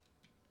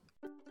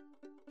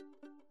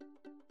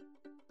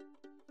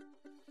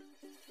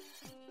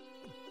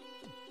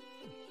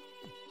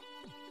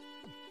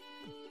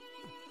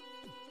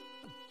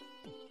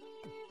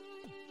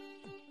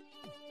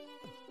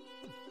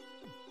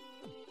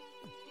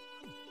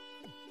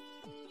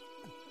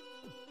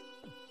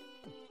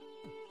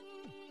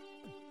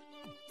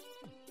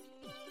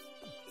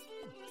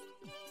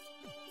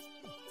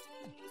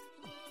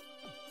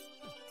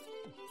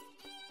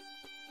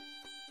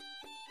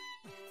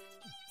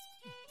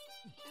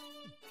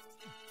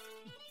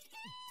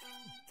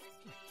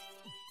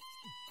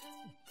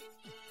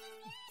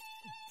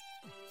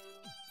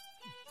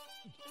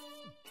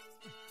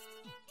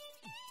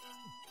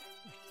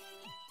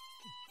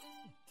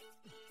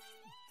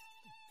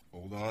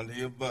Hold on to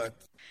your butt.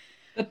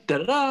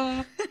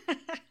 Da-da-da.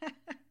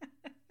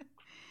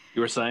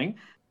 You were saying?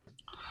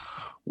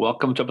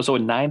 Welcome to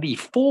episode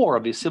 94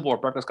 of the Civil War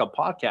Breakfast Club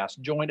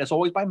podcast, joined as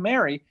always by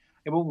Mary,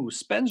 a woman who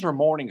spends her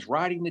mornings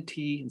riding the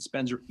T and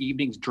spends her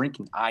evenings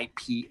drinking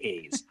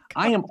IPAs.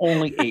 I am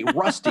only a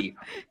rusty,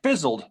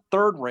 fizzled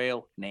third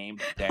rail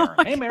named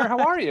Darren. Hey, Mary, how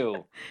are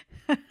you?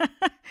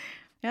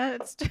 Yeah,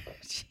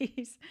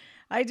 jeez.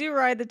 I do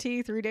ride the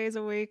T 3 days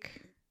a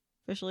week.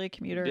 Officially a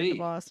commuter into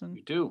Boston.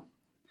 You do.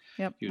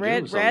 Yep. You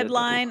red do. red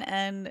line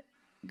and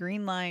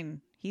green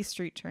line Heath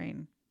Street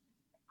train.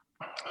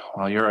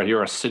 Well,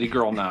 you're a city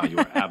girl now. You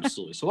are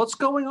absolutely. So what's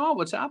going on?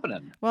 What's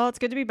happening? Well, it's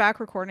good to be back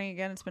recording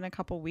again. It's been a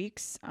couple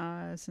weeks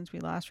since we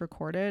last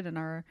recorded, and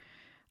our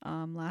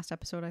last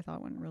episode I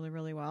thought went really,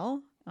 really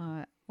well.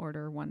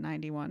 Order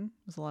 191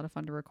 was a lot of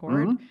fun to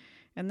record. Mm-hmm.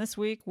 And this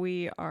week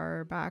we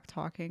are back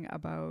talking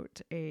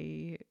about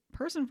a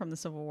person from the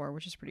Civil War,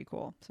 which is pretty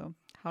cool. So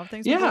how have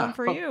things been going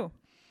for you?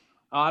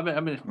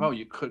 Well,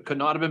 you could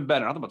not have been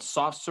better. Nothing but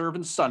soft serve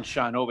and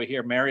sunshine over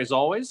here, Mary, as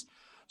always.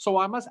 So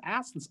I must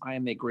ask, since I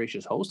am a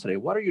gracious host today,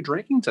 what are you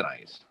drinking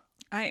tonight?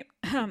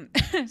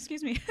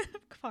 Excuse me.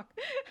 Fuck.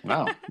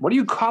 Wow. What are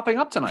you coughing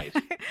up tonight?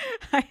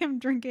 I am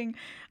drinking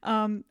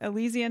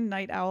Elysian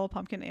Night Owl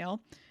Pumpkin Ale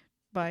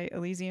by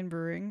Elysian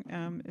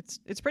Brewing.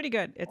 It's pretty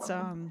good. It's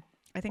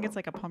I think it's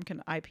like a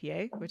pumpkin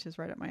IPA, which is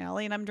right up my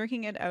alley, and I'm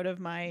drinking it out of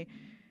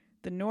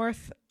the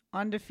North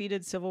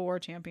Undefeated Civil War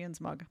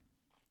Champions mug.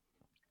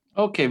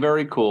 Okay,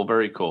 very cool,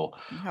 very cool.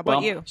 How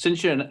about you?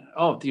 Since you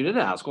did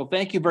ask. Well,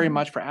 thank you very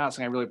much for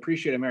asking. I really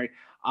appreciate it, Mary.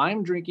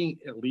 I'm drinking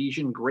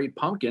Elysian Great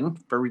Pumpkin,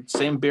 very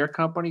same beer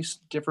company,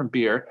 different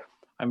beer.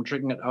 I'm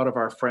drinking it out of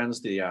our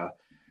friends, the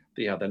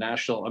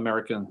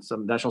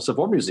National Civil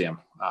War Museum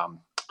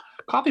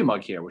coffee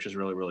mug here, which is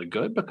really, really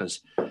good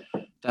because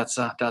that's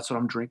what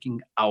I'm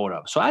drinking out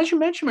of. So as you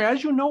mentioned, Mary,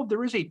 as you know,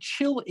 there is a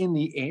chill in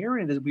the air,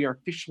 and we are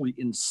officially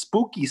in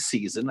spooky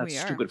season. That's a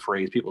stupid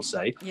phrase people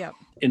say. Yep.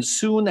 And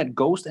soon that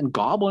ghosts and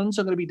goblins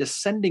are going to be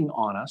descending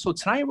on us. So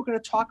tonight we're going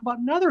to talk about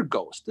another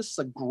ghost. This is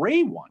a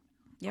gray one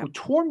who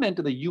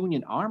tormented the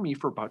Union Army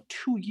for about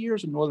 2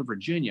 years in Northern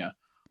Virginia.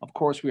 Of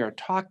course, we are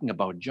talking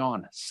about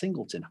John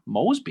Singleton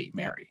Mosby,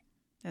 Mary. Yep.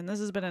 And this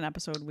has been an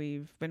episode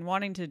we've been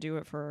wanting to do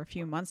it for a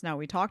few months now.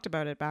 We talked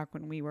about it back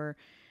when we were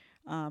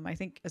I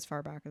think as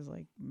far back as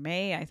like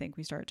May, I think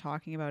we started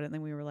talking about it. And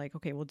then we were like,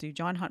 okay, we'll do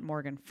John Hunt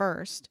Morgan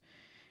first.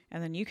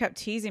 And then you kept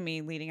teasing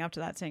me leading up to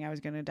that, saying I was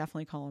going to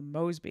definitely call him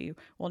Mosby.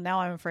 Well, now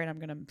I'm afraid I'm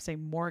going to say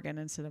Morgan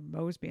instead of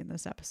Mosby in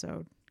this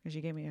episode because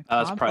you gave me a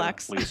complex.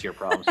 That's probably least your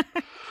problems.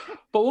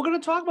 But we're going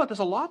to talk about this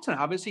a lot tonight.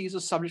 Obviously, he's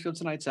the subject of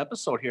tonight's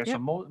episode here. Yep.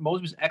 So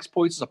Mosby's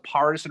exploits as a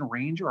partisan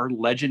ranger are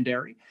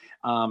legendary.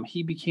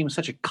 He became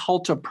such a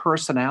cult of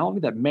personality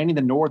that many in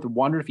the North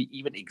wondered if he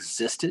even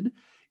existed,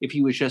 if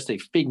he was just a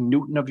Fig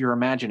Newton of your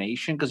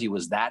imagination because he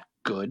was that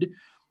good.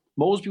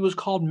 Mosby was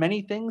called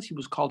many things. He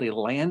was called a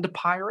land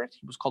pirate.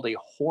 He was called a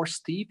horse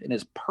thief. And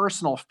his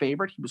personal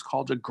favorite, he was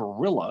called a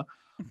guerrilla.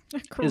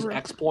 His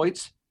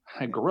exploits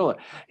tortured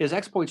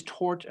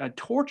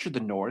the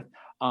North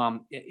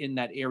in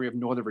that area of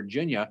Northern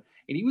Virginia.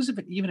 And he was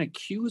even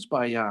accused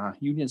by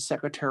Union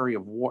Secretary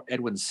of War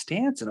Edwin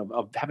Stanton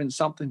of having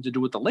something to do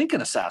with the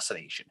Lincoln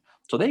assassination.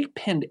 So they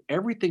pinned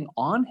everything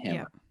on him.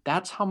 Yeah.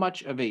 That's how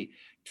much of a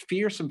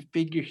fearsome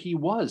figure he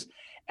was.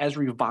 As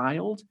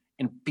reviled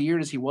and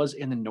feared as he was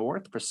in the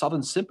North for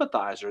Southern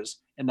sympathizers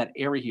in that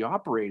area he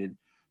operated,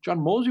 John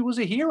Mosby was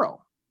a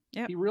hero.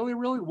 Yep. He really,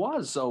 really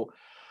was. So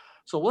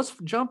let's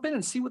jump in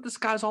and see what this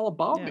guy's all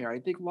about, Mary.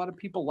 I think a lot of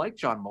people like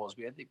John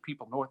Mosby. I think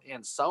people North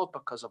and South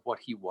because of what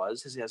he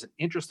was. He has an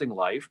interesting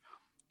life.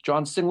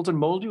 John Singleton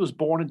Mosby was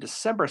born on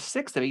December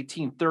 6th of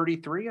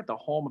 1833 at the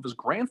home of his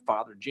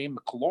grandfather, James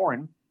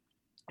McLaurin,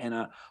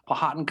 in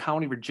Powhatan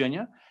County,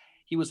 Virginia.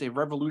 He was a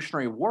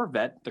Revolutionary War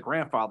vet, the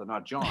grandfather,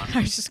 not John. I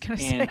was just going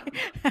to say.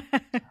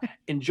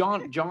 And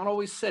John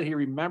always said he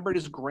remembered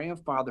his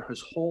grandfather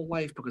his whole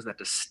life because of that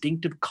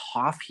distinctive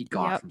cough he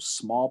got from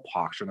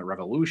smallpox during the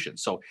Revolution.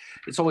 So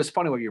it's always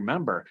funny what you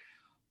remember.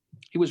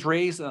 He was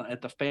raised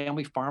at the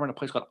family farm in a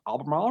place called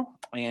Albemarle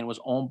and was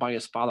owned by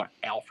his father,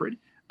 Alfred,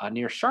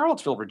 near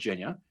Charlottesville,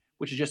 Virginia,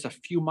 which is just a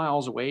few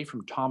miles away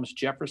from Thomas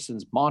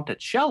Jefferson's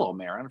Monticello,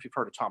 Mary. I don't know if you've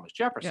heard of Thomas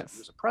Jefferson. Yes. He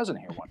was a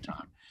president here one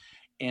time.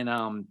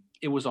 And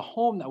it was a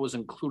home that was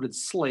included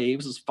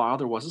slaves. His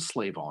father was a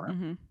slave owner.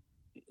 Mm-hmm.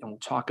 And we'll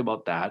talk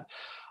about that.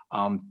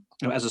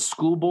 As a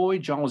schoolboy,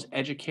 John was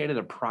educated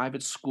at a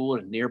private school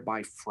in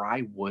nearby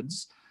Fry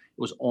Woods.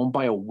 It was owned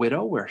by a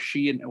widow where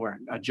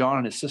John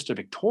and his sister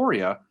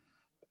Victoria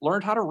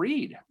learned how to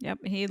read.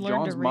 Yep, he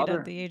learned to read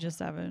at the age of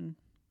 7.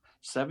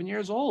 7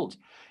 years old.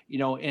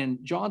 And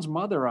John's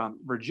mother,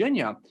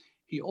 Virginia,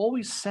 he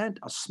always sent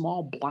a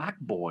small black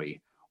boy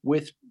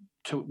with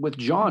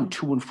John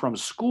to and from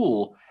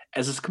school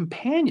as his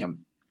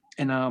companion.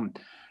 And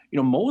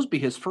Mosby,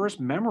 his first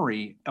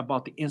memory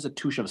about the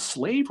institution of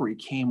slavery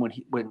came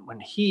when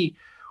he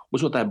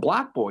was with that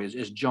black boy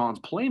as John's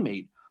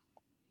playmate.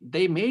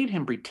 They made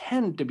him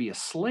pretend to be a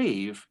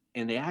slave,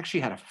 and they actually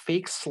had a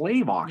fake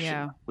slave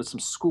auction with some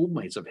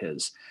schoolmates of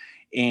his.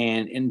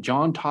 And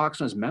John talks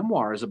in his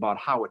memoirs about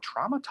how it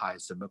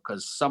traumatized him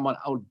because someone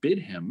outbid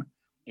him,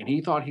 and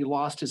he thought he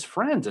lost his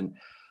friends. And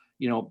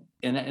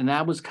and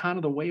that was kind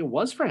of the way it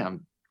was for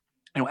him.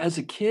 As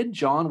a kid,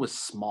 John was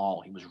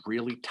small. He was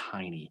really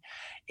tiny,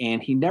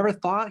 and he never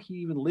thought he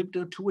even lived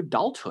to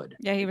adulthood.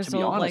 Yeah, he was To be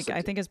told, honest like, with I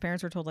you. think his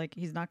parents were told, like,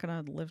 he's not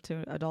going to live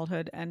to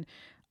adulthood. And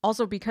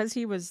also because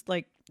he was,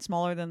 like,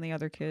 smaller than the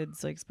other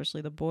kids, like,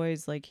 especially the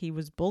boys, like, he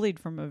was bullied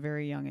from a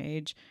very young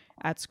age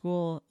at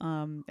school.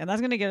 And that's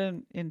going to get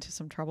into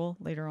some trouble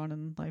later on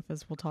in life,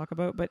 as we'll talk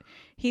about. But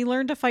he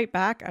learned to fight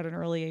back at an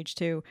early age,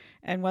 too.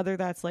 And whether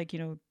that's, like,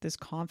 this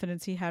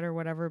confidence he had or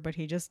whatever, but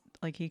he just,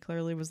 like, he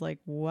clearly was like,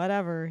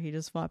 whatever. He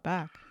just fought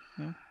back.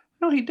 Yeah.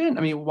 No, he didn't.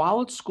 I mean, while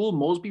at school,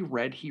 Mosby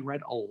read. He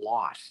read a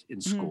lot in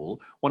Hmm.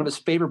 school. One of his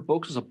favorite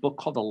books was a book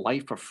called The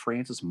Life of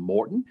Francis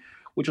Morton,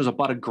 which was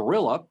about a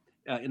guerrilla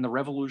in the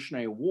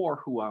Revolutionary War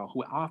who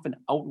often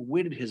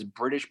outwitted his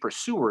British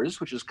pursuers,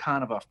 which is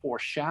kind of a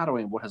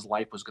foreshadowing of what his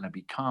life was going to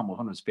become. Was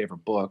one of his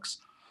favorite books.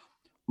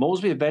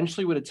 Mosby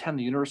eventually would attend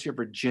the University of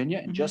Virginia,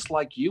 and Hmm. just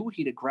like you,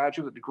 he'd a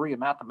graduate degree in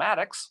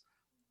mathematics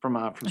from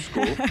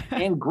school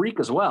and Greek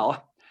as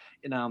well.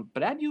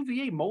 But at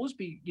UVA,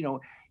 Mosby,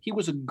 he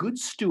was a good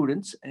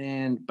student,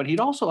 but he'd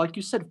also, like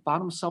you said,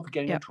 found himself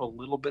getting Yep. into a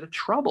little bit of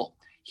trouble.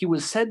 He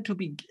was said to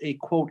be a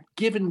quote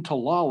given to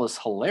lawless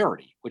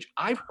hilarity, which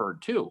I've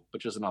heard too,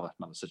 which is another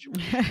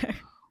situation.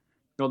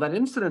 That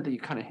incident that you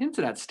kind of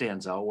hinted at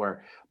stands out,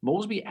 where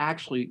Mosby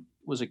actually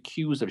was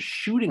accused of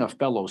shooting a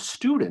fellow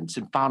student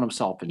and found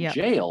himself in Yep.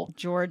 jail.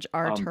 George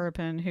R. Um,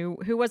 Turpin, who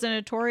was a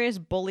notorious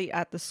bully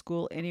at the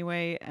school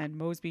anyway, and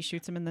Mosby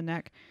shoots him in the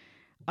neck.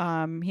 He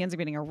ends up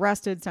getting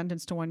arrested,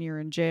 sentenced to 1 year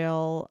in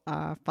jail,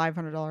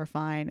 $500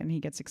 fine, and he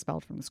gets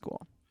expelled from the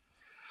school.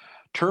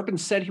 Turpin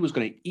said he was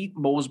going to eat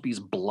Mosby's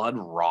blood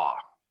raw.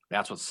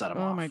 That's what set him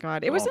Oh my off.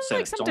 God. It was in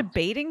like some Don't.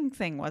 debating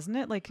thing, wasn't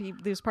it? Like he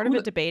was part of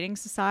a debating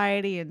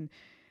society, and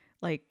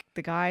like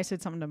the guy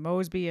said something to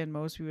Mosby, and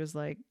Mosby was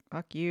like,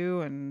 fuck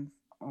you. And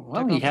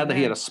Well, took he off from had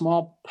there. a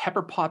small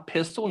pepper pot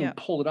pistol, and Yeah. he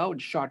pulled it out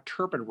and shot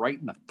Turpin right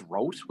in the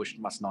throat, which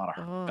must not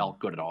have Oh. felt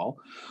good at all.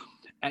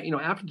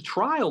 After the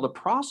trial, the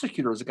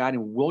prosecutor was a guy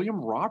named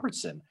William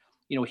Robertson.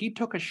 He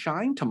took a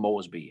shine to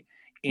Mosby,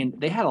 and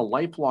they had a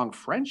lifelong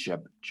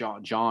friendship,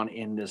 John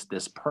and this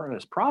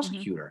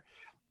prosecutor.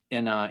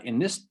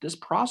 And this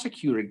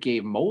prosecutor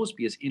gave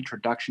Mosby his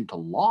introduction to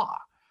law.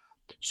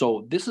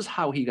 So this is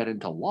how he got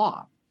into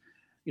law.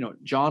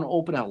 John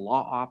opened a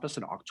law office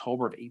in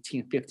October of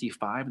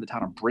 1855 in the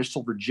town of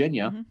Bristol,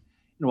 Virginia.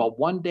 Mhm.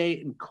 One day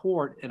in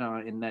court in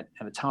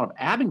the town of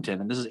Abington,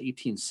 and this is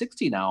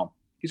 1860 now,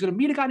 he's going to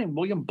meet a guy named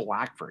William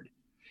Blackford,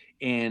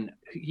 and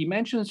he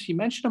mentioned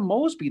to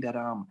Mosby that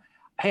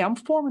hey, I'm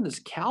forming this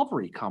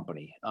cavalry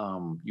company.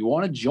 You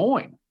want to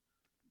join?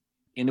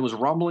 And there was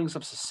rumblings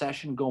of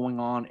secession going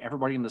on.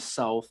 Everybody in the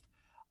South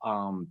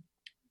um,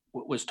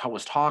 was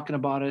talking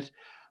about it.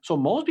 So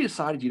Mosby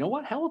decided, you know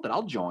what, hell with it,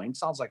 I'll join.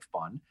 Sounds like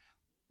fun.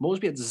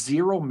 Mosby had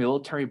zero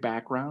military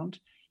background.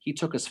 He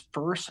took his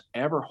first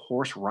ever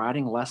horse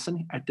riding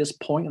lesson at this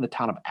point in the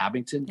town of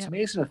Abington. It's Yep.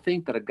 amazing to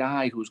think that a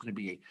guy who's going to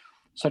be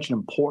such an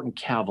important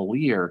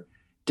cavalier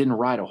didn't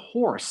ride a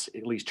horse,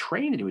 at least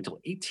train to do it until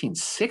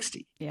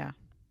 1860. Yeah.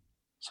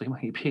 So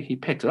he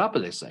picked it up,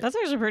 as they say. That's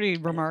actually pretty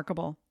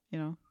remarkable,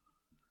 Tell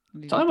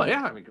him about,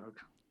 yeah. I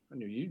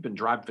mean, you've been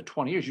driving for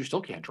 20 years. You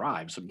still can't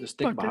drive. So just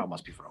think about how it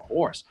must be for a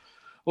horse.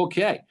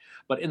 Okay.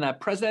 But in that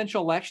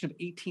presidential election of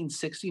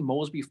 1860,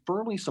 Mosby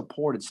firmly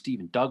supported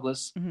Stephen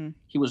Douglas. Mm-hmm.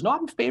 He was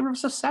not in favor of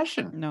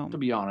secession, No. to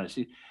be honest.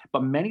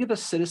 But many of the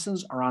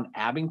citizens around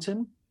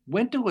Abington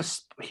went to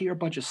hear a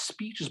bunch of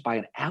speeches by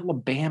an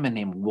Alabama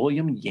named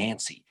William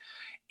Yancey.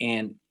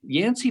 And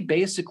Yancey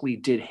basically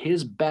did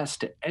his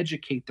best to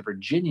educate the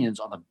Virginians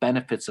on the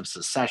benefits of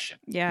secession.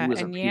 Yeah, he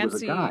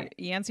was a guy.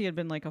 Yancey had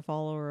been like a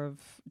follower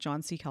of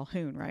John C.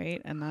 Calhoun, right?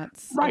 And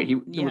that's right. He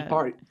yeah.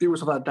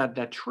 was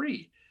that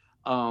tree.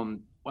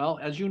 Well,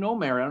 as you know,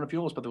 Mary, I don't know if you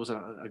know this, but there was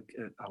a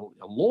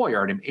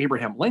lawyer named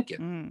Abraham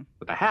Lincoln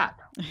with a hat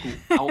who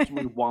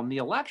ultimately won the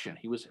election.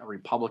 He was a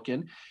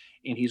Republican,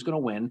 and he's going to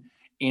win,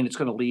 and it's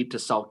going to lead to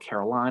South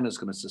Carolina is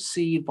going to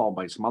secede, followed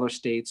by some other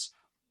states.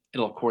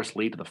 It'll, of course,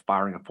 lead to the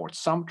firing of Fort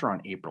Sumter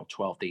on April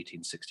 12th,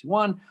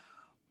 1861.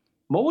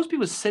 Mosby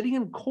was sitting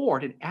in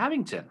court in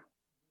Abington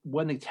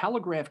when the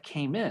telegraph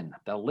came in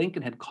that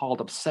Lincoln had called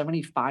up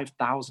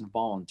 75,000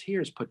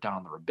 volunteers to put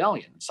down the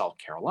rebellion in South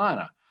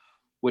Carolina,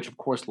 which, of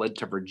course, led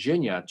to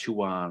Virginia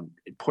to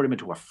put him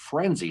into a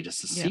frenzy to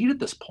secede at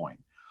this point.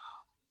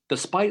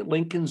 Despite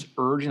Lincoln's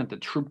urging that the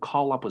troop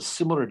call-up was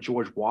similar to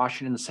George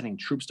Washington sending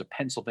troops to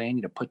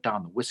Pennsylvania to put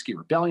down the Whiskey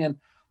Rebellion,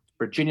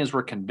 Virginians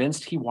were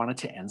convinced he wanted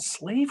to end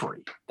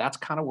slavery. That's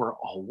kind of where it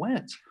all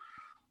went.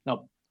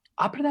 Now,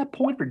 up to that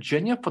point,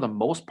 Virginia, for the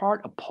most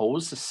part,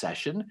 opposed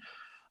secession.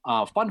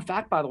 Fun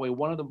fact, by the way,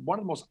 one of the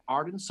most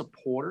ardent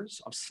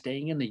supporters of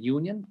staying in the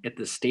Union at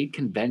the state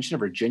convention of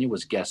Virginia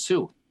was, guess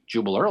who?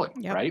 Jubal Early,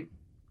 right?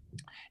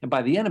 And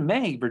by the end of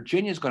May,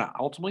 Virginia is going to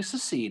ultimately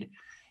secede,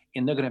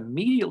 and they're going to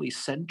immediately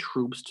send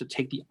troops to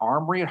take the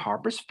armory at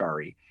Harper's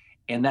Ferry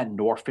and that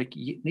Norfolk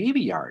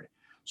Navy Yard.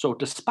 So,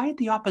 despite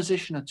the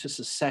opposition to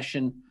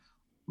secession,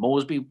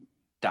 Mosby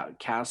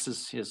cast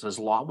his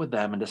lot with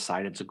them and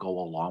decided to go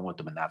along with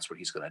them, and that's what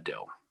he's going to do,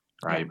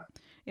 Yeah. right?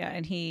 Yeah,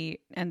 and he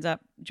ends up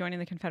joining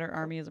the Confederate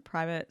Army as a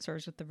private,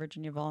 serves with the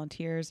Virginia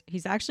Volunteers.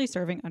 He's actually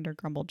serving under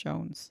Grumble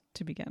Jones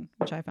to begin,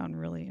 which I found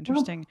really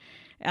interesting.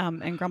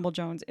 And Grumble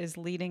Jones is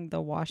leading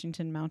the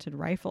Washington Mounted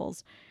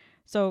Rifles.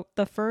 So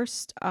the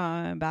first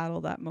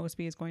battle that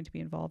Mosby is going to be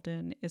involved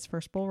in is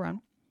first Bull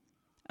Run.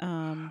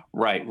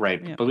 Right.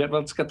 Yeah. But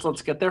let's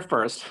get there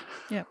first.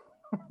 Yeah.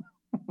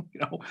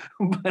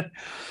 But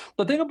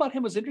the thing about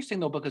him was interesting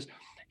though, because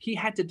he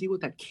had to deal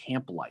with that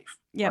camp life,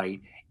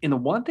 right? And the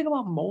one thing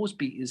about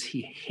Mosby is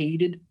he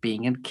hated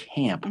being in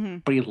camp,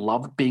 but he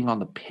loved being on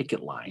the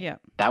picket line. Yeah.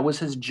 That was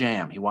his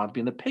jam. He wanted to be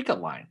in the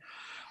picket line.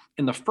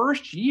 In the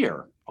first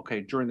year,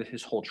 during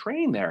his whole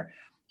training there,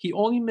 he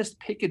only missed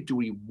picket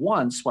duty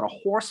once when a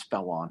horse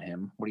fell on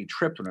him, when he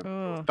tripped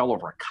and fell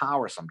over a cow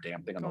or some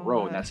damn thing on the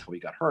road, and that's how he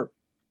got hurt.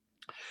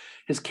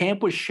 His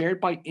camp was shared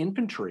by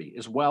infantry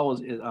as well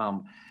as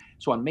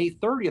so on May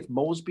 30th,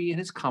 Mosby and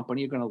his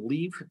company are going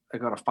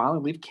to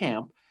finally leave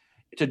camp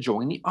to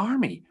join the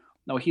army.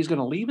 Now he's going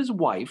to leave his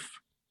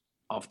wife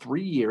of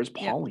 3 years,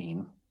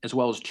 Pauline, as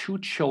well as 2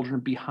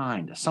 children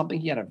behind,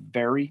 something he had a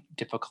very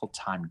difficult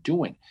time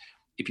doing.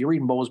 If you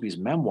read Mosby's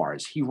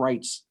memoirs, he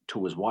writes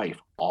to his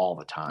wife all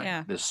the time.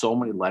 Yeah. There's so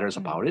many letters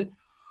about it.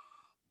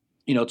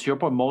 To your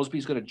point,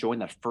 Mosby's going to join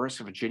that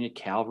 1st Virginia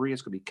Cavalry.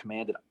 It's going to be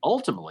commanded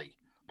ultimately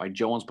by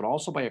Jones, but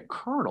also by a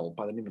colonel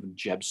by the name of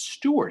Jeb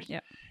Stuart.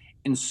 Yeah.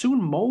 And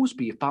soon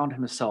Mosby found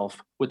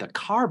himself with a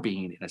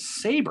carbine and a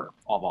saber,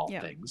 of all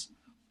things.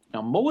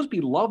 Now,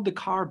 Mosby loved the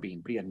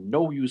carbine, but he had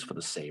no use for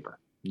the saber.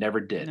 Never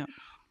did. No.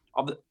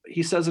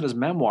 He says in his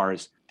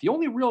memoirs, the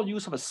only real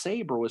use of a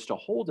saber was to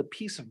hold a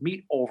piece of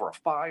meat over a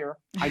fire.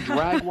 I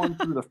dragged one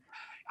through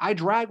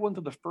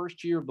the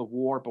first year of the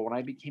war, but when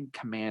I became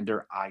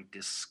commander, I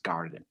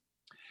discarded it.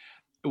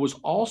 It was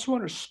also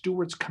under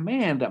Stuart's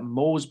command that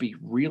Mosby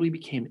really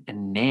became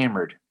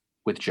enamored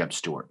with Jeb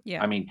Stuart.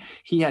 Yeah. I mean,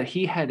 he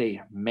had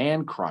a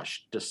man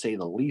crush, to say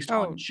the least,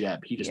 on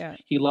Jeb.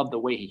 He loved the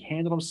way he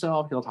handled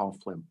himself. He loved how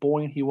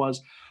flamboyant he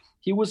was.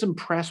 He was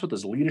impressed with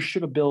his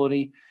leadership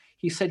ability.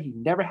 He said he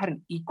never had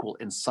an equal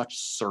in such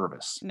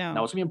service. No.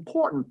 Now, it's going to be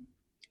important.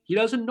 He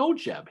doesn't know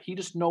Jeb. He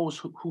just knows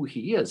who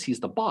he is. He's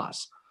the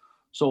boss.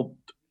 So,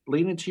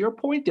 leading to your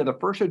point there, the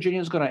 1st Virginia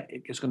is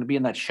going to be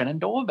in that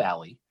Shenandoah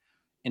Valley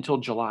until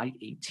July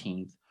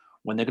 18th,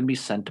 when they're going to be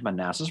sent to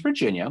Manassas,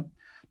 Virginia,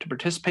 to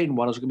participate in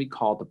what is going to be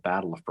called the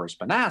Battle of First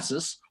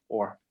Manassas,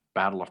 or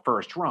Battle of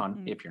First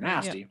Run, if you're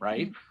nasty,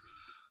 right?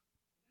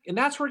 And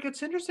that's where it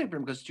gets interesting for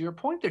him, because to your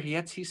point there,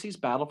 he sees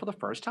battle for the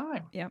first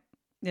time. Yeah,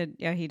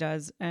 he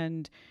does.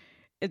 And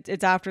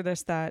it's after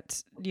this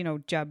that,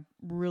 Jeb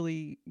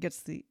really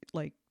gets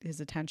his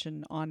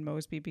attention on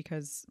Mosby,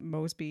 because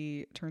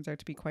Mosby turns out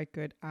to be quite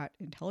good at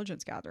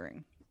intelligence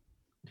gathering.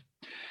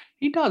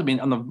 He does. I mean,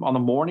 on the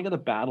morning of the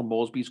battle,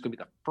 Mosby's going to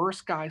be the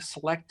first guy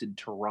selected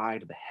to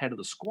ride at the head of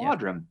the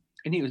squadron,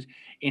 and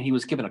he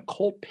was given a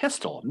Colt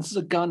pistol. And this is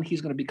a gun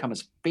he's going to become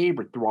his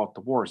favorite throughout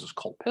the war, is his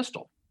Colt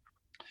pistol.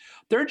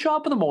 Their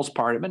job, for the most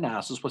part, at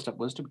Manassas was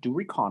to do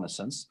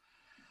reconnaissance,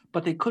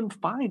 but they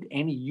couldn't find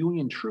any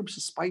Union troops,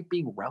 despite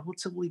being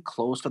relatively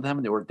close to them.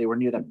 And they were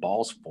near that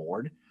Ball's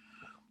Ford.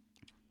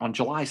 On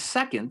July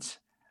 2nd,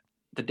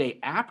 the day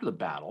after the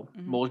battle,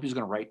 Mosby's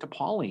going to write to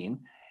Pauline.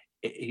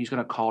 He's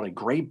going to call it a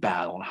great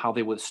battle, and how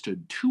they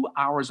withstood 2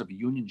 hours of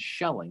Union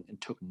shelling and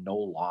took no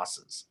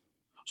losses.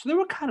 So they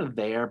were kind of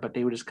there, but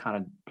they were just kind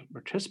of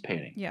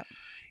participating. Yeah.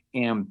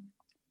 And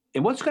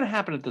what's going to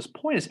happen at this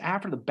point is,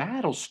 after the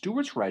battle,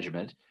 Stuart's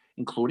regiment,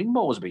 including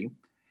Mosby,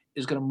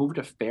 is going to move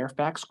to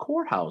Fairfax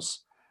Courthouse.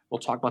 We'll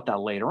talk about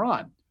that later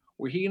on,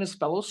 where he and his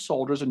fellow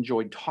soldiers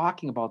enjoyed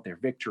talking about their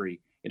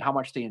victory and how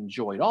much they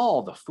enjoyed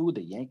all the food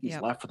the Yankees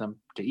left for them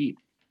to eat.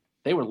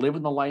 They were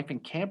living the life in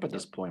camp at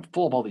this point,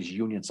 full of all these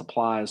Union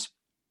supplies.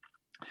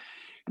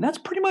 And that's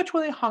pretty much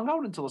where they hung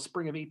out until the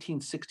spring of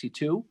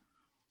 1862.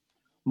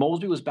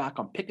 Mosby was back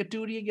on picket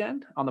duty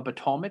again on the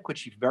Potomac,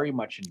 which he very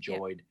much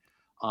enjoyed.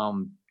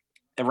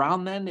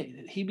 Around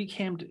then, he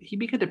began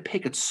to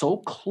picket so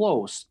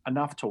close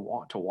enough to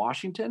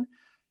Washington.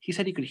 He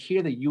said he could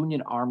hear the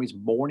Union Army's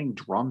morning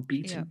drum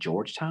beats in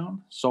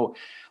Georgetown. So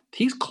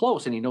he's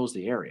close, and he knows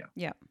the area.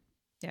 Yeah,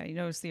 he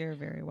knows the area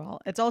very well.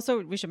 It's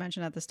also, we should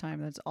mention at this time,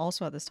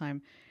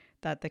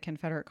 that the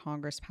Confederate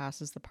Congress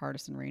passes the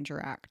Partisan Ranger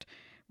Act,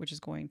 which is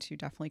going to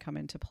definitely come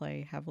into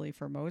play heavily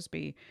for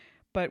Mosby.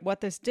 But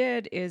what this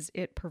did is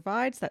it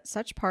provides that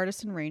such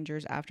partisan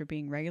rangers, after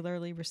being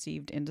regularly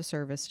received into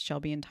service,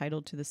 shall be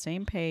entitled to the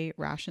same pay,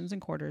 rations,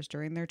 and quarters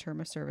during their term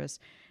of service,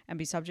 and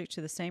be subject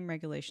to the same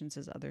regulations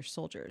as other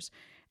soldiers.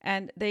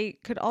 And they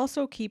could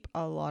also keep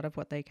a lot of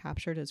what they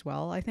captured as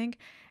well, I think.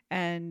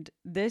 And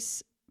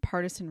this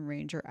Partisan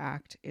Ranger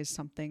Act is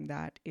something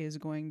that is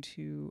going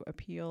to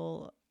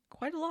appeal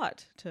quite a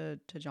lot to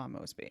John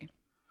Mosby.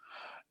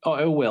 Oh,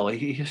 it will.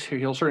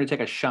 He'll certainly take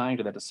a shine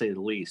to that, to say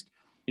the least.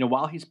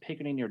 While he's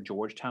picketing near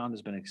Georgetown,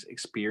 there's been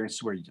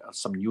experience where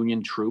some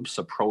Union troops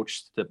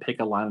approached the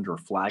picket line under a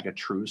flag of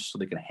truce so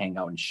they can hang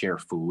out and share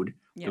food.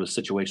 Yeah. There was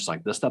situations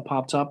like this that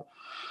popped up.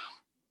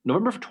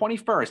 November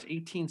 21st,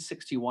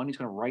 1861, he's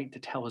going to write to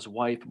tell his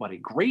wife about a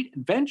great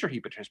adventure he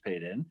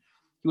participated in.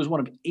 He was one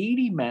of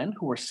 80 men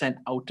who were sent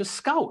out to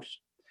scout.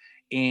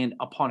 And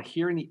upon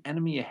hearing the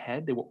enemy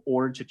ahead, they were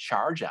ordered to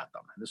charge at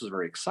them. And this was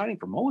very exciting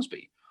for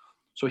Mosby.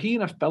 So he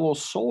and a fellow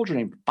soldier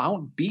named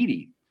Fount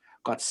Beatty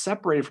got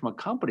separated from a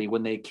company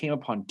when they came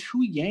upon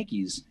two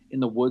Yankees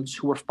in the woods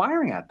who were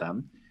firing at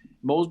them.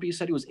 Mosby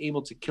said he was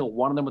able to kill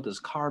one of them with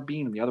his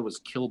carbine, and the other was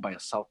killed by a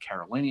South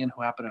Carolinian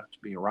who happened to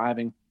be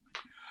arriving.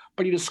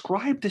 But he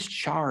described this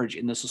charge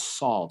in this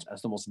assault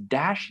as the most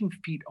dashing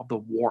feat of the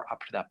war up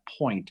to that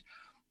point,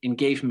 and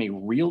gave him a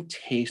real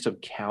taste of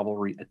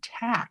cavalry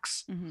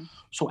attacks. Mm-hmm.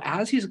 So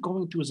as he's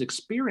going through his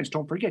experience,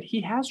 don't forget,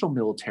 he has no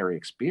military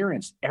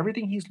experience.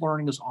 Everything he's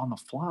learning is on the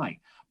fly,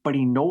 but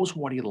he knows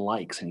what he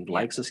likes, and he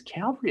likes this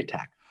cavalry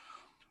attack.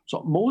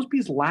 So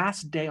Mosby's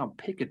last day on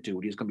picket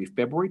duty is going to be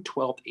February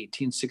 12th,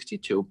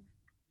 1862.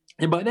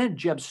 And by then,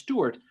 Jeb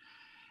Stuart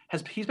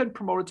he's been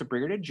promoted to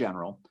brigadier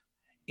general,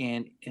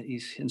 and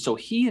so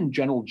he and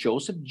General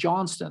Joseph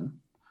Johnston,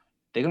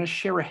 they're going to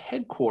share a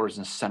headquarters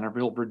in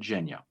Centerville,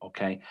 Virginia.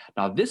 Okay.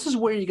 Now, this is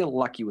where you get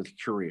lucky with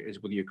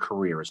your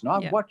career. It's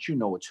not what you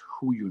know, it's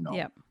who you know.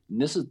 Yep.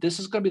 And this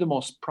is going to be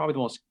probably the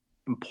most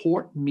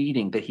important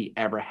meeting that he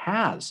ever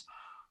has.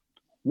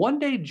 One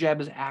day,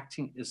 Jeb is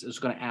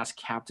going to ask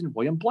Captain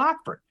William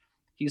Blackford.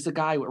 He's the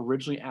guy who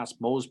originally asked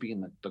Mosby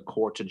in the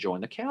court to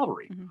join the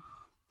cavalry. Mm-hmm.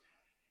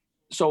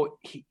 So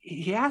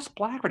he asked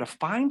Blackford to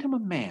find him a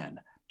man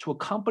to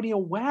accompany a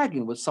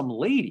wagon with some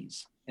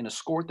ladies and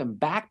escort them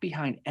back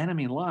behind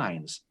enemy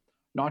lines.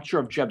 Not sure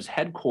if Jeb's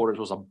headquarters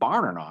was a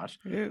barn or not,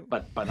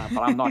 but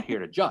I'm not here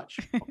to judge.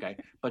 Okay,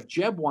 but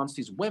Jeb wants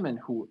these women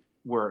who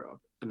were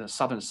in the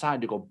southern side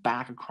to go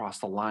back across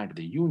the line to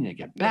the Union and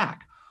get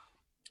back.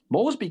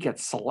 Mosby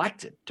gets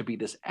selected to be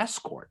this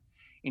escort,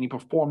 and he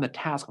performed the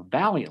task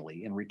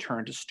valiantly and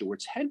returned to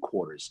Stuart's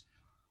headquarters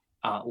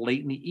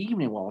late in the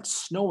evening while it's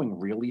snowing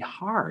really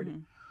hard. Mm-hmm.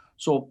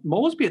 So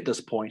Mosby at this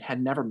point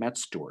had never met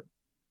Stuart.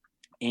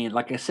 And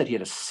like I said, he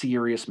had a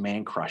serious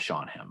man crush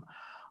on him.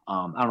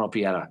 I don't know if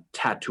he had a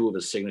tattoo of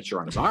his signature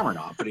on his arm or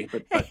not,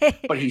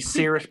 but he's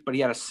serious. But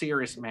he had a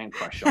serious man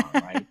crush on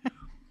him, right?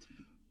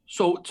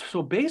 So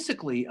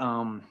basically,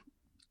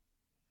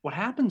 what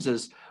happens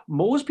is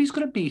Mosby's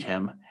going to beat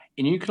him,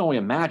 and you can only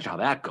imagine how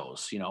that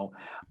goes,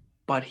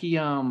 But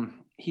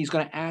he's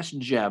going to ask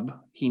Jeb.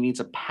 He needs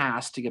a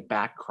pass to get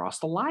back across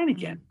the line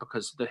again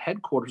because the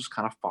headquarters is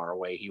kind of far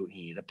away. He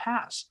needed a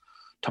pass.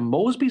 To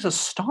Mosby's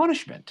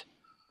astonishment,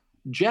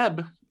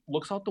 Jeb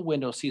looks out the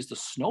window, sees the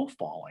snow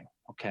falling.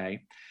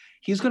 Okay.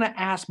 He's going to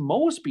ask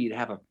Mosby to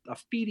have a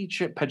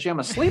feety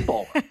pajama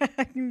sleepover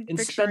and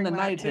spend the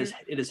night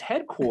at his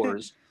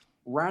headquarters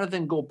rather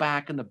than go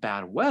back in the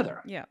bad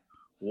weather. Yeah.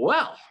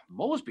 Well,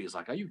 Mosby is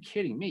like, are you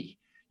kidding me?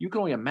 You can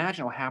only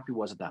imagine how happy he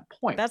was at that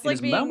point. That's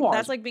like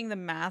being the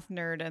math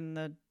nerd and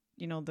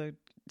the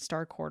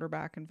star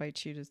quarterback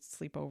invites you to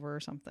sleep over or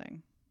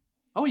something.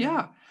 Oh,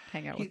 yeah.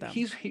 Hang out with them.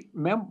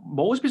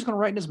 Mosby's going to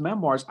write in his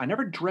memoirs, I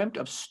never dreamt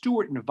of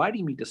Stuart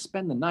inviting me to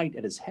spend the night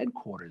at his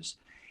headquarters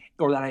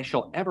or that I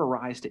shall ever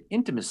rise to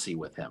intimacy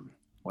with him.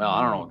 Well,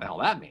 I don't know what the hell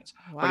that means,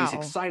 but he's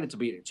excited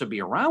to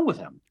be around with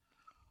him.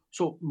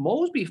 So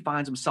Mosby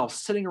finds himself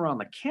sitting around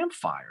the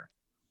campfire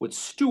with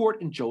Stuart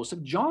and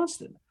Joseph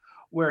Johnston,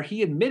 where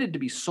he admitted to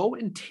be so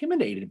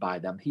intimidated by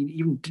them, he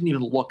didn't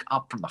even look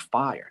up from the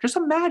fire. Just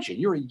imagine,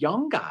 you're a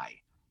young guy,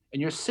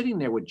 and you're sitting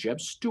there with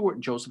Jeb Stuart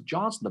and Joseph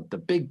Johnston, the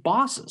big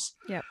bosses.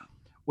 Yeah.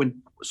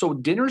 So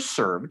dinner's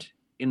served,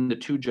 and the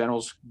two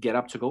generals get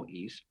up to go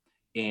eat,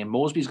 and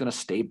Mosby's going to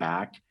stay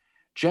back.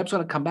 Jeb's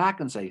going to come back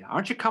and say,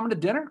 aren't you coming to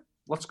dinner?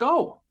 Let's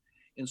go.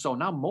 And so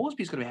now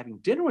Mosby's going to be having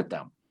dinner with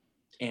them.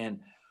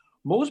 And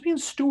Mosby and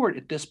Stuart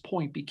at this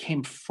point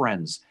became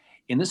friends.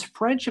 And this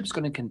friendship is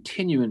going to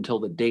continue until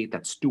the date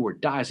that Stuart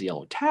dies at the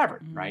Yellow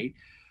Tavern, right?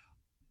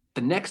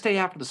 The next day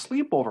after the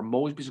sleepover,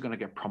 Mosby's going to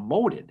get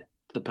promoted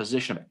to the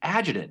position of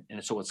adjutant.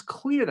 And so it's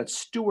clear that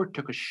Stuart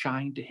took a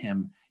shine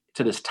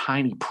to this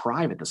tiny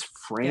private, this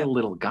frail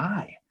little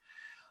guy.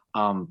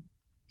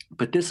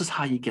 But this is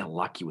how you get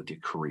lucky with your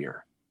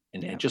career.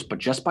 And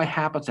just by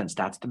happenstance,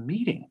 that's the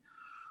meeting.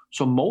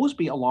 So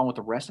Mosby, along with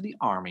the rest of the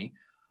army,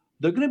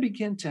 they're going to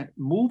begin to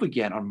move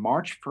again on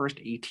March 1st,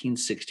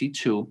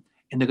 1862.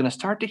 And they're going to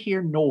start to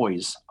hear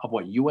noise of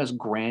what U.S.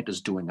 Grant is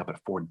doing up at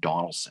Fort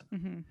Donelson.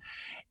 Mm-hmm.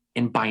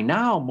 And by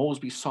now,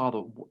 Mosby saw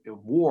the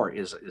war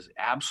is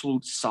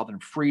absolute Southern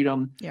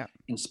freedom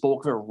and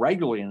spoke very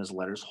regularly in his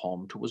letters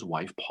home to his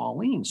wife,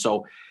 Pauline.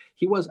 So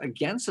he was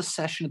against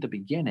secession at the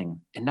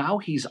beginning, and now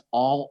he's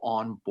all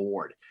on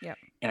board. Yep.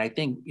 And I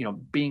think,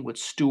 being with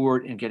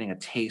Stuart and getting a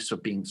taste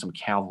of being some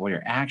cavalry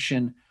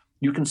action,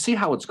 you can see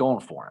how it's going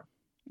for him.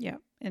 Yeah.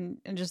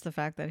 And just the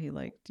fact that he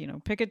liked,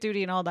 picket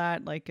duty and all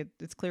that, like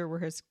it's clear where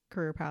his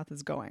career path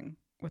is going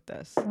with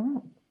this.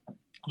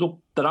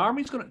 So the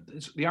army's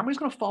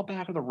gonna fall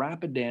back to the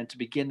Rapidan to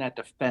begin that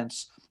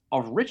defense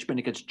of Richmond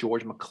against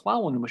George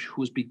McClellan,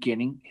 who was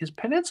beginning his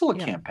Peninsula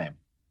Yeah. campaign.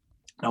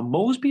 Now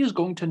Mosby is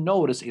going to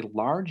notice a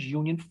large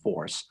Union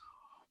force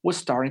was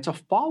starting to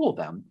follow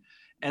them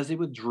as they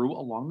withdrew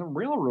along the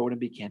railroad and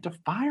began to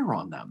fire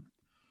on them.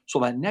 So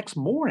that next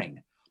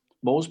morning,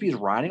 Mosby is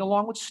riding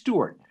along with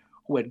Stuart,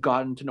 who had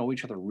gotten to know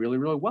each other really,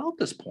 really well at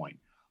this point.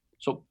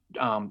 So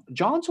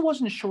Johnson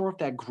wasn't sure if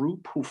that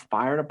group who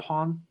fired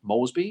upon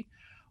Mosby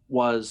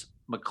was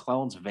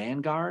McClellan's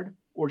vanguard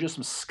or just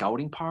some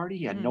scouting party.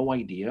 He had no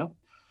idea.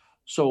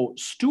 So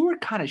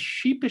Stuart kind of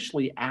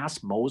sheepishly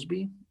asked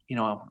Mosby,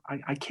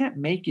 I can't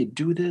make you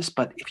do this,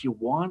 but if you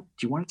want,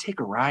 do you want to take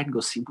a ride and go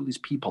see who these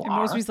people And are?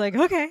 Mosby's like,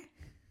 okay.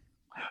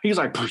 He's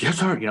like, yes,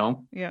 sir.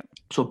 Yeah.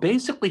 So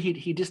basically,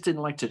 he just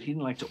didn't like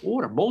to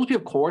order. Mosby,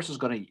 of course, is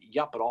going to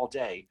yup it all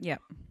day. Yeah.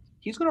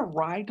 He's going to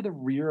ride to the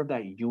rear of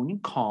that Union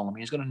column.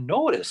 He's going to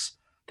notice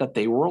that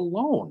they were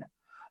alone,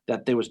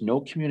 that there was no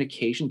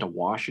communication to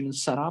Washington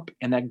set up,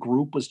 and that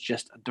group was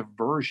just a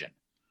diversion.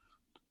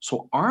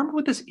 So armed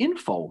with this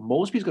info,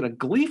 Mosby's going to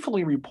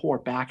gleefully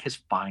report back his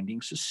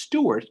findings to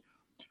Stuart,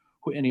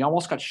 and he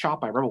almost got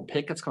shot by rebel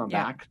pickets coming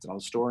back. It's another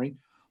story.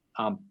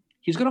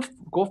 He's going to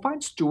go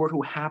find Stuart,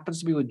 who happens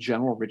to be with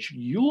General Richard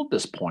Ewell at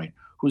this point,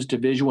 whose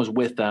division was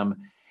with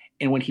them.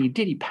 And when he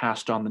did, he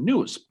passed on the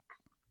news.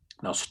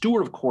 Now,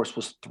 Stuart, of course,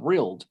 was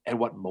thrilled at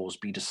what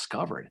Mosby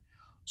discovered.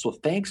 So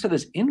thanks to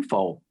this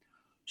info,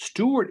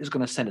 Stuart is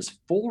going to send his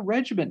full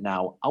regiment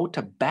now out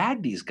to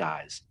bag these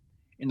guys.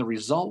 And the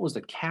result was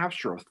the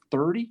capture of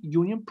 30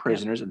 Union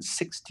prisoners and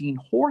 16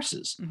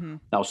 horses. Mm-hmm.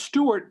 Now,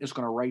 Stuart is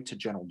going to write to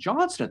General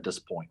Johnson at this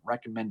point,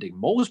 recommending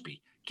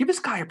Mosby, give this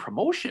guy a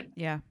promotion.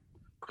 Yeah.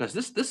 Because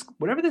this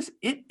whatever this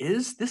it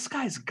is, this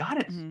guy's got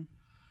it. Mm-hmm.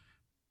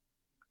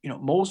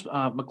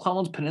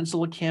 McClellan's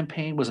Peninsula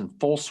campaign was in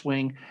full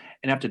swing,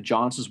 and after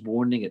Johnson's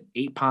wounding at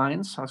 8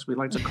 Pines, as we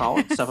like to call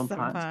it, 7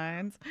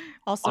 Pines.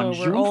 Also,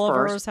 where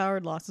Oliver Rose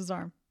Howard lost his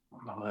arm.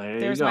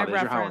 There's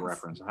your Howard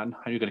reference. How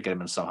are you going to get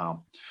him in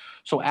somehow?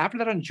 So after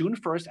that, on June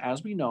 1st,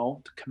 as we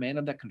know, the command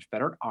of that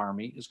Confederate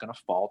army is going to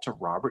fall to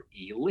Robert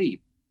E.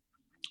 Lee,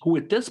 who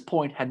at this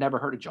point had never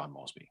heard of John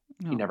Mosby.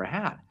 No. He never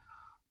had.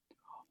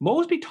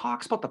 Mosby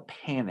talks about the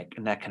panic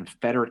in that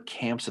Confederate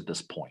camps at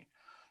this point.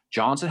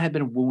 Johnson had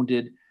been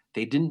wounded.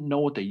 They didn't know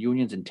what the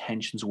Union's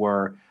intentions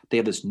were. They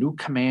had this new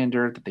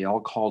commander that they all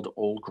called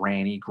Old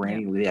Granny.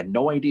 Granny Lee. They had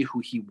no idea who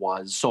he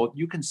was. So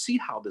you can see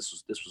how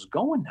this was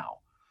going now.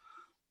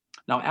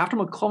 Now, after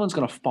McClellan's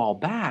going to fall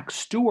back,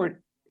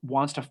 Stuart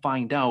wants to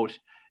find out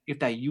if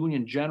that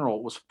Union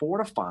general was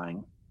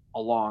fortifying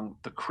along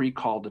the creek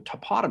called the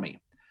Topotomy,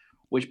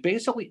 which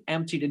basically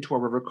emptied into a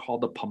river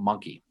called the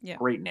Pamunkey. Yeah.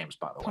 Great names,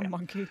 by the way.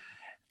 Pamunkey.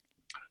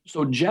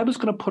 So Jeb is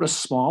going to put a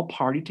small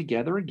party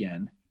together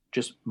again,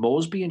 just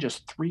Mosby and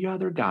just 3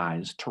 other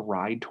guys to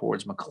ride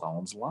towards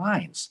McClellan's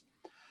lines.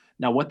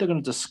 Now, what they're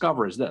going to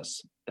discover is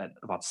this, that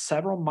about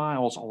several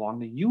miles along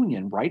the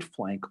Union right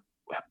flank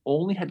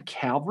only had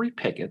cavalry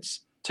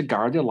pickets to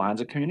guard their lines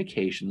of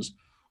communications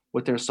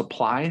with their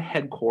supply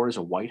headquarters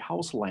at White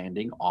House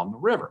Landing on the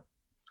river,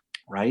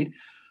 right?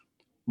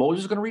 Mosby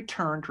is going to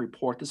return to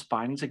report his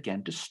findings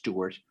again to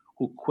Stuart,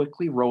 who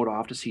quickly rode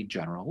off to see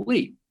General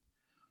Lee.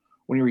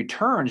 When he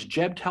returns,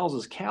 Jeb tells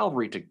his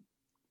cavalry to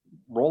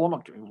roll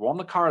them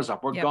the cars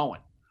up. We're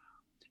going.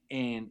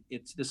 And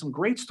there's some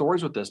great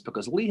stories with this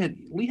because Lee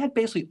had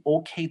basically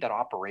okayed that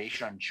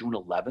operation on June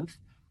 11th.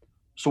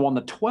 So on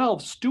the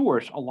 12th,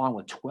 Stuart, along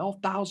with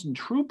 12,000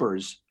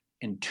 troopers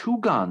and 2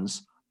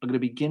 guns, are going to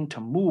begin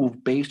to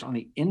move based on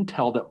the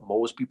intel that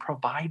Mosby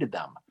provided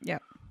them. Yeah.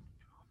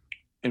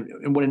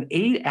 And when an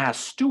aide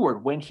asked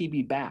Stuart when he'd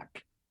be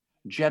back,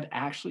 Jeb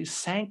actually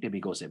thanked him. He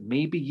goes, "It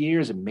may be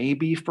years, it may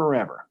be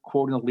forever,"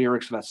 quoting the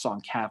lyrics of that song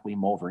Kathleen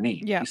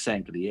Mulvaney. Yeah. He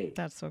sang to the aide.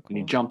 That's so cool. And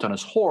he jumped on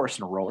his horse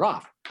and rode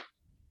off.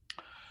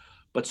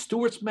 But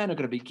Stuart's men are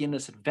going to begin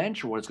this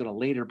adventure, what is going to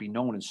later be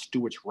known as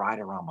Stuart's ride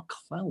around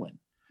McClellan.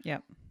 Yeah.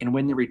 And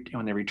when they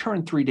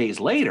returned 3 days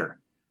later,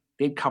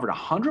 they'd covered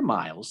 100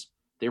 miles.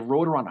 They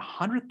rode around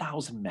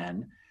 100,000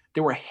 men.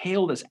 They were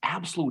hailed as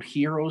absolute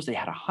heroes. They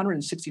had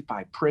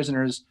 165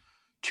 prisoners,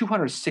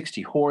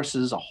 260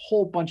 horses, a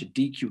whole bunch of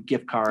DQ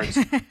gift cards,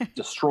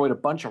 destroyed a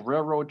bunch of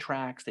railroad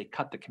tracks. They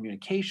cut the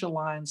communication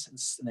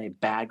lines, and they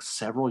bagged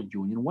several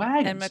Union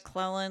wagons. And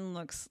McClellan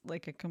looks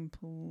like a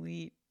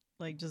complete,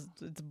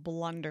 it's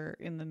blunder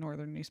in the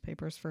northern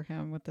newspapers for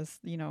him with this,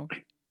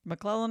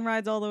 McClellan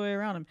rides all the way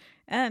around him.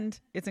 And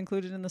it's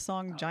included in the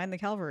song Giant the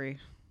Cavalry.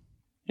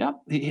 Yeah,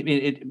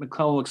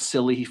 McClellan looks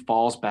silly. He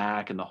falls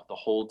back and the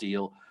whole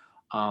deal.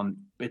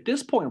 At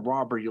this point,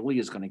 Robert E. Lee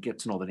is going to get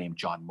to know the name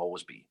John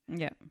Mosby.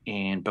 Yeah.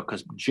 And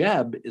because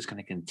Jeb is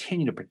going to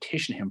continue to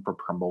petition him for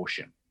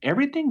promotion.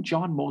 Everything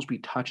John Mosby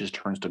touches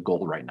turns to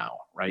gold right now,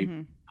 right?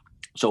 Mm-hmm.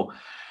 So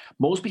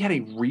Mosby had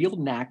a real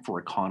knack for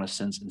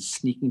reconnaissance and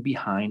sneaking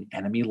behind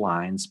enemy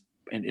lines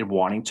and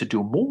wanting to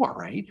do more,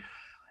 right?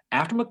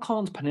 After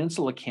McClellan's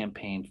Peninsula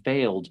campaign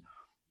failed,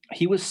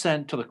 he was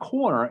sent to the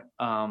corner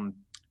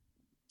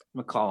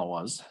McClellan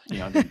was,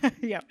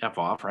 Yeah. F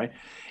off, right?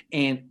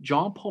 And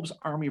John Pope's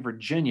Army of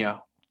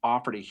Virginia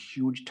offered a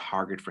huge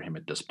target for him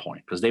at this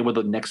point because they were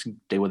the next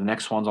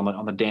ones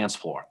on the dance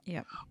floor.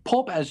 Yep.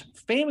 Pope, as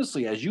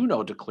famously as you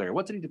know, declared,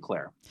 what did he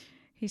declare?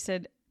 He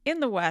said, "In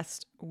the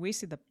West, we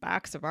see the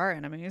backs of our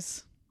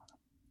enemies."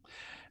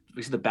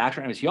 We see the back of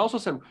our enemies. He also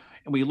said,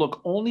 and we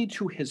look only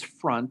to his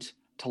front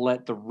to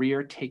let the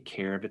rear take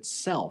care of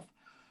itself.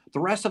 The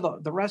rest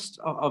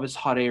of his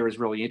hot air is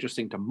really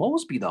interesting to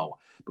Mosby, though,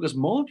 because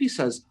Mosby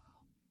says,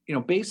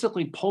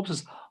 basically Pope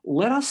says,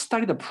 let us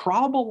study the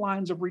probable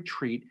lines of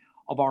retreat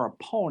of our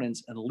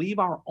opponents and leave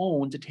our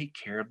own to take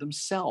care of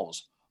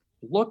themselves.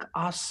 Let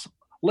us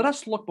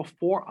look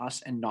before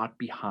us and not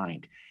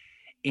behind.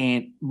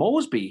 And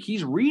Mosby,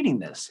 he's reading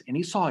this and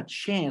he saw a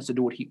chance to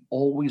do what he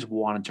always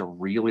wanted to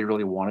really,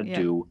 really want to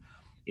do.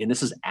 And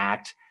this is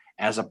act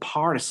as a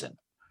partisan.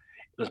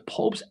 Because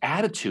Pope's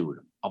attitude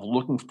of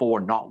looking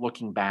forward, not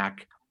looking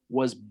back,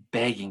 was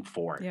begging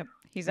for it. Yep.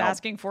 He's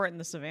asking for it in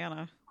the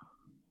Savannah.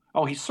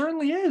 Oh, he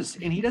certainly is.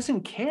 And he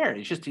doesn't care.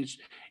 He's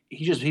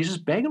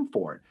just begging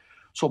for it.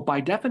 So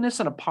by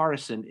definition, a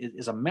partisan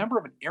is a member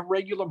of an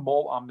irregular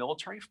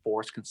military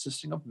force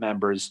consisting of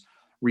members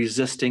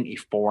resisting a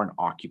foreign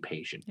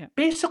occupation. Yeah.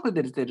 Basically,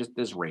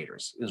 there's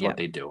raiders is what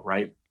they do,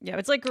 right? Yeah,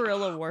 it's like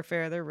guerrilla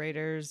warfare. They're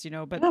raiders,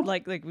 but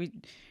like we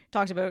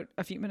talked about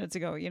a few minutes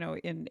ago,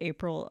 in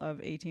April of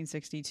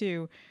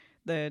 1862,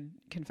 the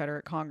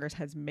Confederate Congress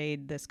has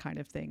made this kind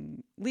of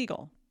thing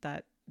legal,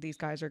 that these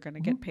guys are going to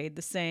get paid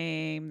the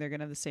same. They're going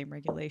to have the same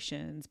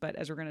regulations. But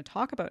as we're going to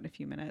talk about in a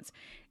few minutes,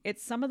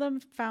 some of them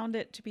found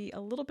it to be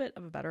a little bit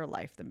of a better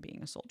life than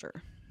being a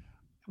soldier.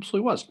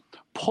 Absolutely was.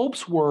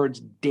 Pope's words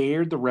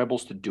dared the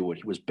rebels to do it.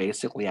 He was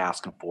basically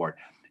asking for it.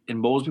 And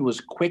Mosby was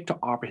quick to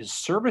offer his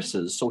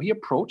services. So he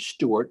approached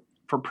Stuart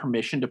for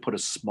permission to put a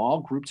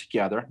small group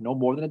together, no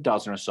more than a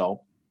dozen or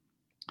so,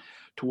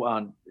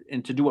 to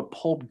do what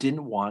Pope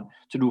didn't want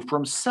to do for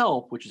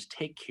himself, which is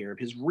take care of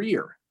his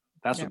rear.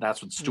 That's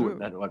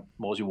what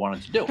Mosby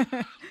wanted to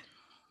do.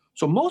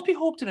 So Mosby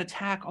hoped an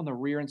attack on the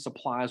rear and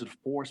supplies would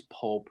force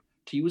Pope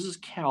to use his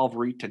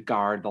cavalry to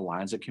guard the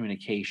lines of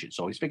communication.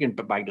 So he's figuring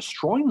by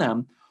destroying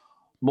them,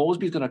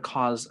 Mosby's going to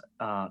cause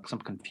some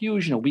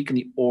confusion and weaken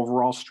the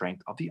overall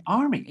strength of the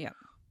army. Yeah.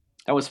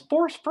 That was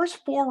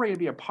first foray to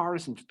be a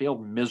partisan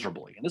failed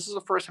miserably, and this is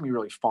the first time he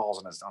really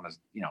falls on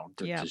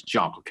his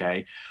junk.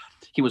 Okay,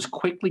 he was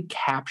quickly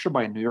captured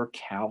by a New York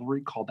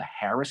cavalry called the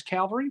Harris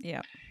Cavalry.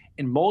 Yeah,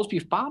 and Mosby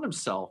found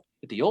himself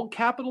at the old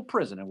Capitol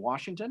Prison in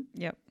Washington.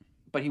 Yep.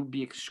 But he would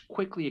be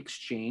quickly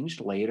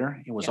exchanged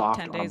later and was off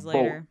 10 on a days boat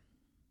later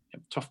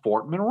to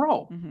Fort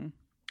Monroe. Mm-hmm.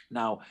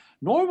 Now,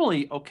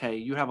 normally,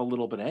 you have a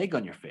little bit of egg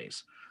on your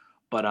face,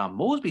 but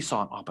Mosby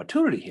saw an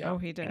opportunity here. Oh,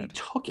 he did. And he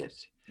took it.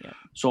 Yep.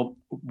 So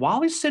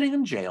while he's sitting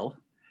in jail,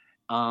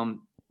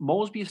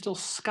 Mosby is still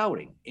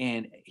scouting,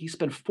 and he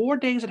spent 4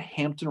 days at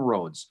Hampton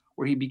Roads,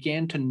 where he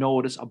began to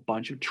notice a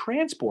bunch of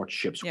transport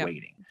ships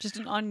waiting. Just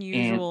an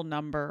unusual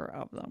number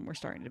of them were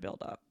starting to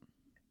build up.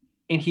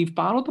 And he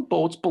found out the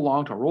boats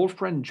belonged to our old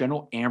friend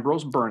General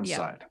Ambrose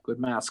Burnside. Yeah. Good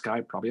mass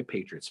guy, probably a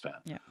Patriots fan.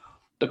 Yeah.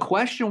 The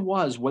question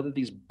was whether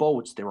these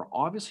boats, they were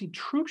obviously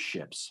troop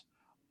ships,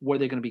 were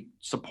they going to be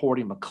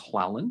supporting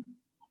McClellan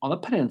on the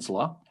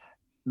peninsula,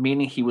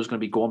 meaning he was going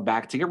to be going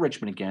back to get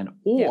Richmond again,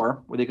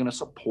 or were they going to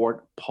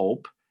support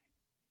Pope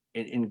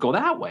and go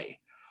that way?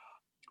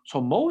 So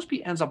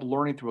Mosby ends up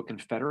learning through a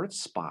Confederate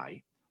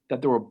spy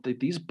that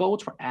these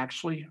boats were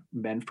actually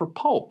meant for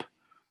Pope.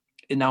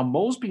 And now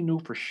Mosby knew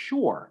for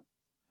sure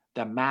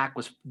that Mac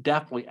was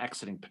definitely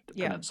exiting the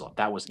peninsula.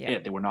 That was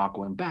it. They were not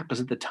going back because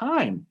at the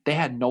time they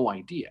had no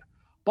idea.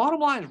 Bottom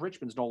line is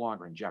Richmond's no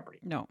longer in jeopardy.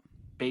 No,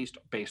 based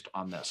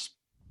on this.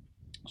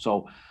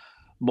 So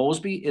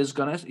Mosby he's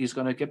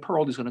gonna get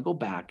paroled. He's gonna go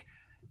back,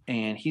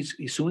 and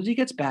as soon as he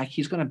gets back,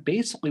 he's gonna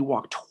basically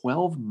walk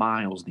 12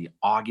 miles in the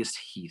August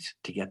heat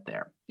to get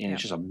there, and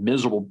it's just a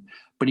miserable.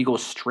 But he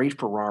goes straight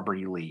for Robert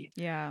E. Lee.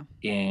 Yeah,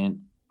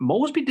 and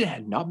Mosby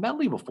had not met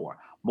Lee before.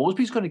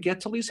 Mosby's going to get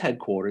to Lee's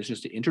headquarters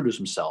just to introduce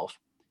himself.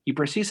 He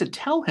proceeds to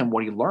tell him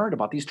what he learned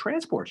about these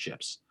transport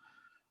ships.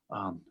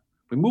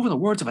 Removing the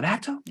words of an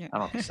actor? I don't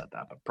know if he said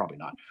that, but probably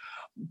not.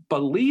 But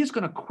Lee is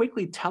going to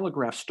quickly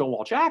telegraph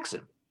Stonewall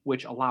Jackson,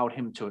 which allowed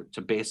him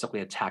to basically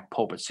attack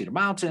Pope at Cedar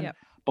Mountain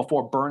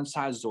before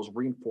Burnside's those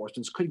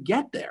reinforcements could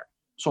get there.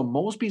 So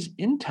Mosby's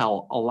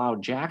intel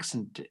allowed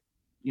Jackson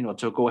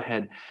to go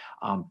ahead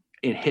and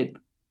hit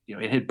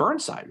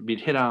Burnside.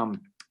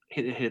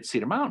 Hit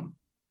Cedar Mountain.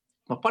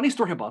 The funny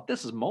story about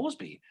this is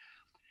Mosby,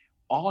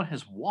 on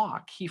his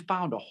walk, he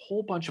found a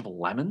whole bunch of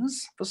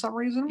lemons for some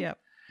reason. Yep.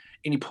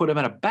 And he put them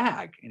in a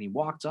bag. And he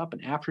walked up,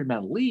 and after he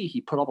met Lee,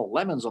 he put all the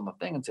lemons on the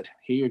thing and said,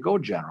 "Here you go,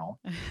 General."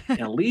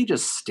 And Lee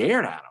just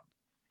stared at him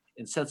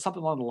and said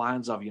something along the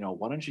lines of,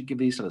 "Why don't you give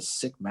these to the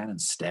sick men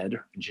instead?"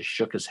 And just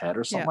shook his head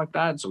or something like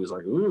that. And so he's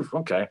like, "Ooh,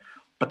 okay."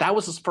 But that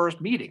was his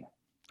first meeting.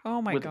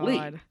 Oh my God.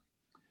 Lee.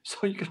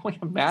 So you can only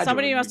imagine.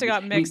 Somebody must have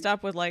got mixed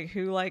up with like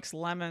who likes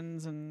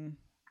lemons and.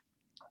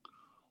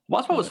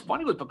 Well, that's what was So,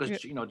 funny was yeah.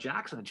 because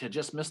Jackson had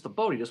just missed the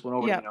boat. He just went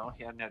over. Yeah.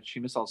 She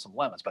missed out some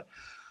lemons. But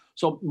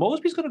so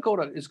Mosby's going to go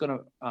to he's going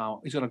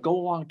to go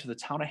along to the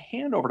town of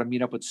Hanover to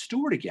meet up with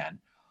Stewart again,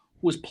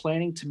 who was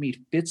planning to meet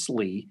Fitz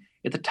Lee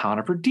at the town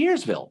of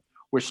Verdeersville,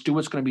 where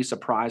Stewart's going to be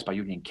surprised by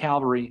Union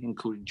cavalry,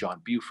 including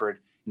John Buford,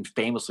 and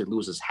famously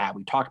lose his hat.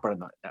 We talked about it in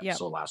the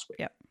episode last week.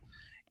 Yep.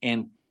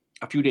 And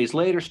a few days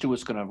later,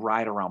 Stewart's going to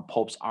ride around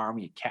Pope's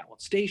army at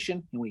Catlet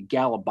Station, and when he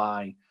galloped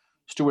by,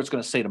 Stewart's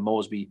going to say to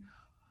Mosby,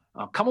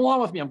 "Come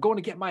along with me. I'm going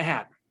to get my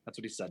hat." That's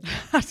what he said.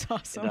 That's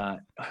awesome. And,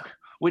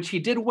 which he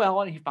did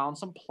well, and he found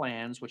some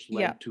plans which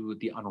led to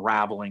the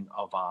unraveling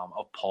of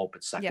Pope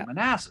at Second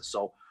Manassas.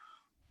 So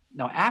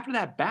now after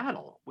that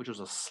battle, which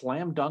was a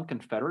slam dunk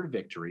Confederate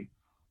victory,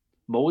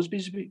 Mosby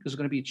is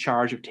going to be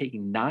charged of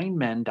taking 9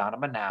 men down to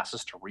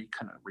Manassas to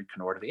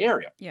reconnoiter the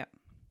area. Yeah.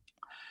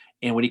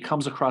 And when he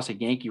comes across a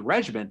Yankee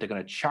regiment, they're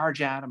going to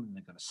charge at him and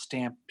they're going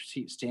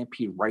to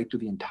stampede right through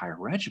the entire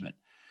regiment.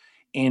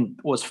 And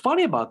what's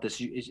funny about this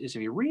is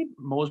if you read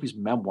Mosby's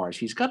memoirs,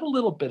 he's got a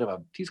little bit of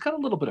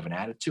an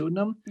attitude in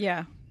him.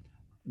 Yeah.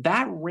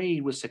 That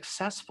raid was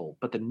successful,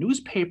 but the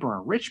newspaper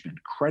in Richmond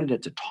credited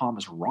it to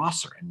Thomas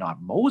Rosser and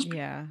not Mosby.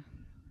 Yeah.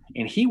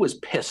 And he was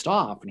pissed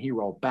off, and he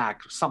wrote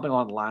back something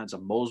along the lines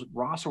of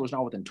Rosser was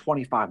not within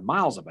 25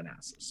 miles of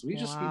Manassas. So he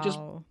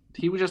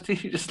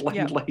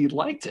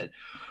liked it.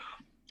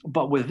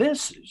 But with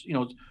this,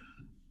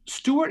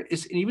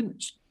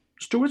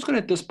 Stewart's going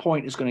to at this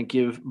point is going to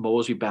give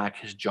Mosby back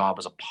his job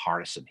as a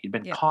partisan. He'd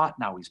been caught,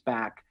 now he's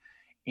back,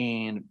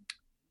 and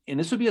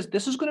this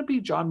is going to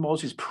be John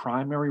Mosby's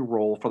primary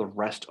role for the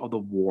rest of the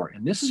war.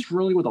 And this is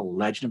really where the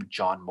legend of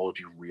John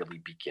Mosby really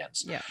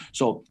begins. Yeah.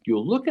 So you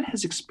look at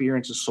his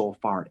experiences so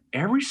far,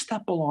 every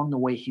step along the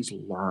way he's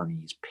learning,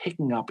 he's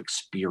picking up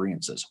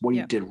experiences, what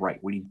he did right,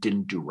 what he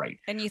didn't do right.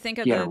 And you think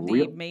of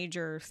the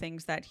major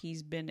things that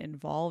he's been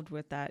involved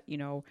with that,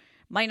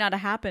 might not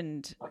have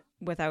happened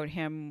without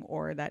him,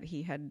 or that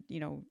he had,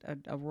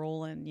 a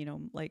role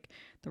in, like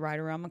the ride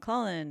around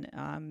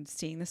McClellan,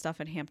 seeing the stuff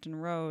at Hampton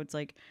Roads,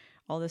 like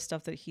all this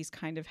stuff that he's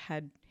kind of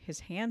had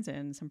his hands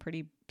in, some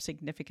pretty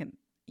significant,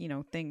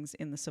 things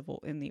in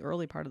the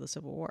early part of the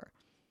Civil War.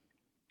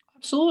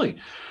 Absolutely.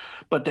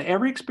 But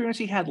every experience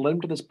he had led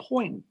him to this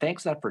point.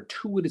 Thanks to that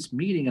fortuitous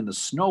meeting in the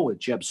snow with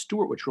Jeb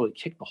Stuart, which really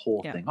kicked the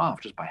whole thing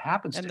off just by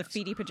happenstance. And the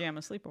Feedy Pajama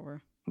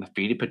sleepover.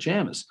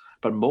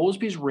 But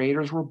Mosby's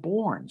Raiders were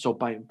born. So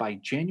by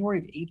January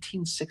of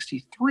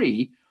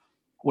 1863,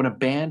 when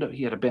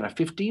he had a band of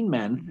 15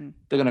 men,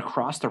 they're going to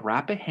cross the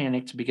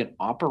Rappahannock to begin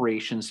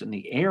operations in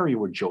the area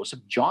where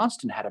Joseph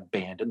Johnston had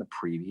abandoned the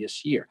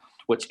previous year.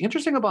 What's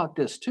interesting about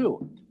this,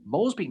 too,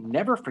 Mosby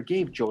never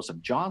forgave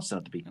Joseph Johnston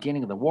at the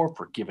beginning of the war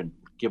for giving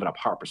up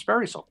Harper's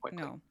Ferry so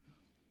quickly. No.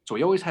 So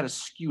he always had a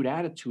skewed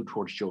attitude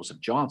towards Joseph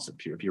Johnston.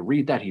 If you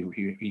read that,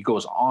 he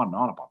goes on and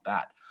on about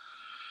that.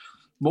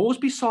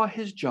 Mosby saw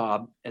his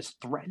job as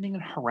threatening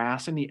and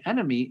harassing the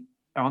enemy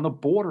on the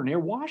border near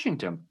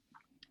Washington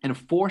and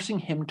forcing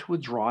him to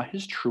withdraw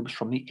his troops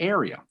from the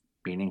area,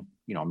 meaning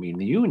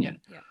the Union.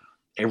 Yeah.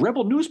 A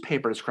rebel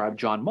newspaper described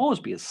John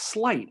Mosby as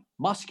slight,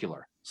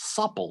 muscular,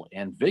 supple,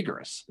 and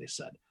vigorous, they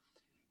said.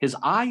 His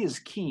eye is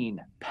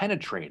keen,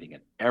 penetrating,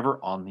 and ever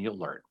on the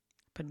alert.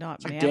 But not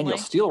it's manly. Like Daniel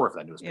Steele wrote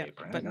that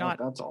newspaper. Yeah,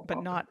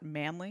 not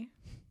manly,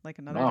 like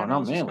another. No,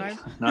 not manly.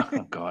 No,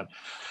 God.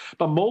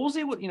 But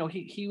Mosby,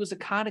 he was the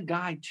kind of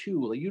guy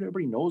too. Like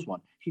everybody knows one.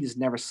 He just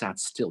never sat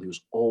still. He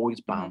was always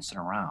bouncing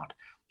around.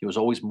 He was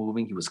always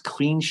moving. He was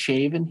clean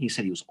shaven. He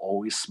said he was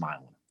always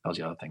smiling. That was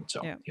the other thing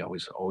too. Yeah. He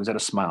always had a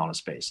smile on his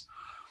face.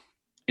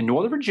 In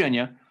Northern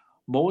Virginia,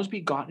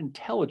 Mosby got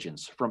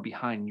intelligence from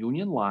behind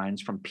Union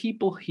lines from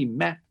people he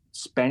met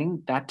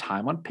spending that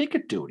time on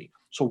picket duty.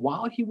 So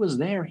while he was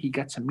there, he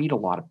got to meet a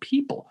lot of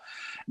people.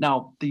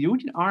 Now, the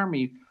Union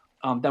Army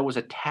that was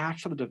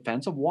attached to the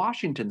defense of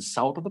Washington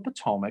south of the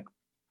Potomac,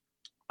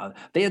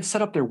 they had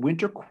set up their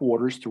winter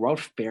quarters throughout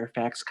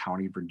Fairfax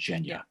County,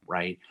 Virginia,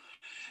 right?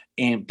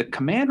 And the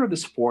commander of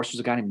this force was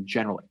a guy named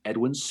General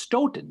Edwin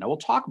Stoughton. Now, we'll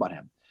talk about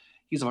him.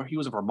 He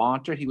was a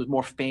Vermonter. He was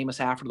more famous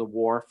after the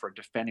war for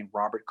defending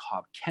Robert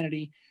Cobb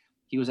Kennedy.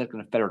 He was a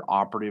Confederate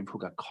operative who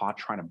got caught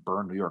trying to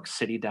burn New York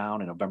City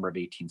down in November of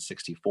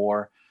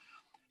 1864.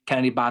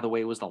 Kennedy, by the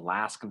way, was the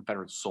last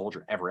Confederate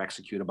soldier ever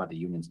executed by the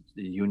Union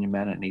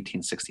men in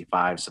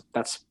 1865. So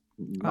that's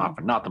not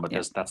for nothing, but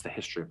that's the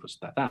history of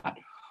that.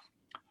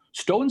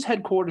 Stoughton's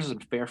headquarters is in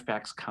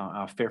Fairfax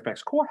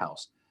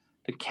Courthouse.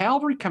 The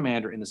cavalry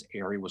commander in this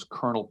area was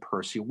Colonel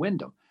Percy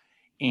Wyndham,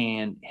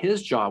 and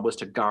his job was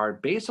to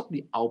guard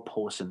basically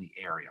outposts in the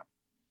area.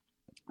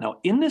 Now,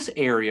 in this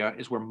area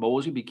is where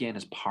Mosby began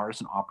his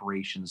partisan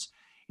operations,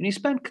 and he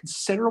spent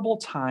considerable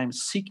time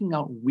seeking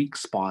out weak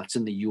spots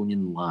in the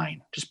Union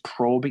line, just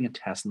probing and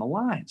testing the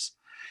lines.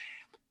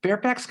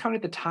 Fairfax County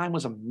at the time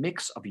was a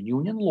mix of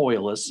Union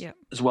loyalists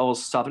as well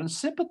as Southern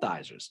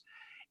sympathizers,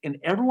 and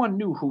everyone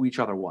knew who each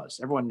other was.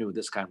 Everyone knew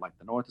this guy liked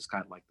the North, this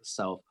guy liked the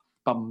South,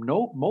 but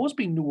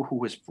Mosby knew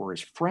who his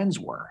friends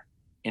were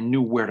and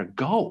knew where to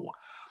go.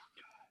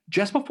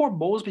 Just before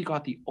Mosby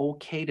got the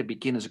okay to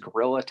begin his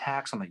guerrilla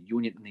attacks on the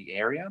Union in the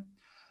area,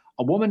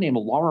 a woman named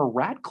Laura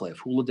Radcliffe,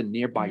 who lived in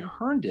nearby Mhm.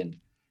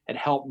 Herndon, had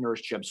helped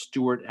nurse Jeb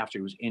Stuart after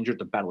he was injured at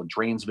the Battle of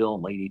Drainesville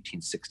in late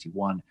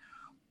 1861.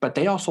 But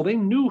they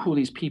knew who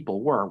these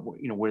people were,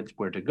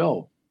 where to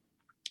go.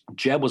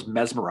 Jeb was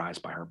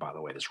mesmerized by her, by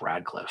the way, this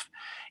Radcliffe,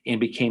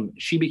 and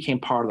she became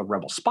part of the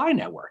rebel spy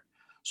network.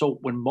 So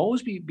when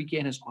Mosby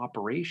began his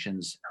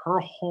operations, her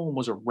home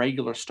was a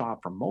regular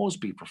stop for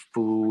Mosby for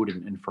food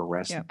and for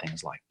rest Yeah. and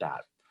things like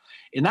that.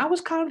 And that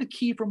was kind of the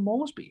key for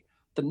Mosby.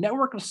 The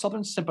network of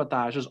Southern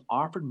sympathizers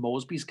offered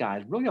Mosby's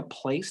guys really a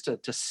place to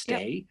Yep.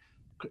 stay.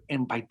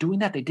 And by doing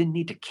that, they didn't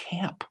need to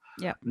camp.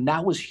 Yep. And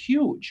that was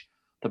huge.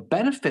 The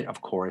benefit,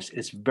 of course,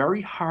 is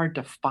very hard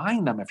to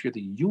find them if you're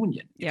the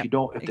Union. Yep.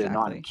 If they're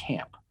not in Exactly.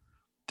 camp,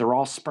 they're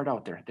all spread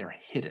out there. They're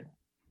hidden,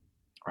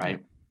 Yep.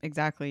 right?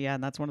 Exactly. Yeah.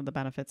 And that's one of the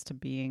benefits to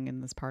being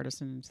in this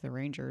partisan to the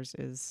Rangers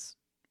is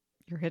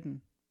you're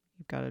hidden.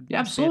 You've got to Yeah,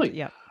 absolutely.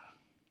 Yeah.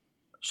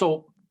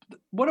 So,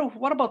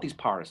 what about these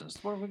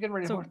partisans? We're getting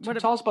ready. So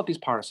Tell us about these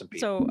partisan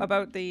people.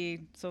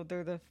 So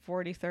they're the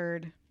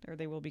 43rd, or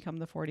they will become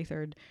the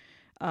 43rd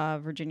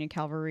Virginia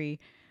Cavalry,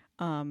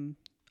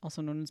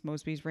 also known as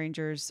Mosby's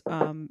Rangers.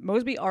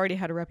 Mosby already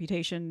had a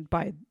reputation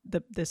by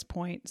this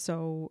point,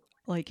 so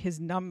like his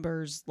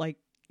numbers like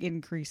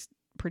increased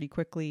pretty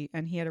quickly,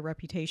 and he had a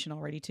reputation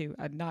already too.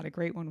 Not a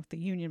great one with the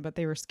Union, but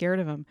they were scared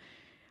of him.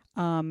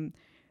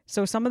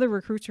 So some of the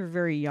recruits were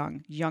very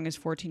young as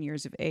 14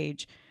 years of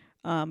age.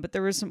 But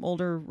there was some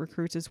older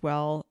recruits as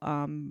well.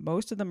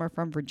 Most of them are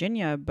from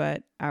Virginia,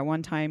 but at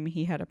one time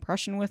he had a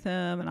Prussian with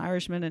him, an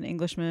Irishman, an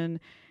Englishman,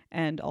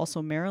 and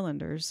also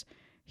Marylanders.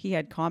 He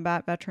had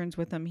combat veterans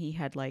with him. He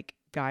had like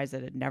guys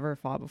that had never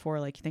fought before.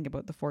 Like you think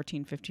about the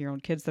 14,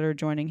 15-year-old kids that are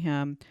joining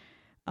him.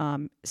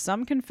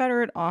 Some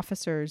Confederate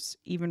officers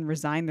even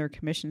resigned their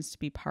commissions to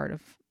be part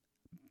of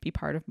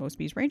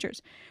Mosby's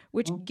Rangers,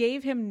 which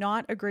gave him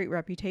not a great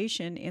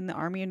reputation in the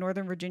Army in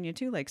Northern Virginia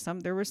too. Like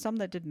there were some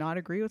that did not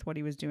agree with what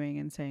he was doing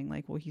and saying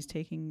like, well, he's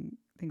taking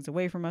things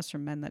away from us,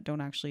 from men that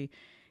don't actually,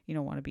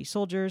 want to be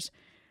soldiers.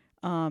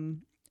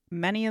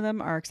 Many of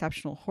them are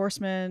exceptional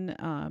horsemen.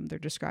 They're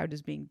described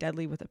as being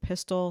deadly with a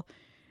pistol.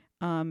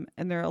 And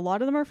a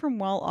lot of them are from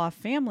well-off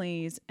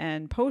families,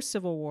 and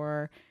post-Civil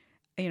War,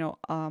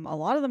 a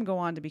lot of them go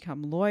on to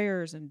become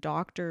lawyers and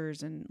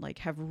doctors and like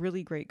have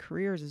really great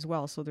careers as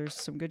well. So there's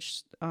some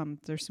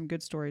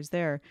good stories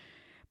there.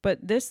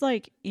 But this,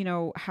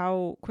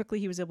 how quickly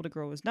he was able to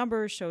grow his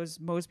numbers shows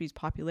Mosby's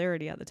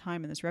popularity at the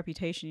time and this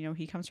reputation.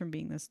 He comes from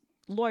being this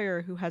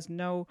lawyer who has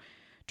no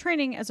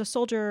training as a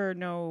soldier,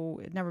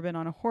 never been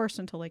on a horse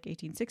until like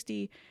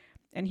 1860.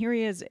 And here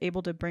he is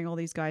able to bring all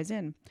these guys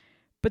in.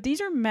 But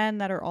these are men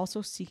that are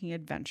also seeking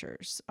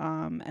adventures.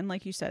 And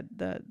like you said,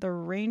 the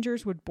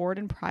Rangers would board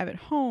in private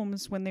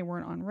homes when they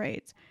weren't on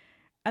raids.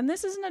 And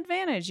this is an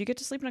advantage. You get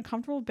to sleep in a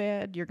comfortable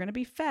bed. You're going to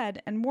be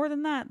fed. And more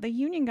than that, the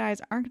Union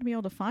guys aren't going to be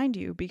able to find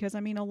you because, a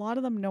lot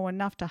of them know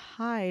enough to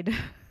hide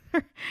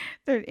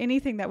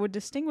anything that would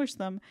distinguish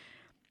them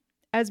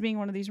as being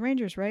one of these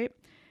Rangers, right?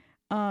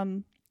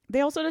 They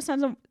also had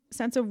a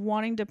sense of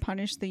wanting to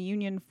punish the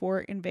Union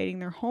for invading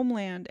their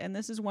homeland. And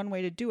this is one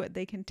way to do it.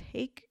 They can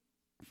take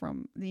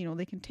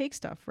they can take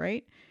stuff,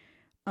 right?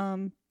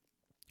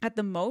 At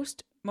the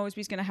most,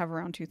 Mosby's going to have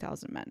around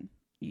 2,000 men.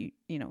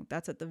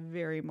 That's at the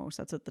very most.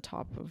 That's at the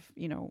top of,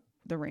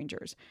 the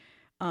Rangers.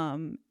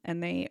 And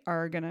they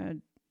are going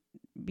to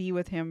be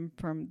with him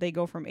they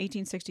go from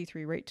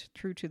 1863 right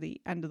through to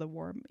the end of the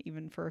war,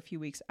 even for a few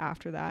weeks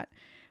after that.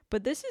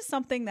 But this is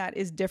something that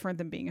is different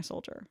than being a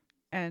soldier.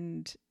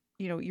 And,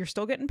 you're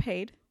still getting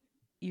paid.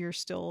 You're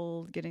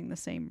still getting the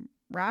same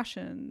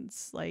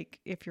rations, like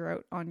if you're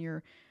out on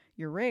your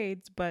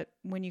raids. But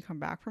when you come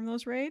back from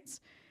those raids,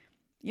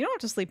 you don't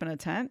have to sleep in a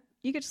tent.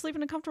 You get to sleep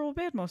in a comfortable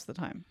bed most of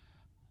the time.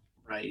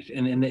 Right.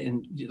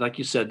 And like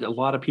you said, a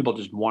lot of people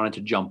just wanted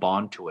to jump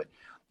onto it.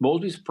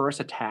 Mosby's first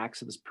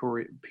attacks at this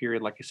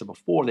period, like I said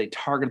before, they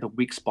targeted the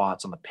weak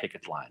spots on the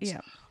picket lines.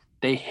 Yeah.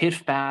 They hit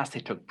fast, they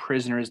took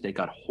prisoners, they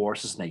got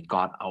horses, and they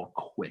got out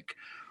quick.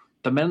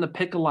 The men in the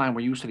picket line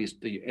were used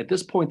to at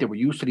this point, they were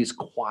used to these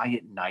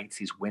quiet nights,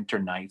 these winter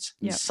nights.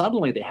 And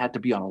suddenly they had to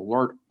be on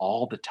alert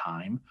all the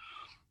time.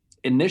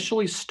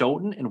 Initially,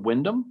 Stoughton and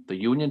Wyndham, the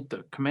Union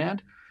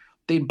command,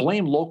 they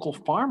blamed local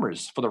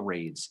farmers for the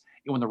raids.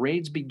 And when the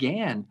raids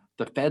began,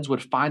 the feds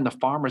would find the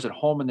farmers at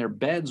home in their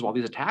beds while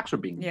these attacks were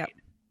being made.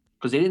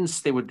 Because they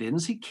didn't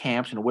see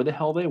camps and where the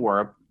hell they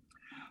were.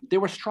 They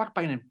were struck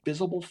by an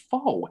invisible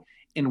foe.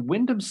 And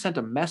Wyndham sent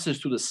a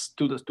message to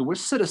a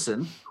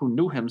citizen who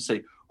knew him,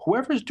 say,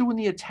 whoever's doing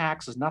the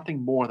attacks is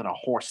nothing more than a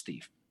horse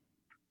thief.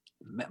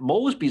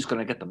 Mosby's going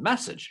to get the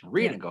message and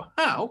read it and go,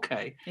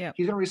 okay. Yeah.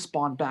 He's going to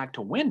respond back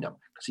to Wyndham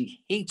because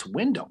he hates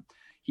Wyndham.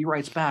 He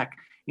writes back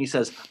and he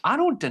says, I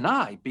don't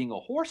deny being a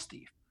horse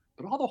thief,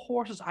 but all the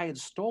horses I had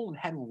stolen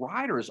had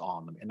riders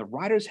on them, and the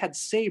riders had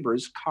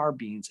sabers,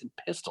 carbines, and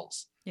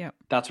pistols. Yeah.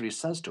 That's what he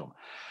says to him.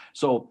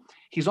 So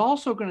he's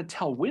also going to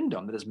tell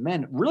Wyndham that his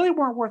men really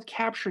weren't worth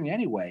capturing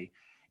anyway,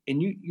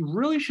 And you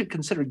really should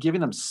consider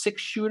giving them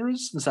 6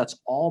 shooters, since that's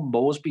all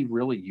Mosby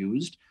really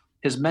used.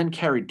 His men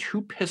carried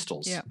 2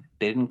 pistols. Yeah.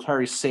 They didn't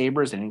carry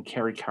sabers. They didn't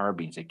carry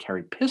carbines. They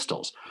carried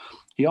pistols.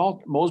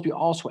 Mosby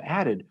also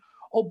added,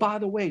 oh, by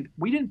the way,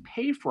 we didn't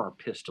pay for our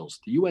pistols.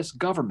 The U.S.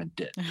 government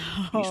did.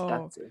 Oh,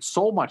 That's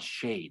so much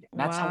shade. And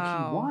that's how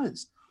he wow.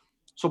 was.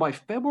 So by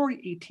February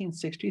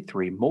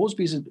 1863,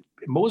 Mosby's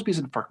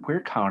in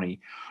Fauquier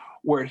County,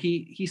 where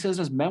he says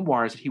in his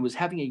memoirs that he was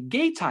having a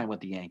gay time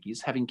with the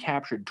Yankees, having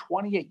captured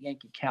 28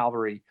 Yankee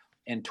cavalry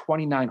and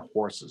 29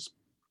 horses.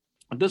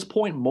 At this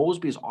point,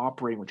 Mosby is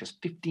operating with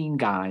just 15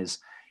 guys.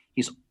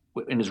 He's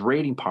in his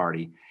raiding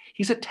party.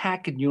 He's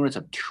attacking units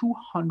of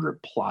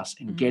 200 plus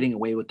and getting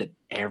away with it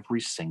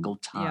every single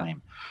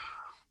time.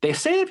 They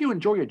say if you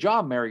enjoy your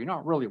job, Mary, you're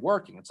not really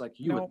working. It's like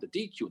you at the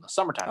DQ in the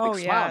summertime. Oh,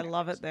 big yeah. I smile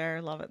love it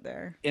there. Love it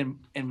there. And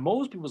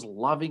Mosby was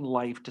loving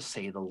life, to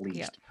say the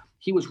least.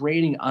 He was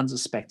raiding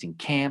unsuspecting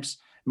camps,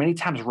 many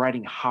times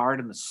riding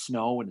hard in the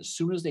snow. And as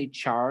soon as they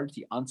charged,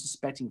 the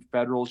unsuspecting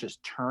Federals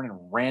just turned and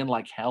ran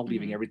like hell,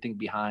 leaving everything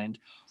behind.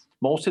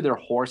 Most of their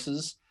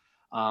horses,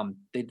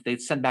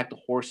 they'd send back the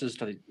horses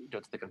to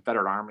the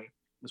Confederate Army.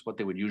 That's what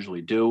they would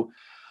usually do.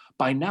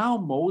 By now,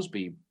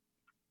 Mosby,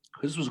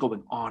 this was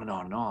going on and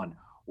on and on,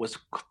 was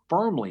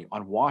firmly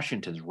on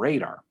Washington's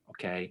radar,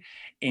 okay?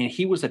 And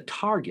he was had a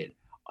target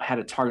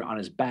on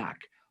his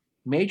back.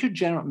 Major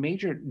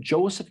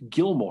Joseph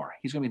Gilmore,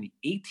 he's going to be in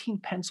the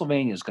 18th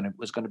Pennsylvania,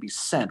 was going to be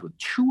sent with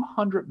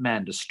 200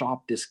 men to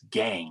stop this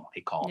gang,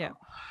 they call them,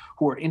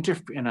 who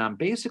are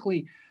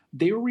basically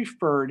they were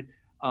referred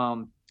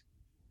to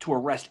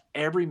arrest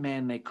every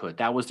man they could.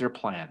 That was their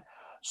plan.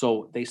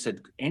 So they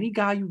said, any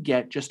guy you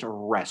get, just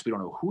arrest. We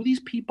don't know who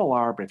these people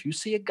are, but if you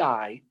see a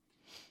guy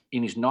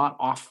and he's not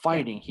off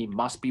fighting, he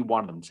must be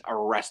one of them.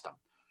 Arrest him.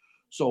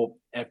 So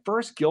at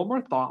first,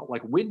 Gilmore thought,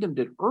 like Wyndham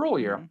did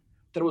earlier,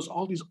 that it was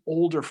all these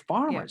older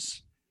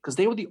farmers because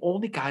they were the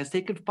only guys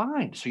they could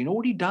find. So you know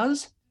what he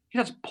does? He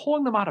starts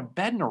pulling them out of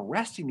bed and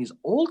arresting these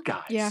old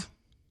guys. Yeah.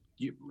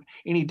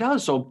 And he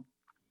does. So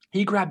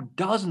he grabbed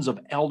dozens of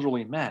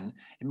elderly men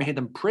and made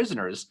them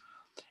prisoners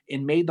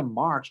and made them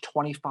march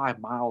 25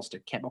 miles to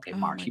camp. Okay,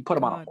 march. He put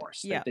them on a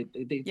horse. Yeah.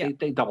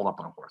 They doubled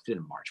up on a horse. They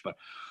didn't march.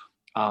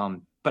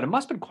 But it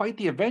must have been quite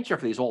the adventure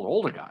for these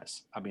older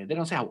guys. I mean, they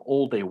don't say how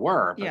old they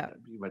were,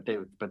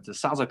 but it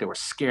sounds like they were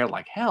scared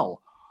like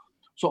hell.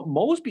 So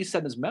Mosby said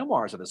in his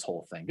memoirs of this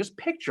whole thing, just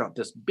picture up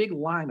this big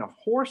line of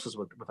horses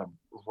with a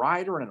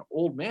rider and an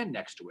old man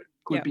next to it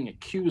who was being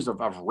accused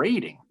of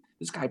raiding.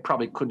 This guy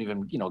probably couldn't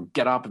even,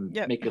 get up and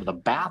make it to the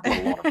bath,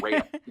 let alone a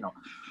raid.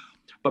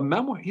 But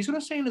he's going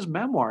to say in his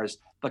memoirs,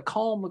 the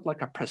column looked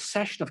like a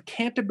procession of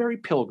Canterbury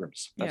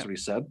pilgrims. That's what he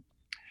said.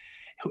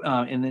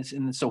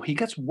 And so he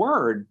gets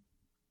word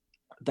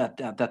that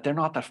they're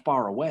not that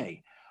far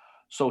away.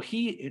 So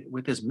he,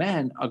 with his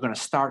men, are going to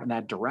start in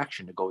that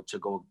direction to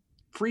go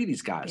free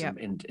these guys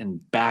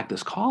and back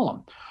this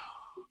column.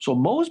 So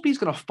Mosby's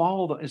going to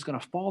follow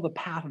the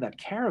path of that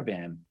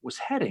caravan was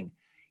heading, and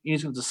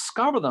he's going to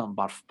discover them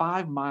about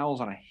 5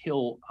 miles on a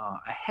hill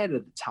ahead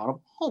of the town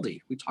of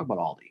Aldie. We talk about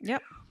Aldie.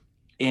 Yep.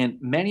 And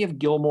many of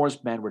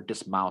Gilmore's men were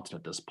dismounted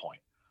at this point.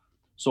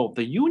 So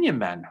the Union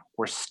men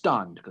were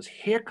stunned because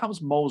here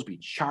comes Mosby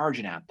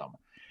charging at them.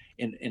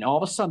 And all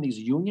of a sudden, these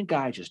Union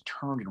guys just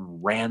turned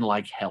and ran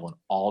like hell in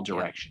all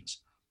directions.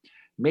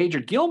 Major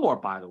Gilmore,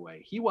 by the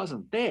way, he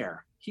wasn't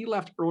there. He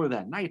left earlier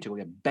that night to go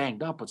get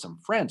banged up with some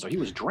friends, so he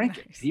was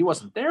drinking. Nice. He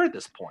wasn't there at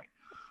this point.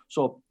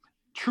 So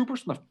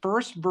troopers from the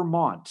 1st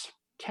Vermont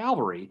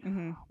Cavalry,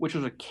 which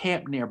was a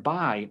camp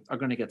nearby, are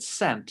going to get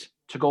sent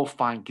to go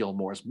find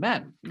Gilmore's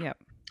men. Yep.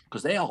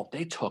 Because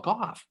they took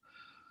off.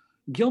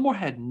 Gilmore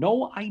had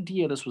no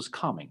idea this was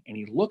coming, and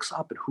he looks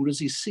up, and who does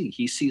he see?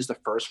 He sees the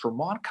 1st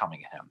Vermont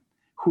coming at him.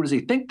 Who does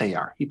he think they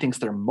are? He thinks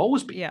they're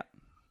Mosby. Yeah.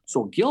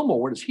 So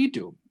Gilmore, what does he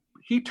do?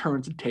 He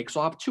turns and takes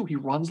off too. He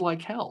runs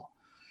like hell.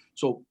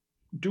 So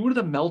due to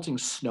the melting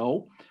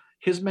snow,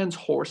 his men's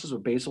horses were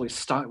basically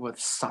stuck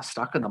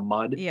in the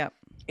mud. Yeah.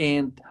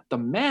 And the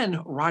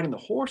men riding the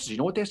horses, you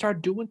know what they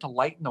started doing to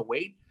lighten the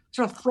weight? They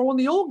started throwing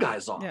the old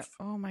guys off. Yeah.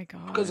 Oh my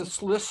God. Because it's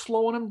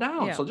slowing them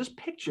down. Yeah. So just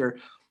picture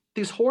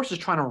these horses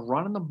trying to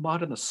run in the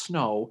mud and the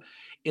snow,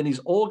 and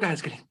these old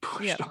guys getting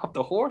pushed off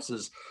the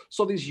horses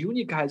so these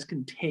Union guys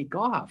can take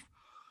off.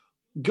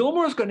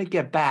 Gilmore's going to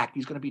get back.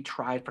 He's going to be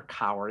tried for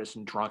cowardice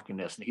and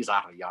drunkenness, and he's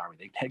out of the army.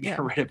 They can't get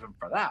rid of him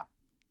for that.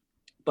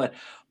 But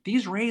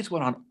these raids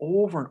went on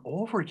over and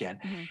over again,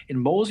 and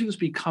Mosby was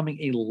becoming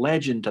a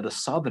legend to the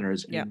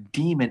Southerners and a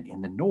demon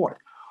in the North.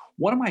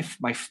 One of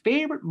my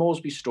favorite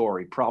Mosby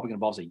story probably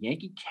involves a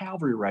Yankee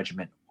cavalry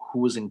regiment who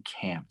was in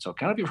camp. So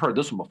kind of you've heard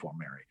this one before,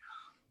 Mary.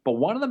 But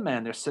one of the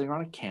men, they're sitting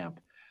around a camp.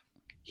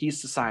 He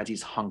decides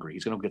he's hungry.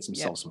 He's going to get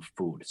himself some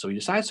food. So he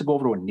decides to go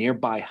over to a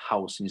nearby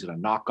house, and he's going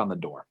to knock on the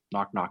door.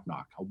 Knock, knock,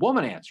 knock. A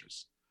woman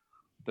answers.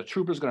 The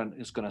trooper is going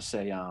to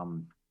say,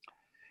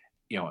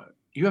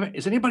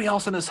 is anybody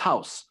else in this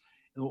house?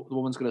 And the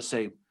woman's going to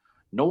say,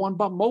 no one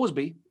but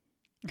Mosby.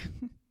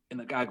 And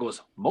the guy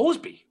goes,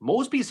 Mosby?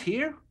 Mosby's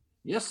here?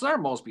 Yes, sir,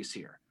 Mosby's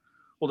here.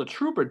 Well, the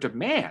trooper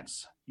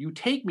demands You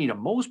take me to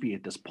Mosby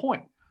at this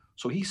point.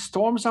 So he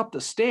storms up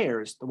the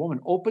stairs. The woman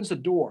opens the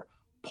door,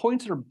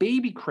 points at her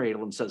baby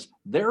cradle and says,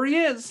 "There he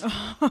is,"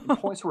 and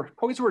points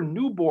to her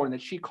newborn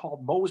that she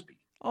called Mosby.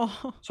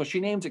 Oh, So she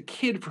names a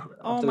kid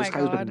oh after this my guy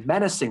who's God. been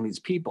menacing these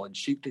people, and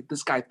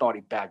this guy thought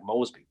he bagged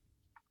Mosby.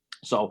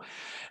 So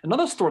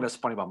another story that's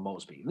funny about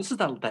Mosby, and this is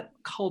that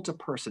cult of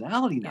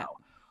personality now.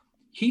 Yeah.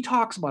 He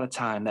talks about a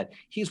time that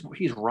he's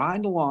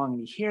riding along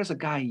and he hears a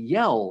guy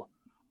yell,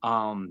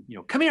 "Come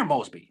here,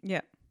 Mosby."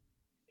 Yeah.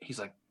 He's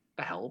like,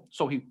 "The hell?"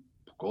 So he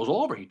goes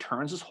over, he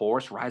turns his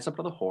horse, rides up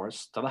to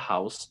the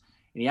house,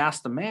 and he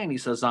asks the man, he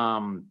says,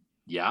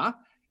 "Yeah?" And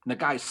the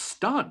guy's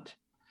stunned.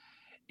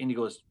 And he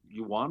goes,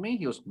 "You want me?"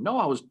 He goes, "No,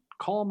 I was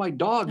calling my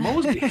dog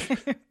Mosby."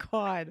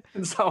 God.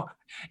 and so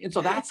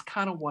that's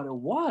kind of what it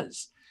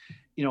was.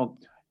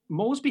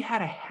 Mosby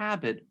had a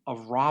habit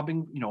of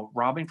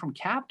robbing from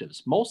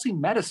captives, mostly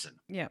medicine.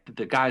 Yeah.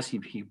 The guys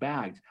he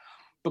bagged,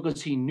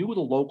 because he knew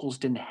the locals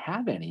didn't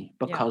have any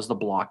because the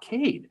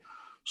blockade.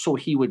 So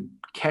he would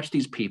catch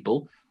these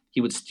people,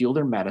 he would steal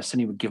their medicine,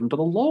 he would give them to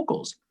the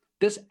locals.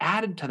 This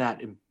added to that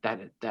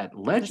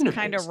legend This of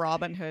kind his. of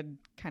Robin Hood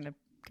kind of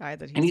guy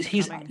that And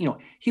becoming.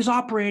 he's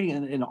operating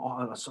in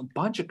a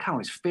bunch of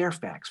counties: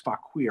 Fairfax,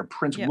 Fauquier,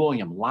 Prince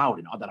William,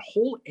 Loudoun. That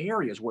whole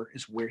area is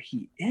where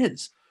he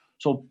is.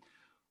 So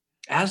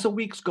as the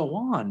weeks go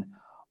on,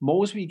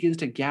 Mosby begins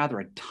to gather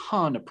a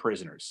ton of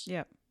prisoners.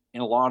 Yeah.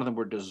 And a lot of them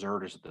were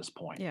deserters at this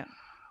point. Yeah.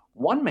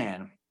 One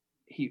man,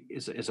 he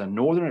is a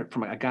northerner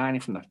from a guy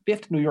from the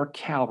 5th New York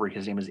Cavalry.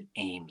 His name is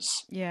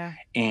Ames. Yeah.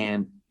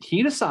 And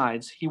he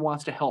decides he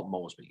wants to help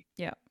Mosby.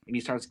 Yeah. And he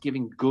starts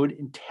giving good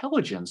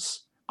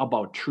intelligence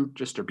about troop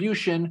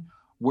distribution,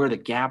 where the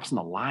gaps in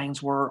the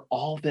lines were,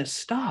 all this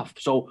stuff.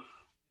 So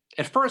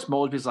at first,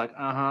 Mosby's like,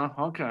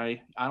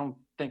 okay, I don't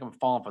think I'm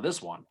falling for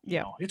this one.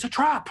 Yeah. It's a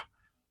trap.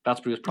 That's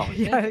what he was probably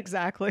thinking. Yeah,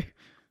 exactly.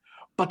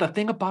 But the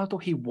thing about it, though,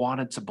 he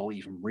wanted to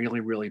believe him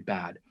really, really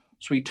bad.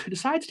 So he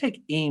decided to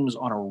take Ames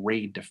on a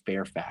raid to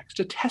Fairfax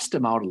to test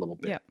him out a little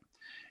bit. Yeah.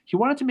 He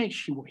wanted to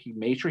he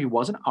made sure he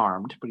wasn't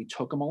armed, but he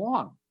took him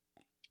along.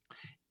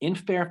 In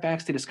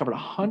Fairfax, they discovered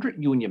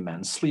 100 Union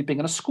men sleeping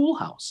in a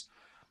schoolhouse,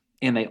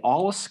 and they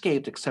all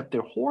escaped except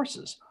their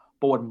horses.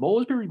 But what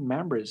Mosby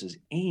remembers is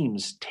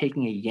Ames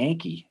taking a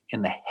Yankee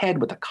in the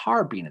head with a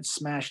carbine and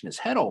smashing his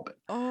head open.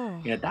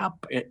 Oh. And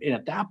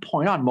at that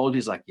point on,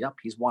 Mosby's like, "Yep,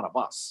 he's one of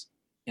us."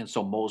 And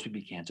so Mosby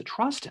began to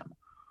trust him.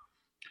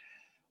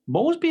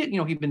 Mosby,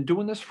 he'd been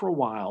doing this for a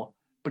while,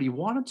 but he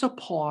wanted to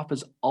pull off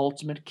his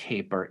ultimate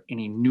caper, and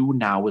he knew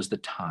now was the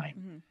time.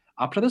 Mm-hmm.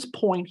 Up to this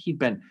point, he'd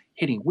been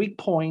hitting weak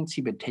points,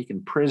 he'd been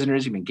taking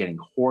prisoners, he'd been getting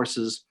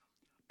horses,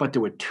 but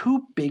there were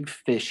two big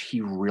fish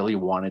he really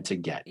wanted to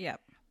get. Yeah.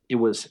 It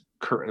was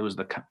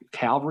the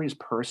cavalry's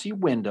Percy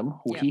Wyndham,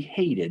 who he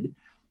hated,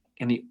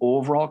 and the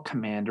overall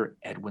commander,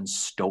 Edwin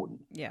Stoughton.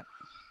 Yeah.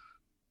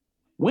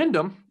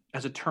 Wyndham,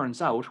 as it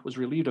turns out, was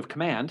relieved of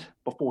command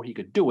before he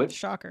could do it.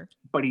 Shocker.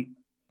 But he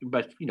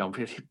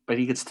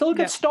could still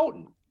get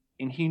Stoughton,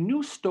 and he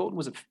knew Stoughton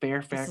was at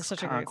Fairfax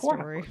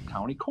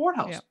County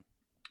Courthouse. Yep.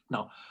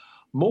 Now,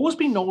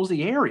 Mosby knows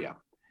the area,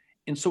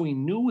 and so he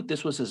knew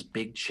this was his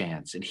big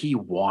chance, and he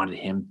wanted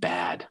him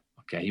bad.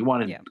 Okay, he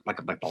wanted like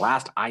the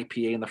last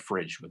IPA in the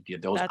fridge with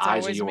those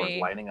eyes of yours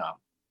lighting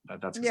up.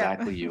 That's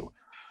exactly you.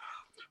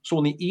 So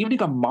in the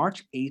evening of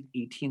March 8th,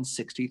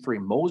 1863,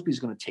 Mosby's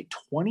going to take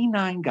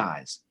 29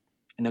 guys,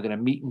 and they're going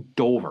to meet in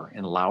Dover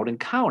in Loudoun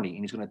County,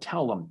 and he's going to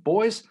tell them,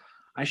 "Boys,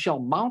 I shall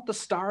mount the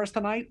stars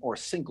tonight or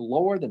sink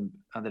lower than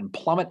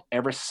plummet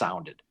ever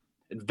sounded.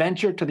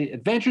 Adventures to the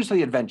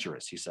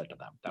adventurous," he said to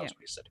them. That was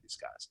what he said to these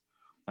guys.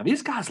 Now,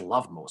 these guys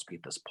loved Mosby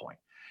at this point.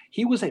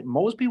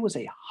 Mosby was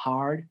a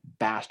hard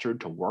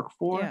bastard to work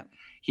for. Yeah.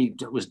 He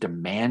was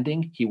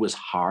demanding. He was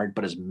hard,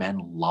 but his men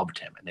loved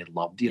him, and they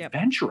loved the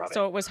adventure of it.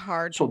 So it was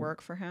hard to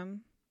work for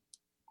him?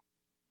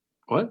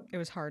 What? It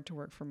was hard to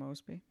work for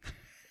Mosby.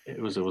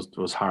 It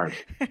was hard.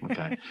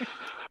 Okay.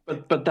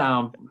 But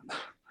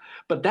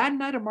that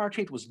night of March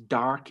 8th was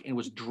dark, and it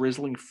was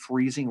drizzling,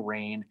 freezing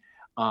rain.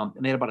 And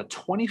they had about a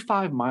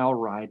 25-mile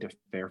ride to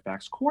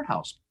Fairfax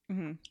Courthouse.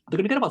 Mm-hmm. They're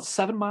going to get about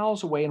 7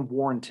 miles away in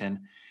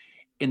Warrenton,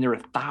 and there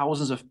are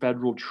thousands of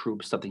federal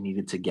troops that they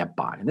needed to get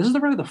by. And this is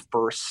really the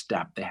first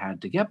step they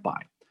had to get by.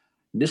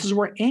 And this is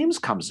where Ames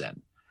comes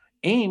in.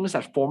 Ames,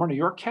 that former New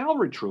York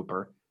cavalry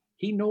trooper,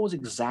 he knows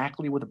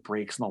exactly where the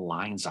breaks and the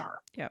lines are.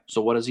 Yep.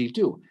 So what does he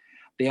do?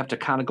 They have to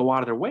kind of go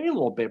out of their way a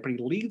little bit, but he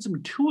leads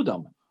them to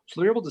them. So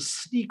they're able to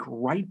sneak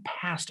right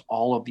past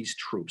all of these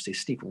troops. They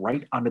sneak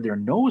right under their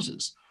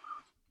noses.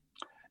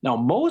 Now,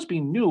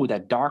 Mosby knew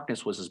that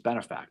darkness was his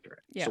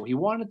benefactor. Yeah. So he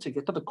wanted to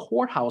get to the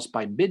courthouse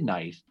by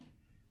midnight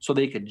so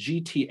they could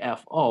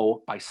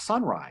GTFO by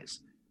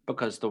sunrise,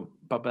 because the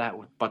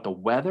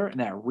weather and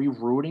that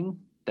rerouting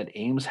that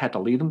Ames had to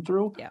lead them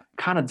through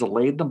kind of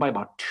delayed them by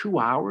about 2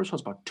 hours. So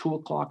it's about 2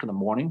 o'clock in the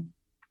morning.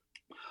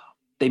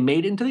 They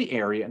made it into the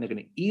area, and they're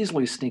going to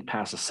easily sneak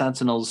past the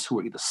sentinels, who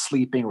are either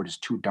sleeping or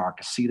just too dark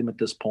to see them at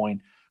this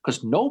point,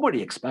 because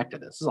nobody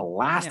expected this. This is the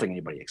last thing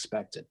anybody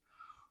expected.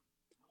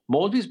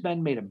 Mosby's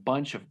men made a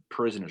bunch of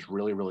prisoners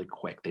really, really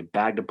quick. They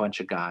bagged a bunch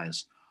of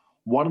guys.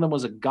 One of them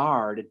was a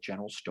guard at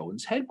General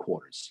Stoughton's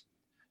headquarters.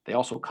 They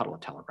also cut all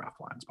the telegraph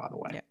lines, by the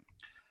way. Yeah.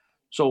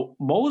 So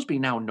Mosby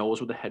now knows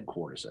where the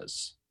headquarters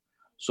is.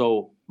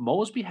 So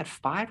Mosby had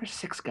 5 or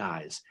 6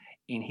 guys,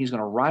 and he's going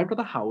to arrive to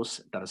the house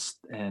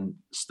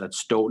that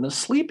Stoughton is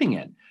sleeping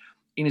in.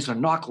 And he's going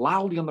to knock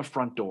loudly on the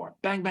front door.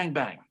 Bang, bang,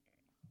 bang.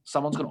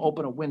 Someone's going to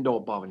open a window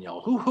above and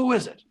yell, who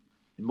is it?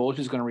 And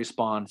Mosby's going to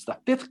respond, it's the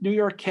 5th New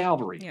York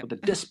Cavalry with the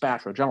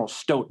dispatcher, General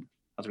Stoughton.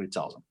 That's what he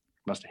tells him.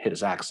 Must have hit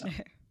his accent.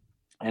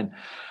 And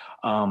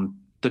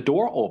the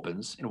door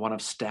opens, and one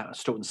of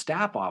Stoughton's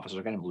staff officers,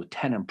 a guy named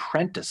Lieutenant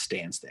Prentice,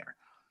 stands there.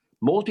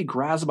 Mosby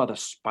grabs him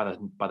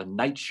by the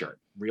nightshirt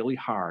really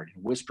hard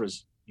and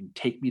whispers,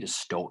 "Take me to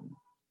Stoughton."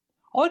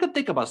 All I could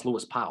think about is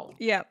Lewis Powell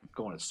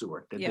going to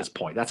Seward at this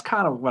point. That's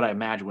kind of what I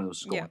imagined when it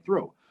was going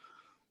through.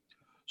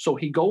 So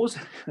he goes.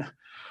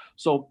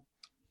 So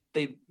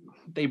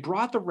they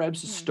brought the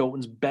Rebs to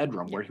Stoughton's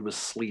bedroom where he was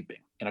sleeping,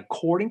 and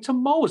according to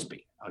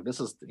Mosby, this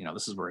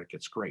is where it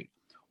gets great.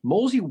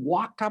 Mosby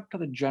walked up to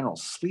the general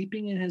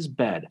sleeping in his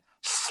bed,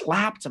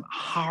 slapped him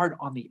hard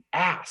on the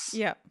ass,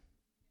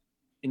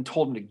 and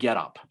told him to get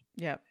up.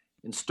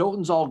 And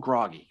Stoughton's all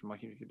groggy.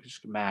 You can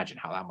just imagine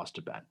how that must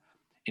have been.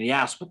 And he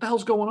asks, "What the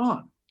hell's going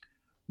on?"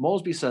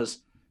 Mosby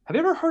says, "Have you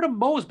ever heard of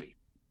Mosby?"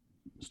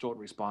 Stoughton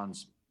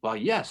responds, "Well,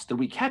 yes. Did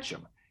we catch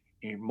him?"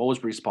 And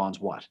Mosby responds,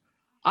 "What?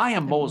 I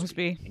am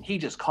Mosby, and he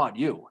just caught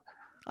you."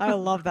 I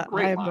love that.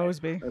 I am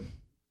Mosby.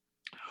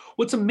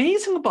 What's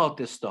amazing about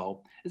this,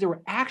 though, is they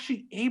were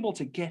actually able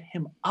to get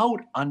him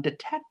out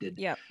undetected.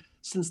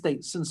 Since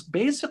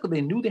basically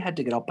they knew they had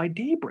to get out by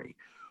daybreak.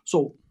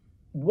 So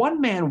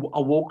one man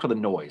awoke to the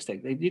noise.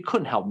 They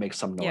couldn't help make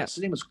some noise.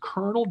 His name was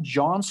Colonel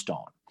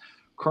Johnstone.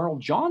 Colonel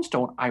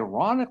Johnstone,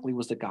 ironically,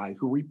 was the guy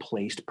who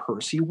replaced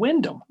Percy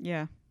Wyndham.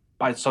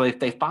 So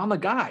they found the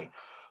guy.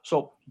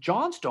 So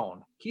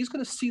Johnstone, he's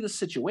going to see the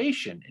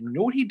situation. And you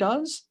know what he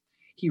does?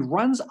 He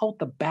runs out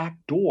the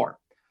back door.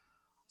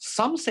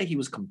 Some say he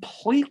was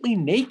completely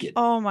naked.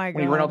 Oh, my God.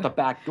 When he ran out the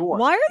back door.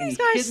 Why are these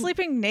guys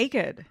sleeping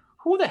naked?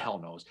 Who the hell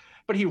knows?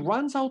 But he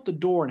runs out the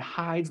door and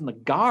hides in the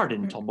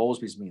garden until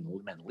Mosby's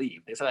men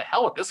leave. They said, "The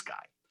hell with this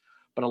guy."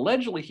 But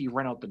allegedly, he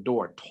ran out the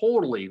door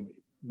totally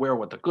where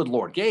what the good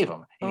Lord gave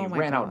him, and he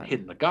ran out and hid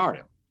in the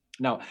garden.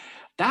 Now,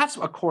 that's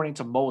according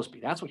to Mosby.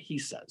 That's what he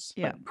says.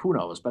 But who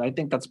knows? But I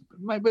think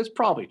it's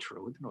probably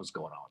true. Who knows what's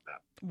going on with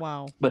that?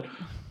 Wow. But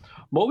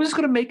Mosby's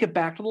going to make it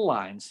back to the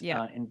lines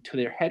and to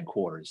their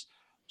headquarters.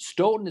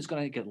 Stoughton is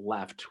going to get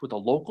left with a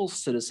local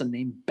citizen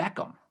named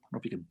Beckham. I don't know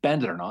if you can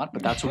bend it or not,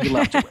 but that's what he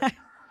left it with.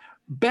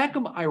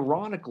 Beckham,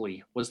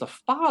 ironically, was the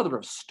father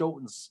of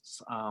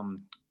Stoughton's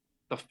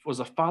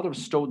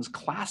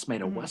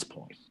classmate at West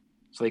Point.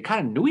 So they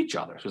kind of knew each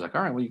other. So he's like,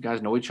 "All right, well, you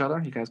guys know each other.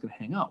 You guys can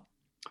hang out."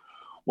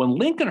 When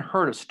Lincoln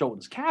heard of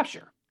Stoughton's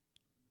capture,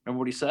 remember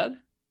what he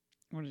said?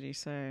 What did he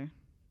say?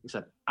 He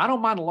said, "I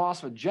don't mind the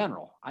loss of a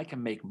general. I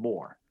can make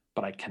more,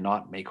 but I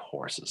cannot make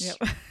horses."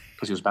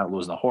 Because he was about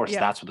losing the horse.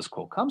 That's where this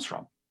quote comes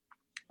from.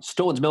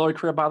 Stoughton's military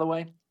career, by the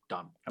way,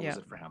 done. That was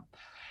it for him.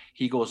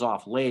 He goes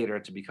off later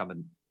to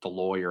become the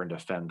lawyer and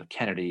defend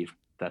Kennedy,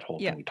 that whole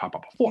thing we talked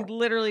about before. He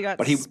literally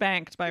got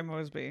spanked by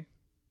Mosby.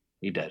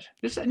 He did.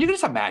 You can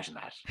just imagine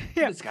that.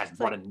 This guy's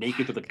running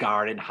naked to the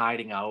garden,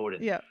 hiding out.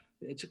 And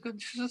it's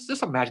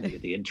just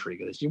imagine the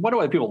intrigue of this. You wonder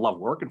why people love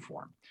working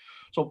for him.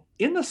 So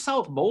in the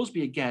South,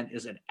 Mosby, again,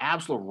 is an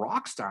absolute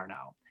rock star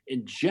now.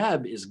 And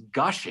Jeb is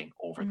gushing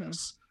over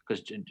this.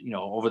 Because,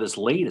 over this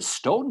latest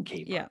Stoughton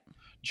caper.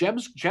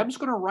 Jeb's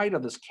going to write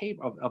of this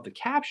of the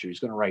capture. He's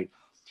going to write,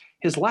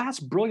 "His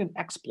last brilliant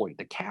exploit,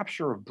 the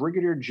capture of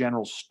Brigadier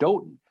General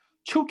Stoughton,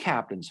 2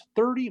 captains,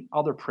 30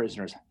 other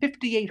prisoners,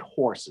 58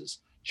 horses,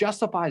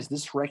 justifies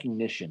this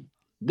recognition.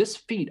 This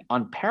feat,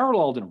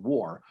 unparalleled in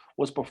war,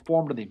 was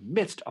performed in the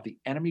midst of the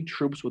enemy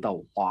troops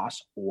without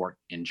loss or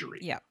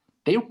injury."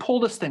 They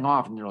pulled this thing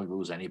off and didn't really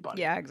lose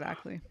anybody.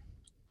 Exactly.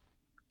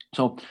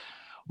 So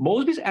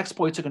Mosby's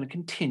exploits are going to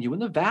continue in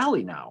the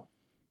Valley now,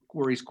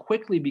 where he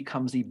quickly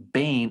becomes the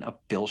bane of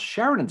Bill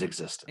Sheridan's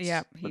existence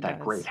with that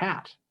great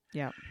hat.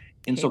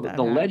 And so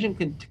the legend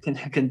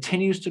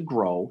continues to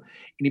grow,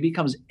 and he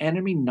becomes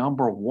enemy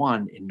number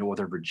 1 in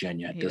Northern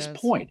Virginia at this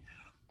point.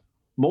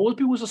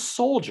 Mosby was a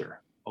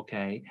soldier,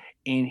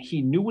 and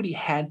he knew what he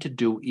had to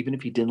do, even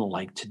if he didn't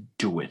like to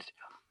do it.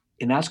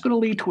 And that's going to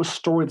lead to a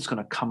story that's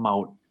going to come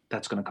out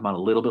a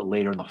little bit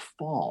later in the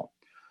fall.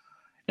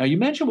 Now, you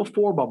mentioned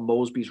before about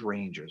Mosby's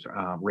Raiders.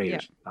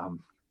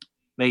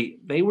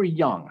 They were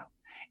young,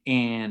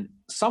 and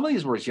some of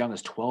these were as young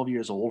as 12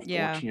 years old,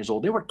 14 years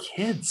old. They were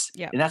kids,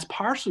 and that's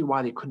partially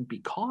why they couldn't be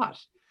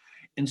caught.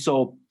 And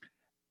so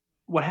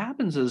what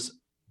happens is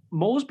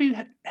Mosby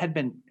had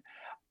been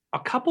a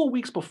couple of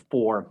weeks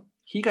before,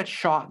 he got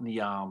shot in the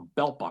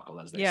belt buckle,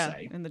 as they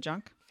say. In the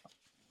junk.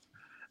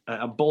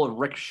 A bullet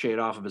ricocheted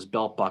off of his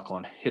belt buckle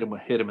and hit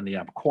him in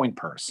the coin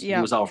purse. He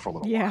was out for a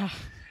little while.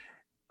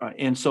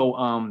 And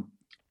so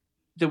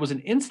there was an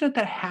incident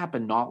that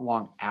happened not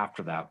long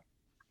after that,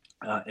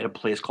 at a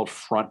place called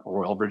Front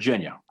Royal,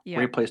 Virginia. Yeah.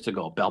 Great place to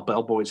go. Bell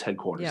Boys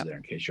headquarters Yep. there,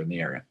 in case you're in the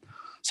area.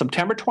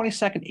 September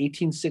 22nd,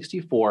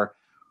 1864,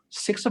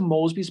 6 of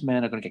Mosby's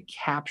men are going to get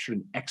captured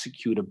and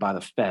executed by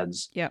the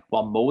feds, Yep.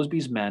 while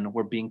Mosby's men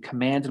were being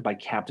commanded by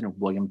Captain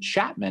William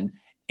Chapman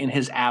in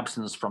his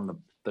absence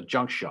from the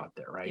junk shot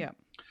there, right? Yep.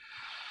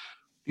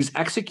 These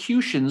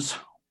executions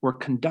were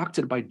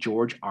conducted by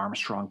George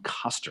Armstrong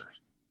Custer.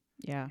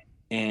 Yeah.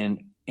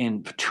 And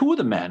 2 of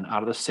the men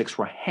out of the 6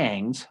 were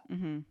hanged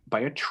Mm-hmm.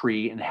 by a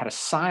tree and had a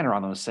sign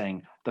around them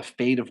saying, "The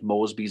fate of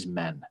Mosby's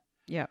men."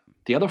 Yep.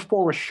 The other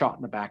 4 were shot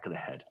in the back of the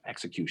head,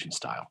 execution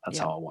style. That's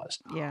Yep. how it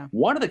was. Yeah.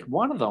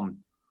 One of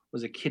them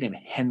was a kid named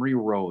Henry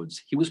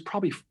Rhodes. He was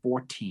probably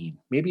 14,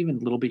 maybe even a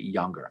little bit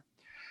younger.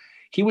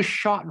 He was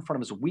shot in front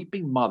of his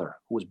weeping mother,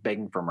 who was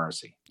begging for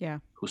mercy. Yeah.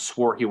 Who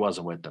swore he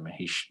wasn't with them, and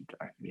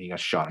he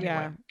got shot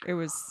anyway.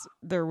 Yeah.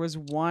 There was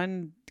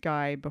one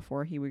guy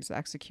before he was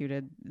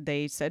executed.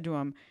 They said to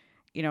him,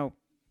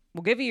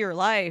 we'll give you your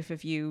life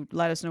if you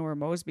let us know where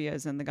Mosby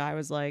is. And the guy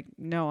was like,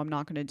 no, I'm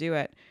not going to do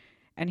it.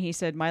 And he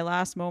said, my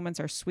last moments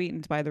are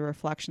sweetened by the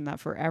reflection that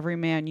for every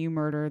man you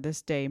murder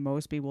this day,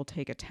 Mosby will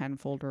take a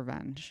tenfold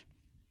revenge.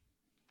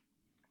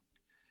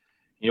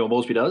 You know what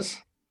Mosby does?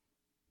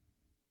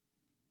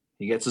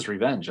 He gets his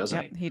revenge,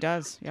 doesn't he? He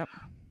does. Yep.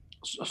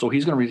 So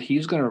he's going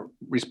to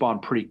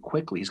respond pretty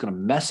quickly. He's going to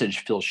message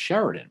Phil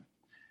Sheridan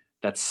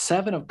that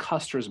 7 of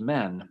Custer's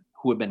men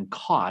who have been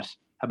caught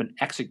have been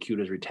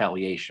executed as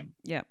retaliation.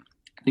 Yep.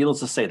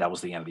 Needless to say, that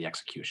was the end of the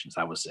executions.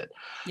 That was it.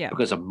 Yeah.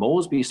 Because if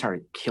Mosby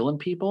started killing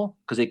people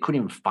because they couldn't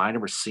even find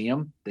him or see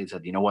him, they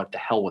said, you know what, the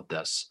hell with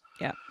this.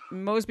 Yeah.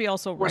 Mosby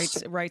also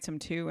writes him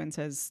too and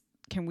says,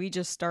 can we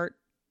just start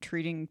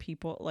treating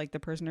people like the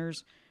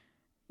prisoners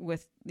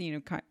with,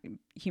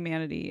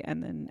 humanity?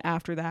 And then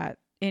after that,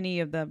 any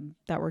of them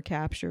that were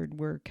captured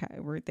were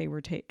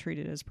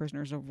treated as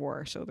prisoners of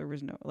war. So there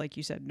was no, like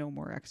you said, no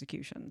more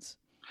executions.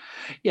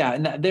 Yeah,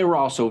 and they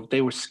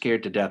were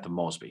scared to death of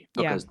Mosby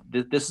because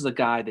this is a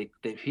guy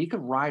he could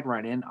ride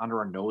right in under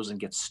our nose and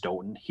get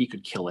Stoughton. He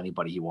could kill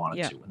anybody he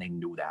wanted to, and they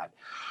knew that.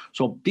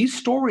 So these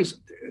stories,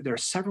 there are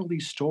several of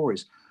these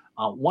stories.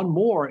 One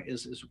more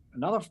is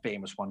another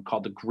famous one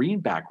called the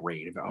Greenback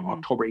Raid of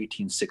October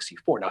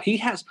 1864. Now he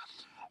has,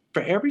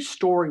 for every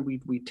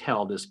story we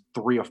tell, there's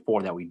 3 or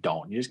 4 that we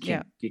don't. You just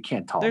can't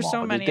tell There's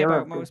them all. So many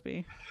about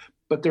Mosby.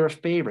 But they're a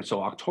favorite.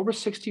 So October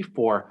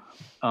 64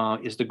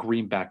 is the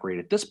Greenback Raid.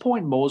 At this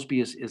point, Mosby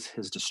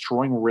is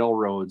destroying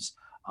railroads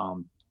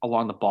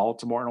along the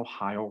Baltimore and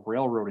Ohio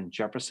Railroad in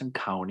Jefferson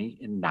County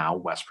in now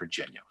West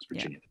Virginia. It was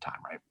Virginia at the time,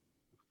 right?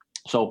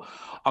 So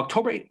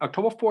October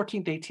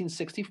 14th,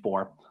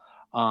 1864,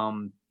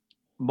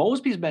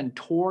 Mosby's men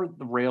tore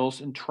the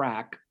rails and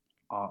track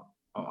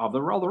of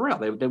the rail.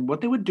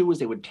 What they would do is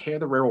they would tear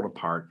the railroad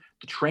apart.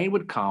 The train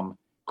would come,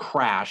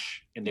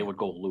 crash, and they would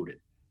go loot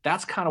it.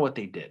 That's kind of what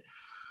they did.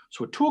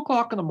 So at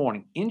 2:00 in the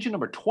morning, engine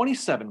number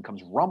 27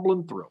 comes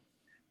rumbling through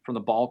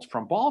from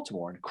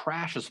Baltimore and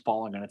crashes,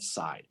 falling on its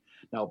side.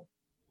 Now,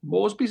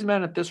 Mosby's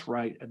men at this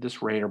rate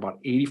are about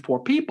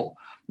 84 people.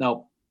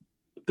 Now,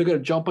 they're going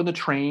to jump on the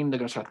train. They're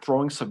going to start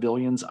throwing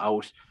civilians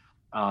out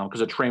because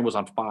the train was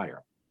on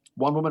fire.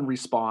 One woman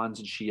responds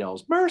and she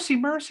yells, "Mercy,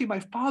 mercy, my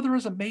father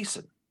is a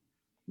mason."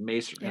 The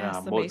Mason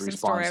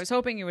story. I was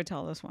hoping you would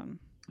tell this one.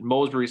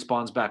 Mosby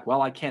responds back,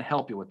 "Well, I can't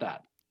help you with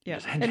that." Yeah.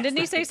 And didn't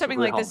he say something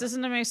like, this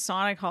isn't a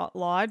Masonic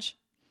lodge?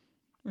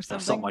 Or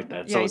something like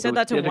that. Yeah, so he said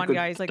that to one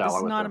guy. He's like, this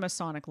is not a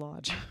Masonic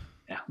lodge.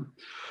 Yeah.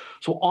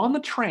 So on the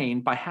train,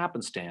 by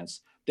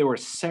happenstance, there were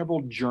several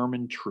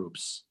German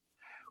troops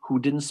who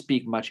didn't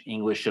speak much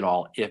English at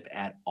all, if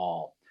at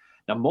all.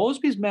 Now,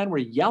 Mosby's men were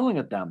yelling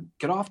at them,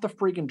 "Get off the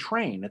freaking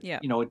train."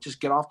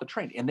 Just get off the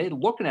train. And they're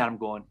looking at him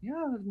going,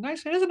 "Yeah,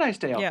 nice. It is a nice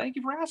day out. Thank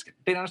you for asking."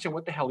 They didn't understand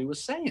what the hell he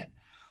was saying.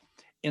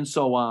 And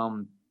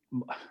so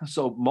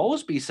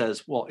Mosby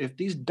says, "Well, if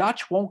these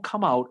Dutch won't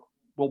come out,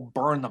 we'll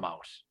burn them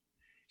out."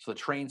 So the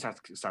train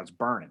starts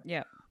burning.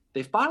 Yeah.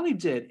 They finally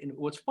did. And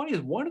what's funny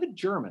is one of the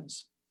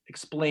Germans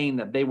explained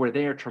that they were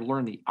there to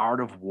learn the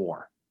art of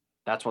war.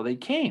 That's why they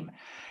came.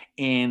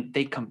 And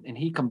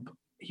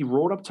he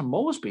rode up to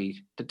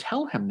Mosby to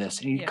tell him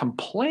this. And he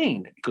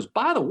complained. He goes,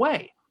 "By the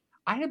way,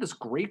 I had this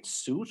great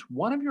suit.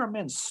 One of your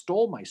men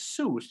stole my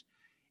suit.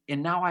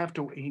 And now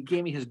he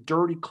gave me his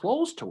dirty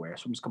clothes to wear."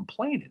 So he's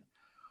complaining.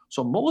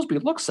 So Mosby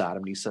looks at him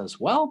and he says,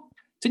 "Well,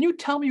 didn't you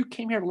tell me you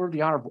came here to learn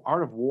the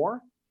art of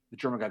war?" The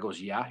German guy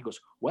goes, "Yeah." He goes,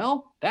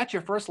 "Well, that's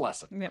your first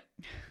lesson." Yep.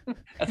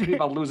 That's what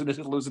about losing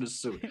his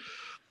suit.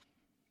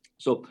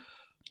 So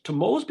to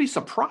Mosby's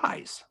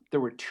surprise, there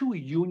were 2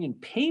 Union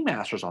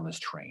paymasters on this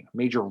train,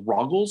 Major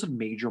Ruggles and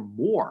Major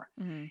Moore.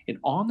 Mm-hmm. And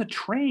on the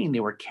train, they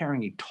were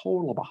carrying a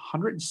total of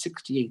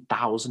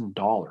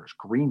 $168,000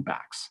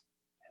 greenbacks.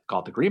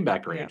 Called the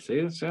Greenback Raid. Yep.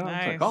 See, that's what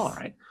I call it,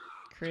 right?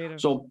 Creative.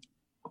 So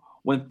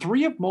when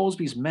 3 of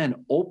Mosby's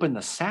men opened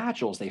the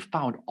satchels, they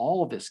found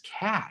all of this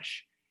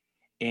cash,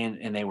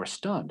 and they were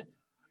stunned.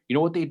 You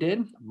know what they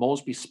did?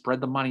 Mosby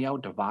spread the money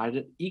out, divided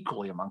it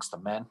equally amongst the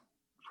men,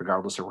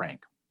 regardless of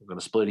rank. We're going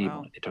to split it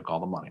evenly. They took all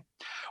the money.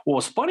 Well,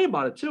 what's funny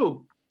about it,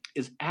 too,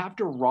 is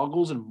after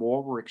Ruggles and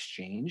Moore were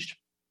exchanged,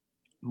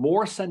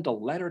 Moore sent a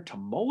letter to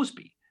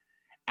Mosby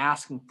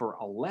asking for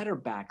a letter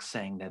back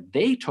saying that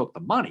they took the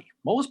money.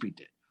 Mosby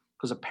did.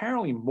 Because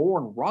apparently Moore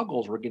and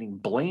Ruggles were getting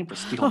blamed for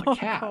stealing the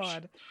cash.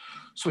 God.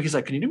 So he's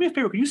like, can you do me a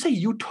favor? Can you say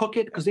you took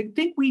it? Because they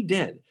think we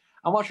did.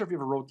 I'm not sure if you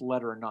ever wrote the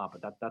letter or not,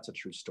 but that's a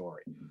true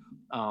story.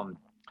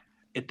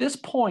 At this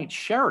point,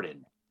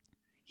 Sheridan,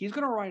 he's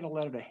going to write a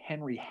letter to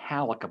Henry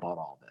Halleck about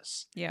all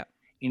this. Yeah.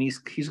 And he's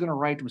going to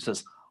write to him and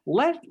says,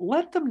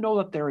 let them know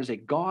that there is a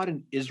God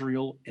in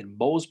Israel, and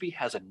Mosby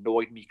has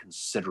annoyed me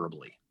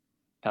considerably.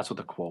 That's what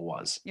the quote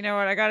was. You know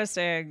what? I got to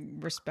say, I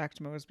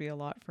respect Mosby a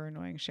lot for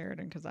annoying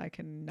Sheridan because I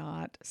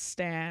cannot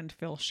stand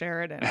Phil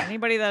Sheridan.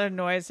 Anybody that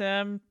annoys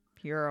him,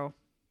 hero.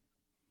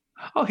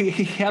 Oh,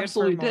 he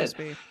absolutely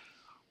did.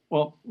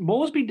 Well,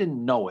 Mosby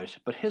didn't know it,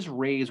 but his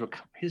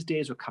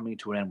days were coming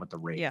to an end with the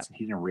raids, and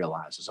he didn't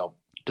realize it. So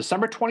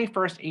December 21st,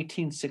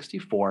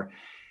 1864,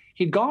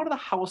 he'd gone to the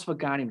house of a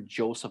guy named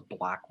Joseph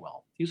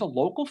Blackwell. He was a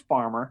local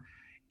farmer,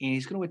 and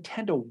he's going to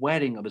attend a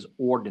wedding of his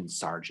ordnance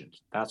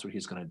sergeant. That's what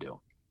he's going to do.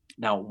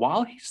 Now,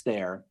 while he's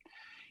there,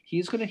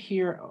 he's going to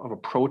hear of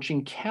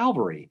approaching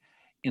cavalry,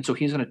 and so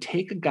he's going to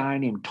take a guy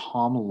named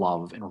Tom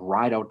Love and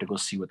ride out to go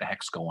see what the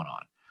heck's going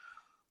on.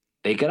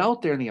 They get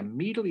out there and they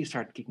immediately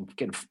start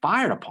getting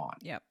fired upon.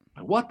 Yep.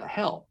 Like, what the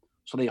hell?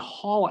 So they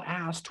haul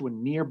ass to a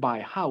nearby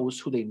house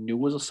who they knew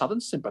was a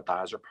Southern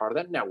sympathizer, part of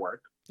that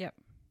network. Yep.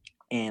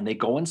 And they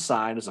go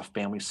inside as a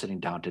family sitting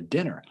down to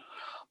dinner.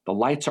 The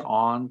lights are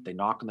on. They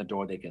knock on the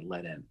door. They get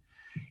let in.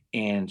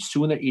 And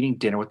soon they're eating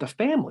dinner with the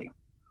family.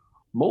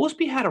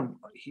 Mosby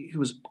he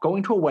was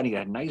going to a wedding. He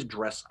had a nice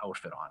dress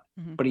outfit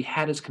on, but he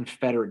had his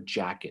Confederate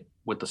jacket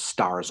with the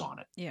stars on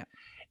it. Yeah.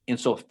 And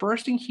so the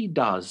first thing he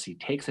does, he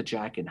takes a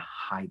jacket and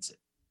hides it.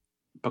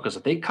 Because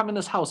if they come in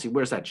this house, he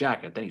wears that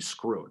jacket, then he's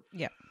screwed.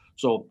 Yeah.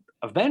 So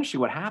eventually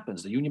what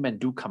happens, the Union men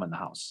do come in the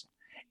house.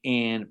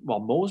 And while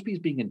Mosby's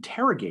being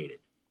interrogated,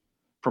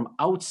 from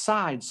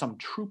outside, some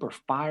trooper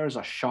fires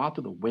a shot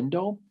through the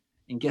window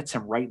and gets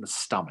him right in the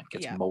stomach,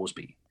 gets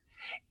Mosby.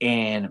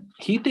 And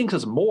he thinks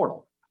it's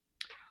mortal.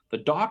 The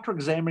doctor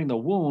examining the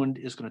wound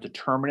is going to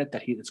determine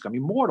it's going to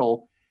be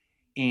mortal.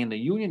 And the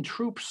Union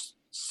troops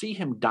see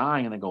him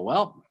dying and they go,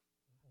 well,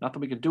 nothing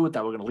we can do with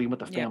that. We're going to leave him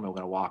with the family. We're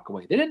going to walk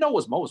away. They didn't know it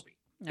was Mosby.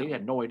 No. They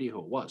had no idea who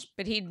it was.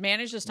 But he'd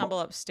managed to stumble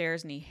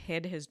upstairs and he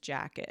hid his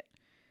jacket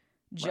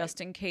just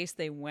in case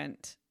they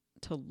went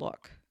to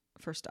look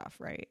for stuff,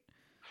 right?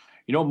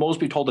 You know what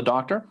Mosby told the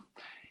doctor?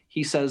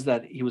 He says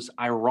that he was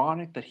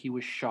ironic that he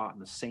was shot in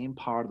the same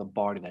part of the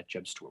body that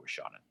Jeb Stuart was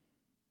shot in.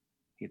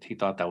 He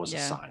thought that was a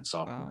sign.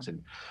 So,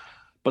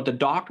 but the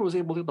doctor was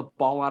able to get the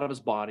ball out of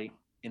his body,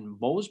 and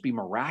Mosby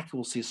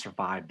miraculously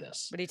survived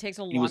this. But he takes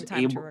a long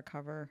time to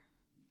recover.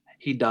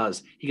 He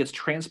does. He gets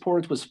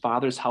transported to his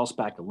father's house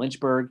back in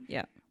Lynchburg,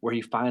 where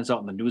he finds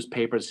out in the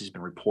newspapers he's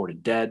been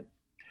reported dead.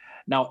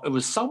 Now, it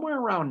was somewhere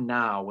around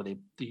now where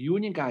the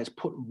Union guys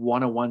put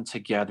one and one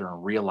together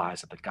and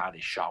realized that the guy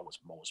they shot was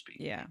Mosby.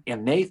 Yeah.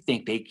 And they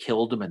think they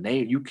killed him. And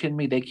you kidding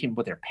me? They came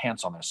with their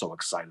pants on. They're so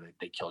excited that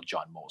they killed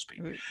John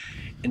Mosby. Right.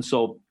 And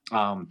so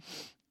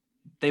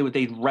they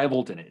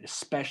reveled in it,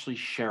 especially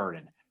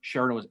Sheridan.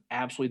 Sheridan was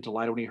absolutely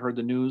delighted when he heard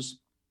the news.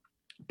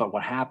 But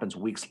what happens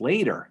weeks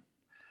later,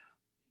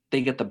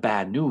 they get the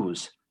bad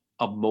news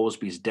of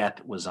Mosby's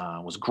death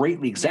was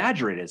greatly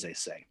exaggerated, as they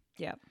say.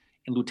 Yeah.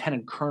 And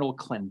Lieutenant Colonel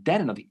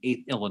Clendenin of the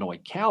 8th Illinois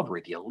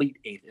Cavalry, the elite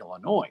 8th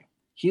Illinois,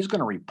 he's going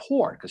to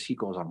report, because he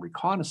goes on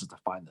reconnaissance to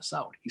find this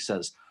out. He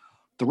says,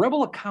 the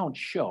rebel accounts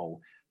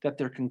show that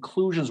their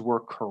conclusions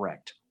were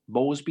correct.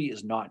 Mosby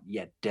is not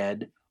yet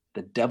dead.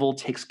 The devil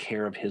takes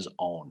care of his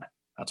own.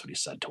 That's what he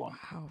said to him.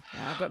 Wow.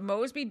 Yeah, but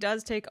Mosby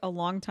does take a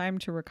long time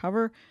to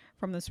recover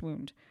from this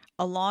wound.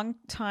 A long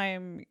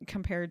time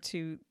compared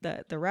to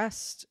the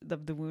rest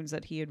of the wounds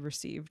that he had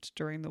received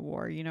during the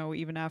war. You know,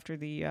 even after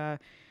the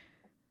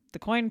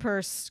coin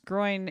purse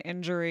groin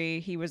injury,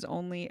 he was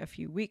only a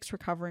few weeks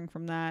recovering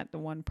from that. The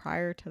one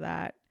prior to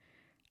that,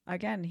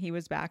 again, he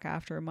was back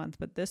after a month.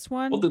 But this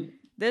one,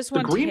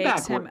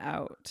 takes him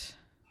out.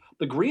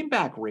 The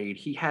Greenback raid,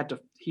 he had to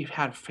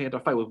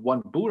fight with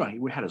one boot on. He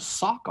had his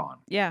sock on.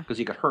 Yeah, because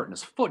he got hurt in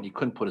his foot and he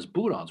couldn't put his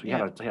boot on, so he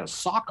had a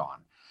sock on.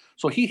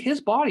 So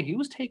his body, he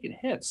was taking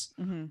hits.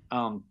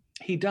 Mm-hmm.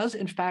 He does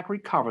in fact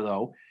recover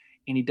though,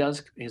 and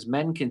his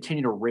men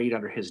continue to raid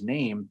under his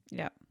name.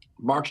 Yeah.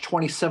 March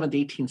 27th,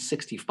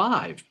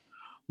 1865,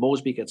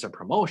 Mosby gets a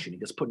promotion. He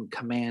gets put in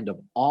command of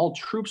all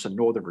troops in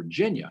Northern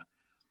Virginia,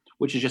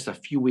 which is just a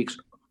few weeks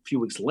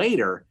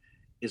later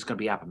is going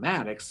to be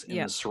Appomattox and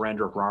the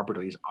surrender of Robert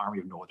Lee's Army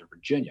of Northern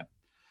Virginia.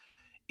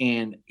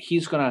 And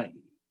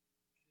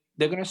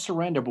they're going to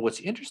surrender. But what's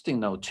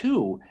interesting though,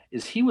 too,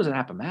 is he was in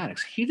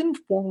Appomattox. He didn't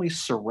formally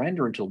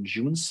surrender until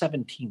June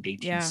 17,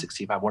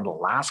 1865, one of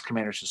the last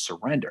commanders to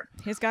surrender.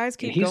 His guys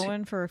keep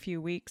going for a few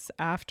weeks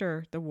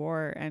after the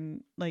war.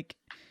 And like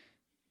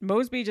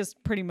Mosby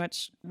just pretty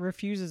much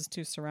refuses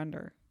to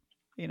surrender,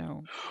 you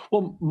know.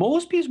 Well,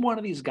 Mosby's one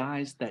of these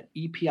guys that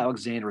E.P.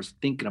 Alexander is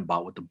thinking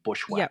about with the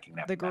bushwhacking.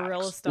 The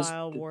guerrilla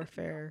style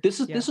warfare. This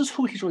is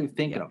who he's really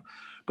thinking of.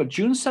 But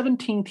June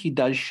 17th, he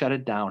does shut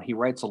it down. He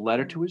writes a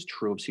letter to his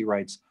troops. He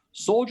writes,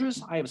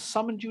 "Soldiers, I have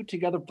summoned you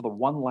together for the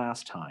one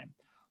last time.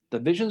 The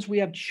visions we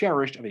have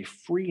cherished of a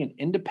free and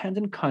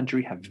independent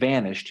country have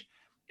vanished,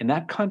 and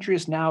that country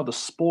is now the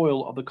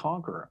spoil of the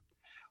conqueror.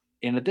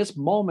 And at this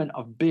moment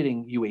of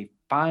bidding you a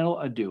final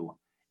adieu,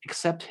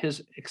 accept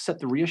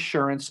the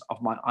reassurance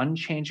of my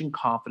unchanging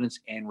confidence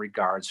and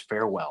regards.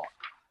 Farewell.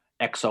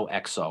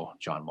 XOXO,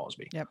 John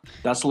Mosby." Yep.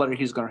 That's the letter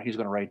he's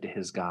gonna write to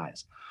his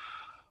guys.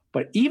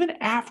 But even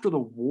after the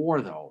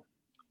war, though,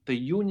 the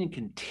Union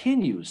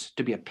continues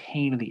to be a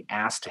pain in the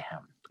ass to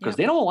him because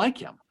they don't like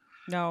him.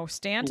 No,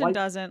 Stanton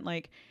doesn't.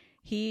 Like,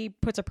 he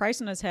puts a price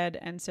on his head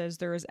and says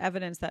there is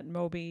evidence that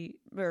Mosby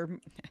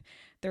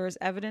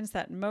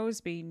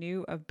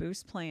knew of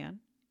Booth's plan.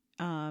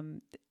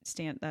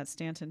 That's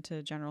Stanton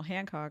to General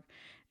Hancock,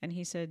 and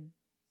he said,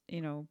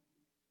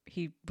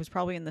 he was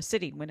probably in the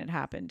city when it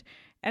happened.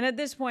 And at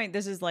this point,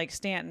 this is like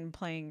Stanton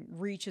playing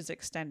Reach is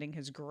extending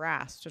his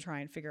grasp to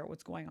try and figure out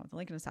what's going on with the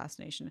Lincoln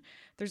assassination.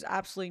 There's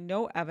absolutely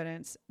no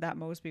evidence that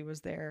Mosby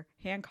was there.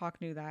 Hancock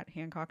knew that.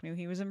 Hancock knew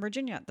he was in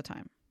Virginia at the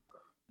time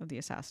of the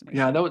assassination.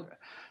 Yeah,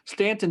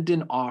 Stanton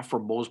didn't offer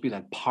Mosby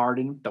that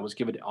pardon that was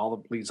given to all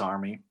of Lee's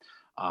army.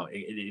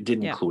 It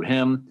didn't include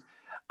him.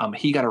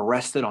 He got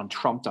arrested on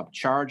trumped-up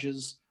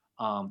charges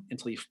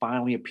until he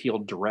finally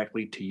appealed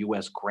directly to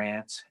U.S.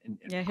 Grant.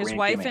 And his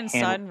wife and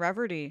son,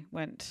 Reverdy,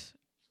 went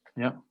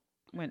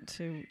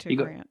to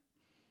Grant.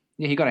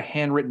 He got a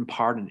handwritten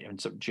pardon in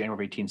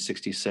January of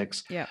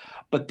 1866. Yeah.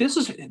 But there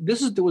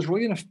was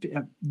really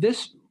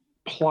this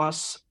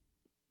plus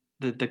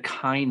the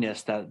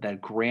kindness that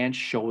Grant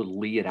showed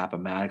Lee at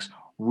Appomattox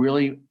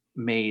really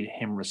made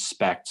him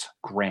respect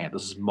Grant.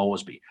 This is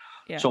Mosby.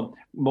 Yeah. So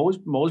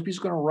Mosby's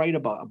going to write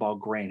about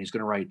Grant. He's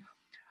going to write,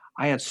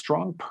 "I had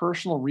strong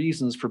personal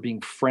reasons for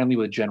being friendly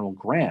with General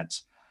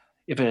Grant.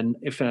 If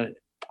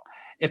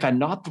had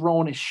not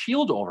thrown his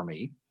shield over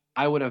me,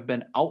 I would have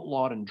been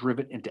outlawed and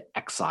driven into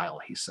exile,"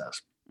 he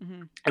says.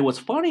 Mm-hmm. And what's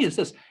funny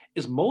is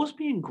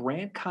Mosby and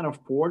Grant kind of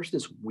forged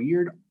this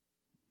weird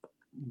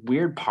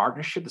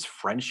partnership, this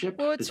friendship,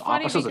 this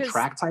opposites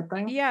attract type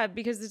thing. Yeah,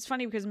 because it's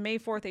funny because May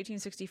 4th,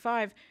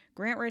 1865,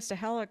 Grant writes to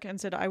Halleck and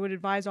said, "I would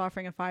advise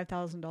offering a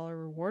 $5,000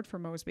 reward for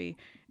Mosby."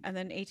 And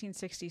then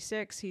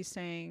 1866, he's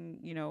saying,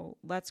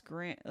 let's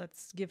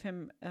give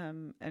him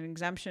an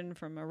exemption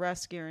from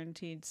arrest,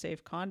 guaranteed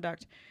safe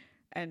conduct.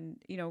 And,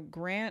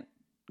 Grant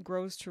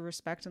grows to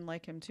respect and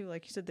like him too.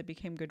 Like you said, they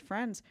became good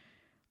friends.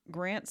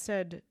 Grant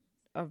said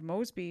of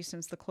Mosby,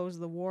 "Since the close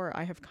of the war,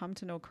 I have come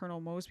to know Colonel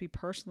Mosby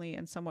personally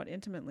and somewhat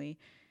intimately.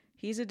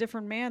 He's a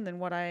different man than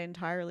what I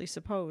entirely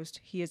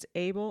supposed. He is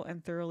able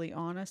and thoroughly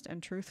honest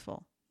and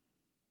truthful."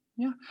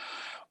 Yeah.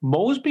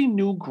 Mosby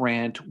knew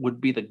Grant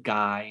would be the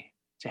guy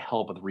to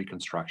help with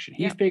Reconstruction.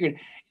 He figured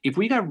if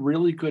we got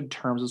really good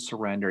terms of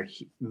surrender,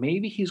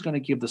 maybe he's going to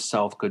give the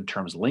South good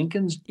terms.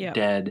 Lincoln's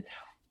dead.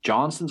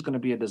 Johnston's going to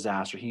be a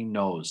disaster. He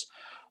knows.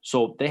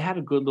 So they had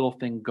a good little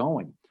thing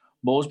going.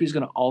 Mosby's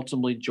going to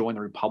ultimately join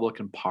the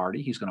Republican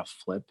Party. He's going to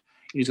flip.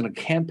 He's going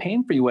to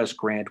campaign for U.S.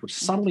 Grant, which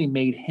suddenly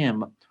made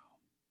him,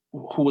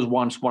 who was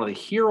once one of the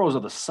heroes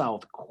of the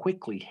South,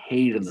 quickly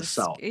hated in the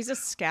South. He's a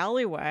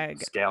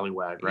scallywag.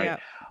 Scallywag, right? Yeah.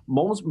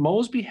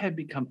 Mosby had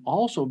become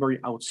also very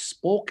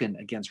outspoken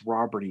against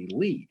Robert E.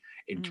 Lee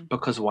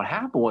because what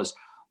happened was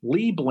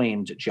Lee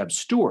blamed Jeb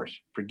Stuart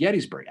for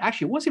Gettysburg.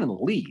 Actually, it wasn't even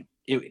Lee.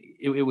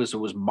 It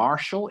was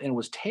Marshall and it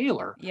was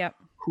Taylor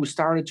who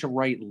started to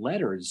write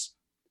letters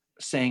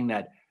saying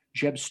that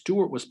Jeb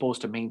Stuart was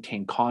supposed to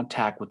maintain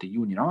contact with the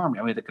Union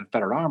Army, the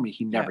Confederate Army.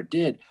 He never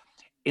did.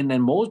 And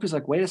then Mosby's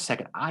like, wait a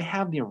second, I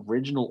have the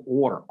original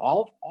order.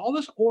 All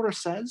this order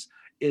says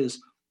is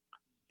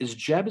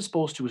Jeb is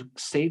supposed to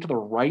stay to the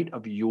right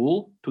of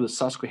Ewell through the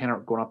Susquehanna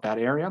going up that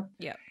area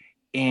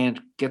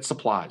and get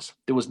supplies.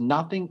 There was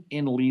nothing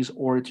in Lee's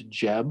order to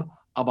Jeb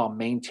about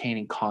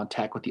maintaining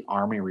contact with the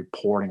Army and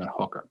reporting on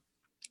Hooker.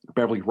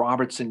 Beverly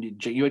Robertson,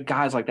 you had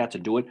guys like that to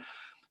do it.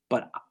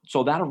 But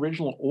so that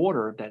original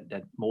order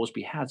that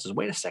Mosby had says,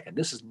 wait a second,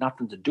 this has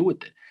nothing to do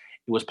with it.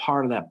 It was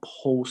part of that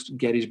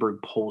Gettysburg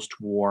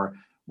post-war.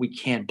 We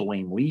can't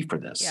blame Lee for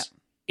this.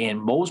 Yeah. And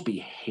Mosby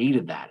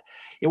hated that.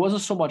 It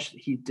wasn't so much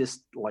he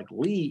disliked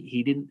Lee.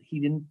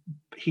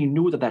 He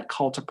knew that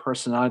cult of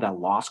personality, that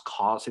lost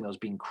cause thing that was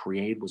being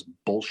created was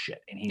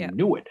bullshit. And he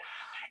knew it.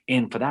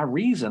 And for that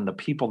reason, the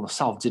people in the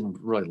South didn't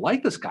really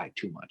like this guy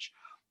too much.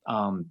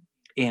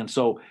 And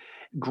so,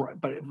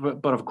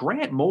 but of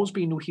Grant,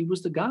 Mosby knew he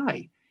was the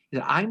guy. He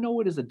said, "I know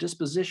it is the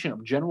disposition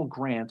of General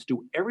Grant to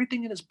do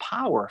everything in his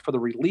power for the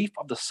relief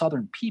of the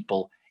Southern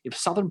people if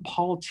Southern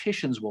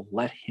politicians will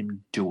let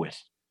him do it."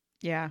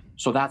 Yeah.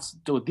 So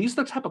these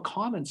are the type of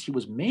comments he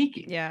was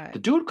making. Yeah. The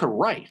dude could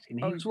write, and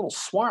he was a little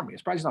swarmy. I'm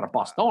surprised he's not a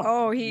Bostonian.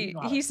 Oh,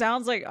 he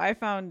sounds like, I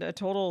found a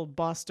total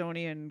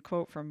Bostonian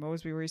quote from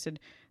Mosby where he said,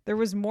 "There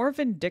was more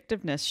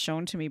vindictiveness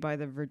shown to me by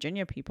the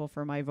Virginia people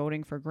for my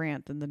voting for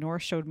Grant than the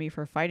North showed me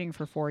for fighting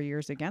for 4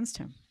 years against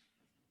him."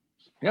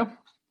 Yep.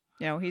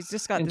 He's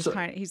just got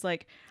he's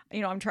like,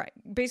 I'm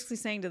basically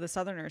saying to the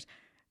Southerners,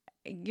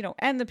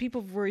 and the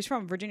people where he's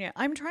from, Virginia,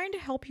 I'm trying to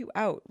help you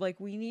out. Like,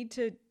 we need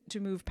to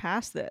move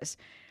past this.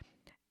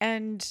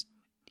 And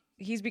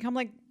he's become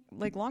like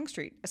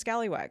Longstreet, a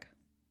scallywag.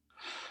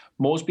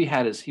 Mosby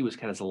had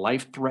his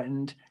life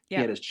threatened. He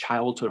Yeah. had his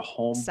childhood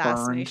home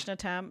Assassination burned.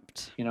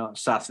 attempt.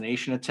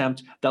 Assassination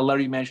attempt. That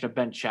letter you mentioned of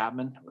Ben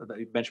Chapman, that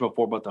you mentioned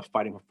before about the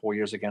fighting for 4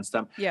 years against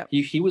them. Yeah.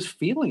 He was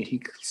feeling it. He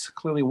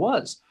clearly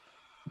was.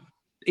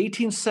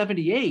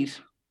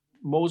 1878,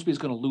 Mosby is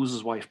going to lose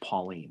his wife,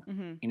 Pauline,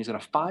 and he's going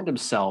to find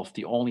himself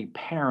the only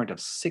parent of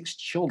 6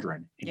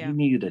 children, and he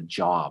needed a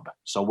job.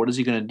 So what is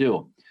he going to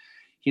do?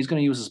 He's going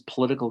to use his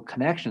political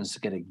connections to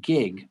get a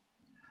gig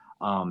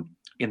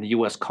in the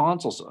U.S.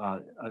 consuls,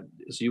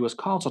 as U.S.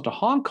 consul to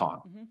Hong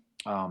Kong.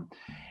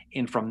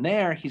 And from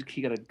there,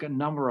 he got a good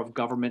number of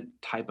government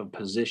type of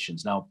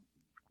positions. Now,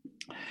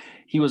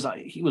 he was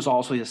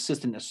also the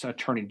assistant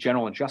attorney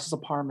general in the Justice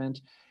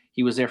Department.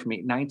 He was there from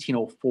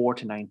 1904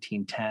 to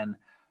 1910.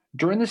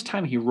 During this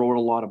time, he wrote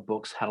a lot of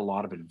books, had a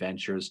lot of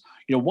adventures.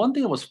 One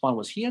thing that was fun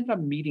was he ended up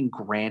meeting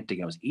Grant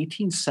again. It was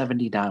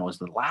 1879. It was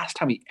the last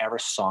time he ever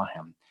saw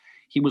him.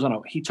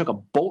 He took a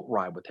boat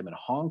ride with him in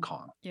Hong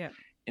Kong. Yeah.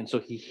 And so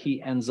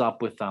he ends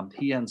up with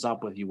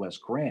U.S.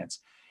 Grant,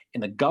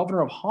 and the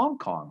governor of Hong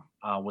Kong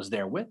was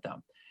there with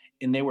them,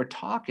 and they were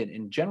talking.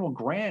 And General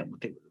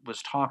Grant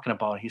was talking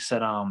about. He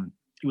said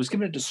he was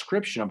given a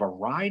description of a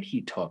ride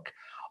he took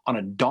on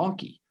a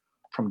donkey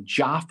from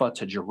Jaffa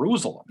to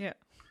Jerusalem. Yeah.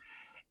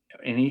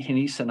 And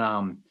he said,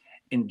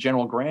 and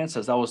General Grant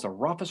says that was the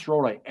roughest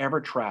road I ever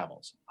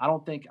traveled. I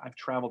don't think I've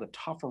traveled a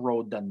tougher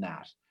road than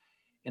that.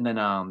 And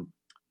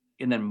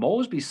then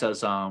Mosby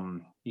says,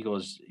 he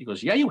goes,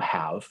 yeah, you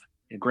have.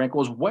 And Grant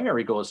goes, where?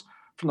 He goes,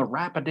 from the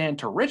Rapidan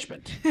to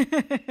Richmond.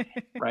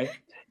 Right.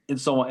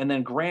 And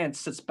then Grant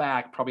sits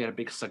back, probably had a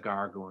big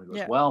cigar going.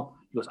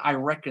 He goes, I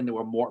reckon there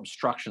were more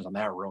obstructions on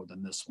that road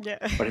than this one. Yeah.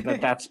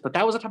 but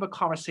that was the type of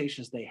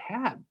conversations they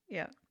had.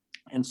 Yeah.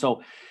 And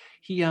so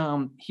he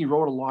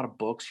wrote a lot of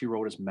books. He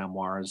wrote his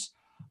memoirs.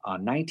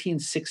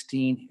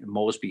 1916,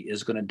 Mosby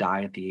is going to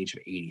die at the age of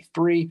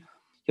 83.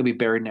 He'll be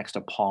buried next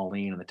to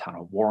Pauline in the town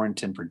of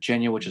Warrenton,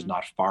 Virginia, which is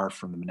not far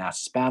from the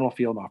Manassas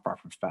battlefield, not far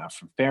from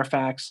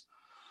Fairfax.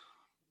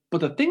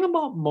 But the thing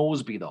about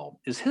Mosby, though,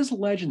 is his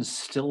legend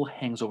still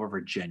hangs over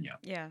Virginia.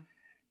 Yeah.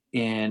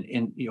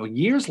 And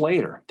years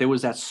later, there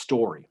was that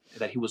story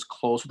that he was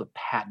close with the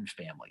Patton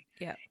family.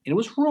 Yeah. And it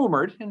was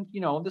rumored, and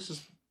this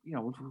is,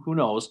 who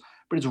knows,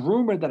 but it's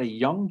rumored that a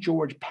young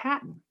George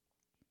Patton,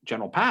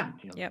 General Patton,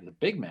 the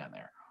big man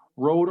there,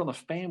 rode on the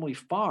family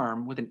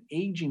farm with an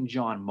aging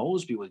John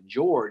Mosby, with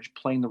George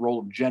playing the role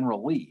of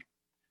General Lee.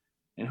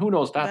 And who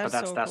knows that, but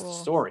that's the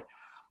story.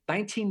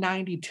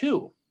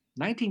 1992.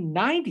 Okay,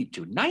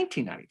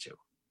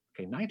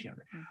 1900.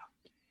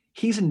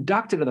 He's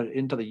inducted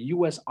into the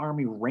U.S.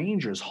 Army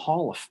Rangers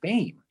Hall of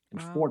Fame in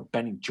Fort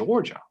Benning,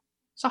 Georgia.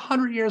 It's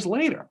 100 years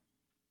later.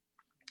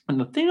 And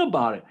the thing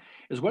about it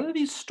is, whether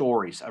these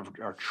stories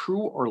are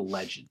true or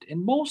legend,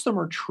 and most of them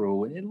are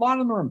true, and a lot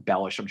of them are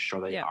embellished, I'm sure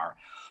they are.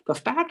 The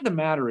fact of the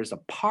matter is, the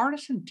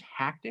partisan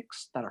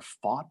tactics that are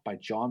fought by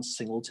John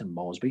Singleton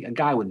Mosby, a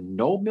guy with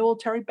no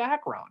military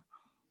background,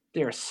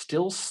 they are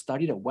still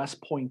studied at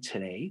West Point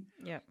today.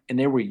 Yep. And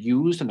they were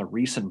used in the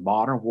recent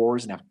modern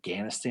wars in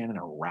Afghanistan and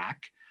Iraq.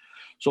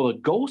 So the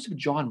ghost of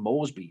John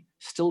Mosby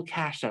still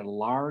cast a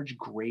large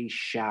gray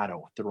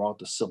shadow throughout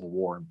the Civil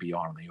War and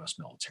beyond in the U.S.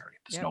 military.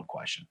 There's no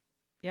question.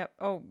 Yep.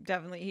 Oh,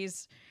 definitely.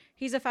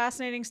 He's a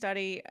fascinating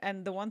study.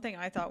 And the one thing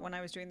I thought when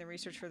I was doing the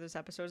research for this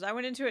episode is I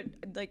went into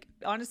it, like,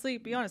 honestly,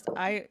 be honest,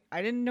 I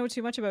didn't know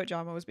too much about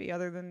John Mosby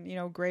other than,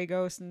 Gray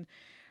Ghost and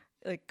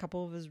like a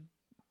couple of his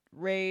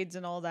raids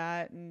and all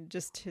that, and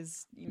just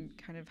his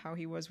kind of how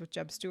he was with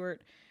Jeb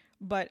Stuart.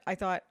 But I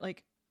thought,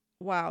 like,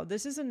 wow,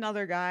 this is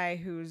another guy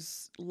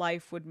whose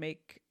life would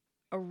make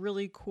a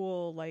really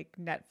cool, like,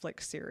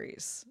 Netflix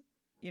series,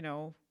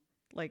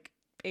 like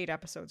 8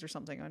 episodes or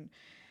something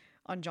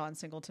on John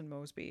Singleton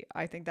Mosby.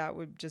 I think that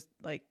would just,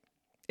 like,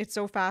 it's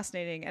so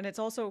fascinating. And it's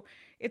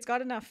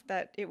got enough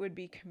that it would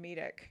be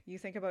comedic. You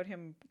think about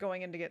him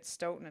going in to get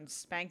Stoughton and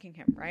spanking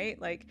him, right?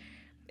 Like,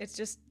 it's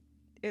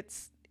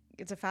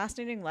a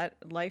fascinating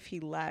life he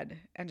led,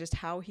 and just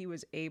how he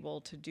was able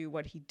to do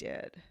what he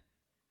did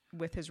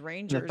with his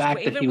Rangers.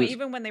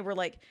 Even when they were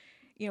like,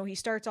 he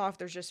starts off,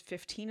 there's just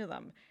 15 of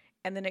them,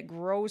 and then it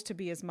grows to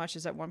be as much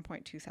as at one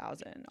point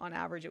 2,000. On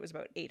average, it was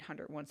about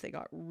 800 once they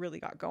really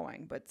got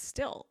going. But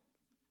still,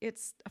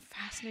 it's a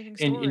fascinating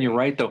story. And you're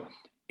right, though.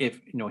 If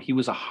he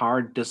was a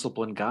hard,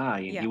 disciplined guy,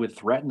 and he would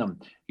threaten them,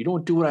 you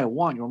don't do what I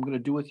want, I'm going to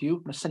do with you?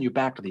 I'm going to send you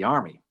back to the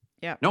army.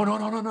 Yeah.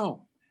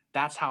 No.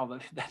 That's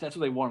what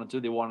they wanted to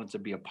do. They wanted to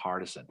be a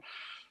partisan.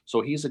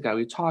 So he's a guy.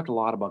 We talked a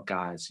lot about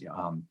guys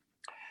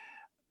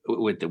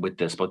with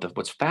this, but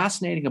what's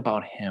fascinating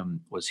about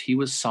him was he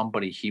was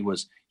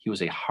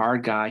a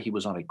hard guy. He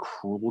was not a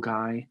cruel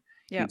guy.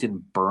 He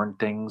didn't burn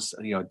things.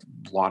 A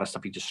lot of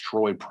stuff. He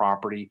destroyed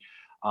property,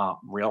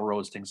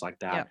 railroads, things like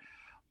that.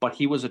 But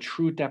he was a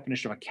true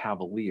definition of a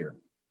cavalier,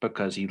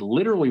 because he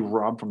literally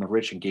robbed from the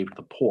rich and gave to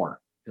the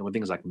poor. With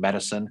things like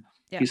medicine.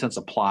 Yeah. He sent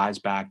supplies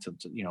back to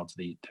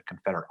the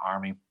Confederate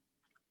Army,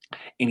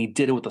 and he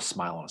did it with a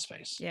smile on his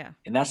face. Yeah.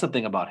 And that's the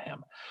thing about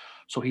him.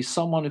 So he's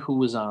someone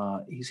who is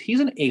he's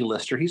an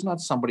A-lister. He's not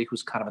somebody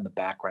who's kind of in the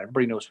background.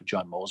 Everybody knows who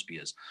John Mosby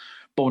is.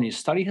 But when you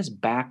study his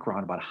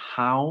background about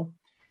how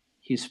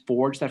he's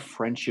forged that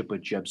friendship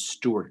with Jeb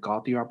Stuart,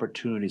 got the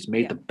opportunities,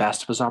 made the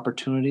best of his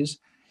opportunities,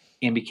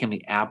 and became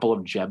the apple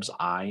of Jeb's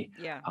eye.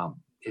 Yeah.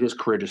 His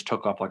career just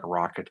took off like a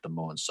rocket to the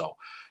moon. So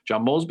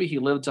John Mosby, he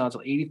lived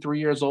until 83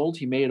 years old.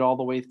 He made it all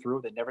the way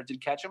through. They never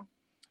did catch him.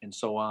 And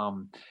so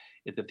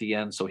at the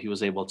end, so he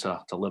was able to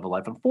live a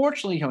life.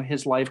 Unfortunately,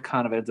 his life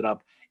kind of ended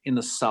up in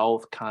the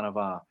South, kind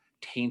of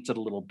tainted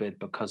a little bit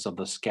because of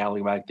the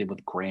scallywag thing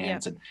with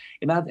Grants, and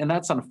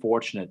that's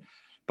unfortunate.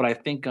 But I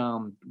think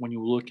when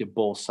you look at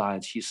both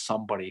sides, he's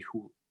somebody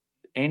who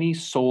any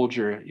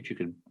soldier, if you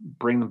could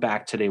bring them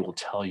back today, will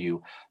tell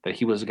you that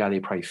he was a guy they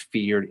probably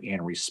feared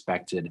and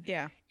respected.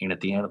 Yeah. And at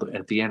the end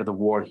of the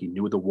war, he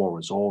knew the war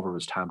was over. It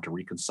was time to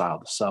reconcile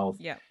the South.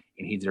 Yeah.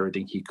 And he did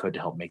everything he could to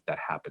help make that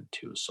happen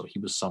too. So he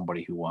was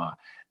somebody who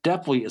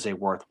definitely is a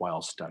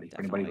worthwhile study. For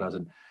anybody who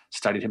hasn't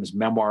studied him, his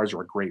memoirs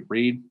are a great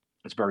read.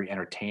 It's very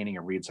entertaining.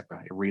 It reads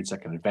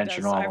like an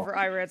adventure novel.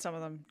 I read some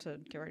of them to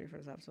get ready for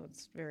this episode.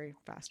 It's very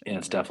fascinating. And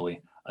it's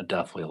definitely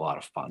a lot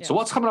of fun. Yeah. So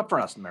what's coming up for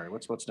us, Mary?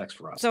 What's next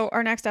for us? So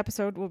our next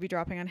episode will be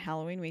dropping on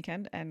Halloween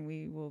weekend, and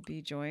we will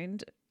be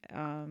joined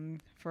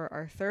for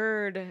our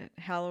third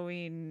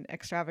Halloween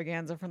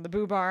extravaganza from the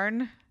Boo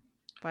Barn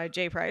by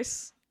Jay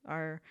Price.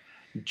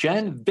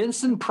 Jen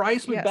Vincent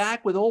Price will be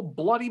back with old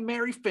Bloody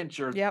Mary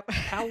Fincher. Yep.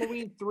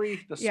 Halloween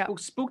 3, the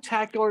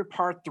Spooktacular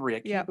Part 3. I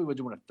can't believe we're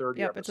doing a third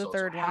episode. It's a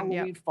third one.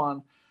 Halloween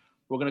fun.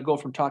 We're going to go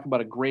from talking about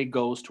a gray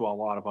ghost to a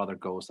lot of other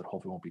ghosts that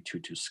hopefully won't be too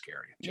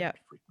scary. Jen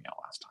freaked me out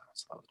last time.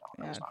 So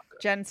that was not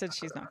good. Jen said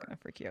she's not going to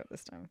freak you out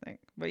this time, I think.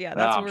 But yeah,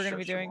 that's what we're going to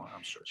be doing.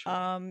 I'm sure she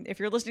will. If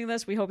you're listening to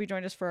this, we hope you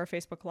joined us for our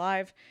Facebook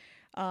Live.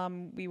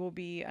 We will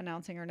be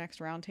announcing our next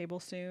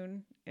roundtable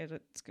soon.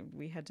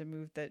 We had to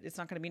move that. It's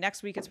not going to be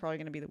next week. It's probably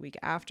going to be the week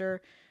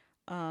after.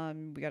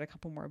 We got a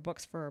couple more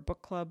books for our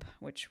book club,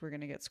 which we're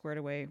going to get squared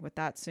away with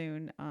that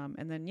soon.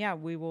 And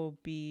then, we will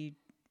be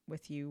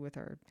with you with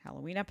our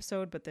Halloween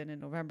episode. But then in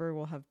November,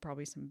 we'll have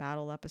probably some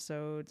battle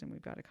episodes, and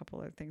we've got a couple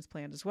other things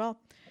planned as well.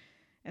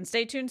 And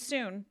stay tuned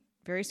soon.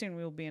 Very soon,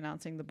 we will be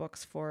announcing the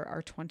books for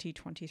our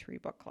 2023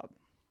 book club.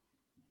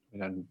 We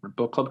got a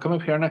book club coming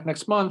up here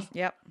next month.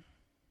 Yep.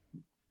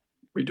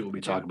 We do. We'll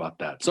be talking about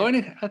that. So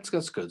that's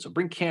good. So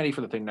bring candy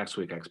for the thing next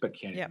week. I expect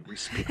candy. Yeah.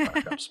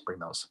 Bring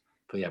those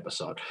for the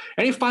episode.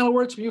 Any final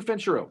words from you,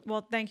 Fincheru?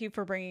 Well, thank you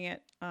for bringing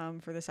it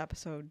for this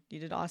episode. You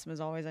did awesome as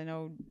always. I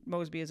know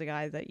Mosby is a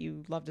guy that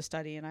you love to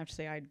study, and I have to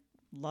say I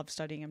love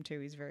studying him too.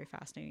 He's a very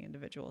fascinating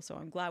individual. So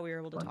I'm glad we were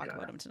able to talk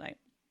about him tonight.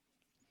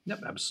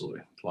 Yep,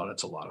 absolutely.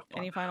 It's a lot of fun.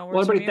 Any final words?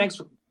 Well, everybody,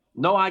 thanks.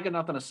 No, I got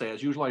nothing to say.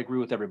 As usual, I agree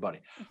with everybody.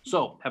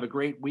 So have a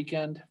great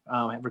weekend.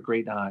 Have a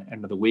great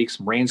end of the week.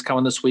 Some rain's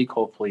coming this week.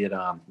 Hopefully it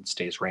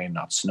stays rain,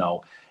 not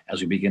snow,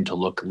 as we begin to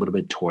look a little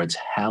bit towards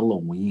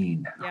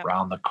Halloween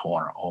around the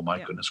corner. Oh,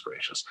 my goodness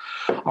gracious.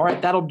 All right,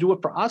 that'll do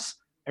it for us.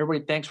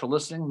 Everybody, thanks for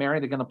listening. Mary,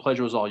 again, the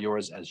pleasure was all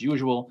yours as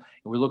usual.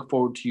 And we look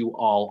forward to you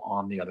all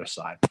on the other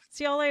side.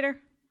 See y'all later.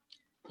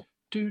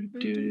 Do, do,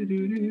 do,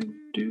 do, do.